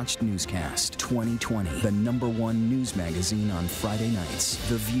most watched newscast. 2020, the #1 news magazine on Friday nights.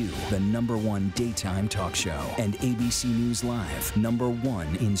 The View, the #1 daytime talk show. And ABC News Live,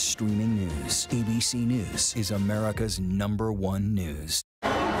 #1 in streaming news. ABC News is America's #1 news.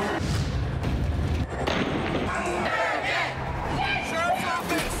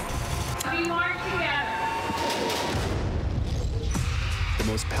 The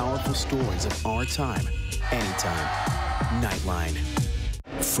most powerful stories of our time, anytime. Nightline.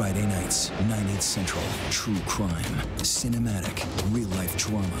 Friday nights, 9/8 Central. True crime, cinematic, real-life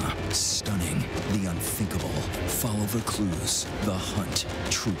drama, stunning, the unthinkable. Follow the clues. The Hunt.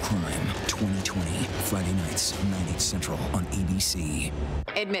 True crime. 2020. Friday nights, 9/8 Central on ABC.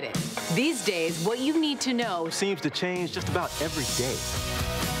 Admit it. These days, what you need to know seems to change just about every day.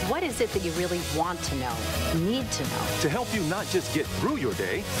 What is it that you really want to know, need to know? To help you not just get through your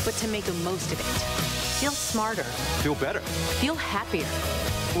day, but to make the most of it. Feel smarter. Feel better. Feel happier.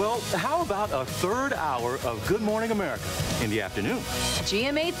 Well, how about a third hour of Good Morning America in the afternoon?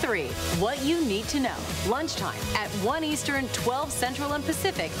 GMA 3, what you need to know. Lunchtime at 1 Eastern, 12 Central and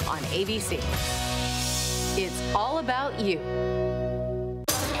Pacific on ABC. It's all about you.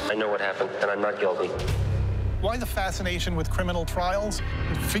 I know what happened, and I'm not guilty. Why the fascination with criminal trials?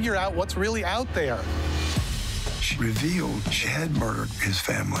 Figure out what's really out there. She revealed she had murdered his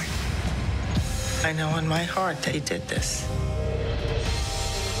family. I know in my heart they did this.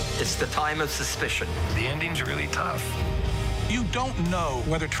 It's the time of suspicion. The ending's really tough. You don't know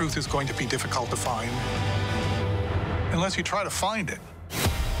whether truth is going to be difficult to find unless you try to find it.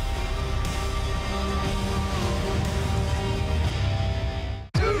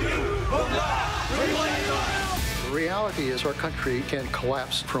 The reality is our country can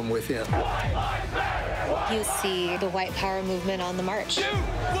collapse from within. You see the white power movement on the march.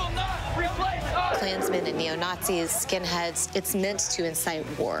 Klansmen and neo-Nazis, skinheads, it's meant to incite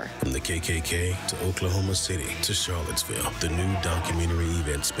war. From the KKK to Oklahoma City to Charlottesville, the new documentary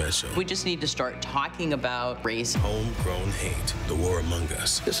event special. We just need to start talking about race. Homegrown Hate, The War Among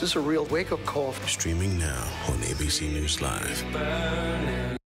Us. This is a real wake-up call. Streaming now on ABC News Live.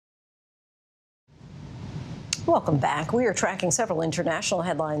 Welcome back. We are tracking several international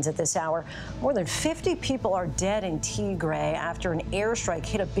headlines at this hour. More than 50 people are dead in Tigray after an airstrike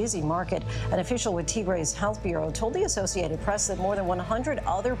hit a busy market. An official with Tigray's health bureau told the Associated Press that more than 100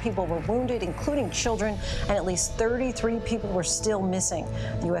 other people were wounded, including children, and at least 33 people were still missing.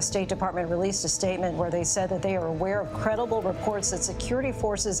 The U.S. State Department released a statement where they said that they are aware of credible reports that security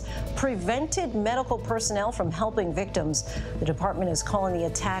forces prevented medical personnel from helping victims. The department is calling the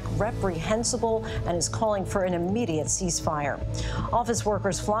attack reprehensible and is calling for an immediate ceasefire. Office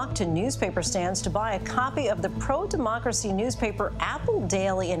workers flocked to newspaper stands to buy a copy of the pro-democracy newspaper Apple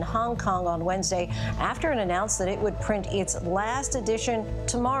Daily in Hong Kong on Wednesday after it announced that it would print its last edition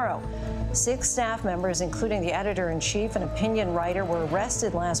tomorrow. 6 staff members, including the editor-in-chief and opinion writer, were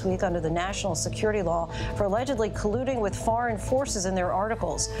arrested last week under the national security law for allegedly colluding with foreign forces in their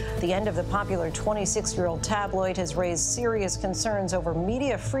articles. The end of the popular 26-year-old tabloid has raised serious concerns over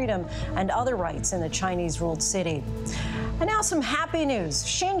media freedom and other rights in the Chinese-ruled city. And now some happy news.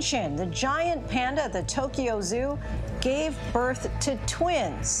 Shin-Shin, the giant panda at the Tokyo Zoo, gave birth to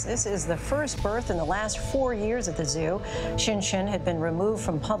twins. This is the first birth in the last 4 years at the zoo. Shin-Shin had been removed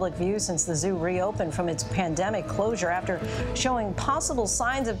from public view since the zoo reopened from its pandemic closure after showing possible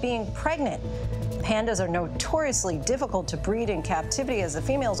signs of being pregnant. Pandas are notoriously difficult to breed in captivity as the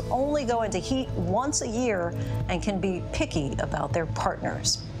females only go into heat once a year and can be picky about their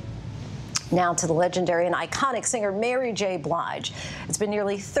partners. Now to the legendary and iconic singer Mary J. Blige. It's been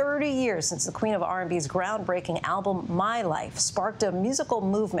nearly 30 years since the Queen of R&B's groundbreaking album My Life sparked a musical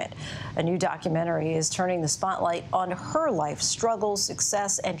movement. A new documentary is turning the spotlight on her life struggles,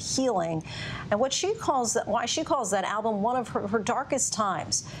 success, and healing, and why she calls that album one of her darkest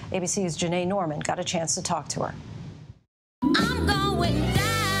times. ABC's Janae Norman got a chance to talk to her. I'm going down.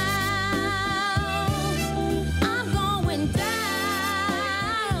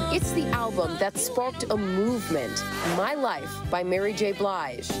 It's the album that sparked a movement, My Life by Mary J.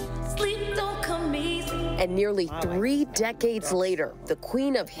 Blige. Sleep don't come easy. And nearly 3 decades later, the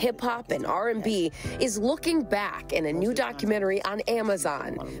queen of hip-hop and R&B is looking back in a new documentary on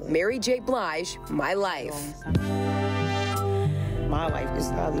Amazon, Mary J. Blige, My Life. My Life is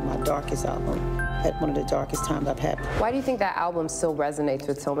probably my darkest album, at one of the darkest times I've had. Why do you think that album still resonates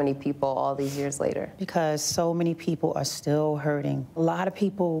with so many people all these years later? Because so many people are still hurting. A lot of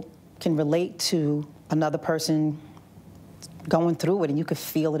people can relate to another person going through it, and you could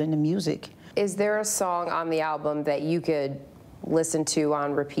feel it in the music. Is there a song on the album that you could listen to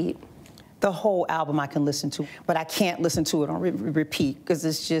on repeat? The whole album I can listen to, but I can't listen to it on repeat because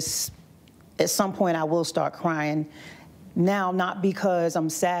it's just, at some point I will start crying. Now, not because I'm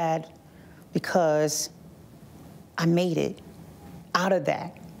sad, because I made it out of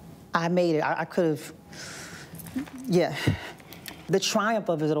that. I made it. I could have, yeah. The triumph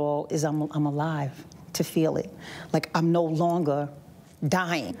of it all is I'm alive to feel it. Like I'm no longer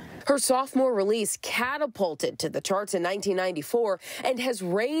dying. Her sophomore release catapulted to the charts in 1994 and has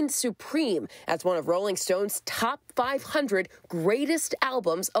reigned supreme as one of Rolling Stone's top 500 greatest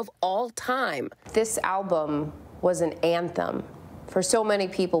albums of all time. This album was an anthem for so many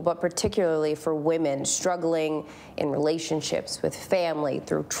people, but particularly for women struggling in relationships with family,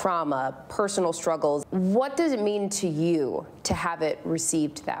 through trauma, personal struggles. What does it mean to you to have it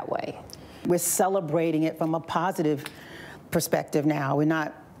received that way? We're celebrating it from a positive perspective now. We're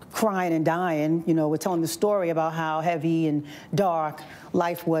not crying and dying. You know, we're telling the story about how heavy and dark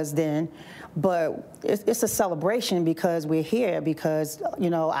life was then. But it's a celebration because we're here, because, you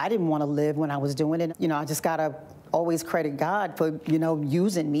know, I didn't want to live when I was doing it. You know, I just got to always credit God for, you know,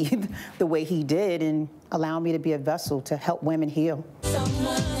 using me the way he did and allowing me to be a vessel to help women heal.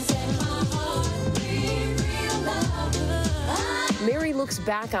 Mary looks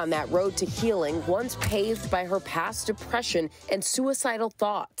back on that road to healing, once paved by her past depression and suicidal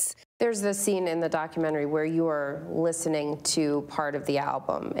thoughts. There's this scene in the documentary where you are listening to part of the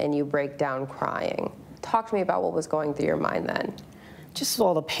album and you break down crying. Talk to me about what was going through your mind then. Just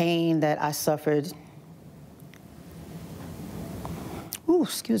all the pain that I suffered. Ooh,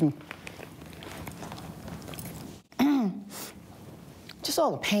 excuse me. Just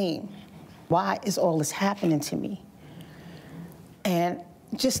all the pain. Why is all this happening to me? And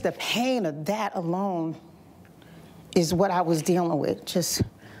just the pain of that alone is what I was dealing with. Just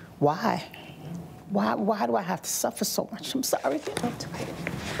why? Why do I have to suffer so much? I'm sorry.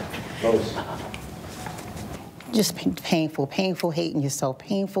 Just painful, painful hating yourself,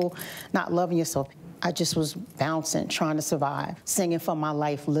 painful not loving yourself. I just was bouncing, trying to survive, singing for my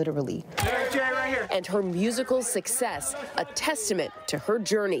life, literally. And her musical success, a testament to her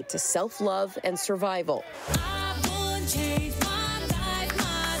journey to self-love and survival.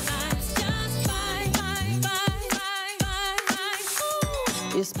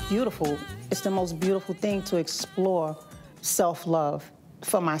 It's beautiful. It's the most beautiful thing to explore self-love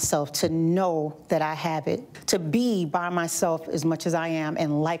for myself, to know that I have it, to be by myself as much as I am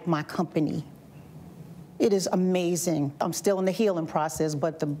and like my company. It is amazing. I'm still in the healing process,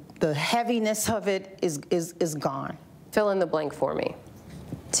 but the heaviness of it is gone. Fill in the blank for me.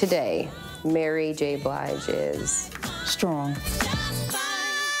 Today, Mary J. Blige is strong.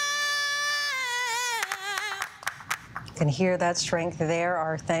 Can hear that strength there.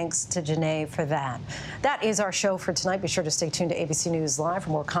 Our thanks to Janae for that. That is our show for tonight. Be sure to stay tuned to ABC News Live for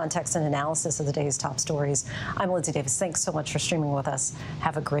more context and analysis of the day's top stories. I'm Lindsay Davis. Thanks so much for streaming with us.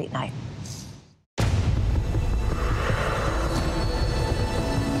 Have a great night.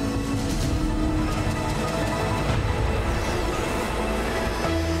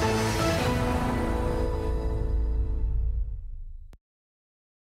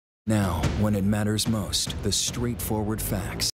 Now, when it matters most, the straightforward facts.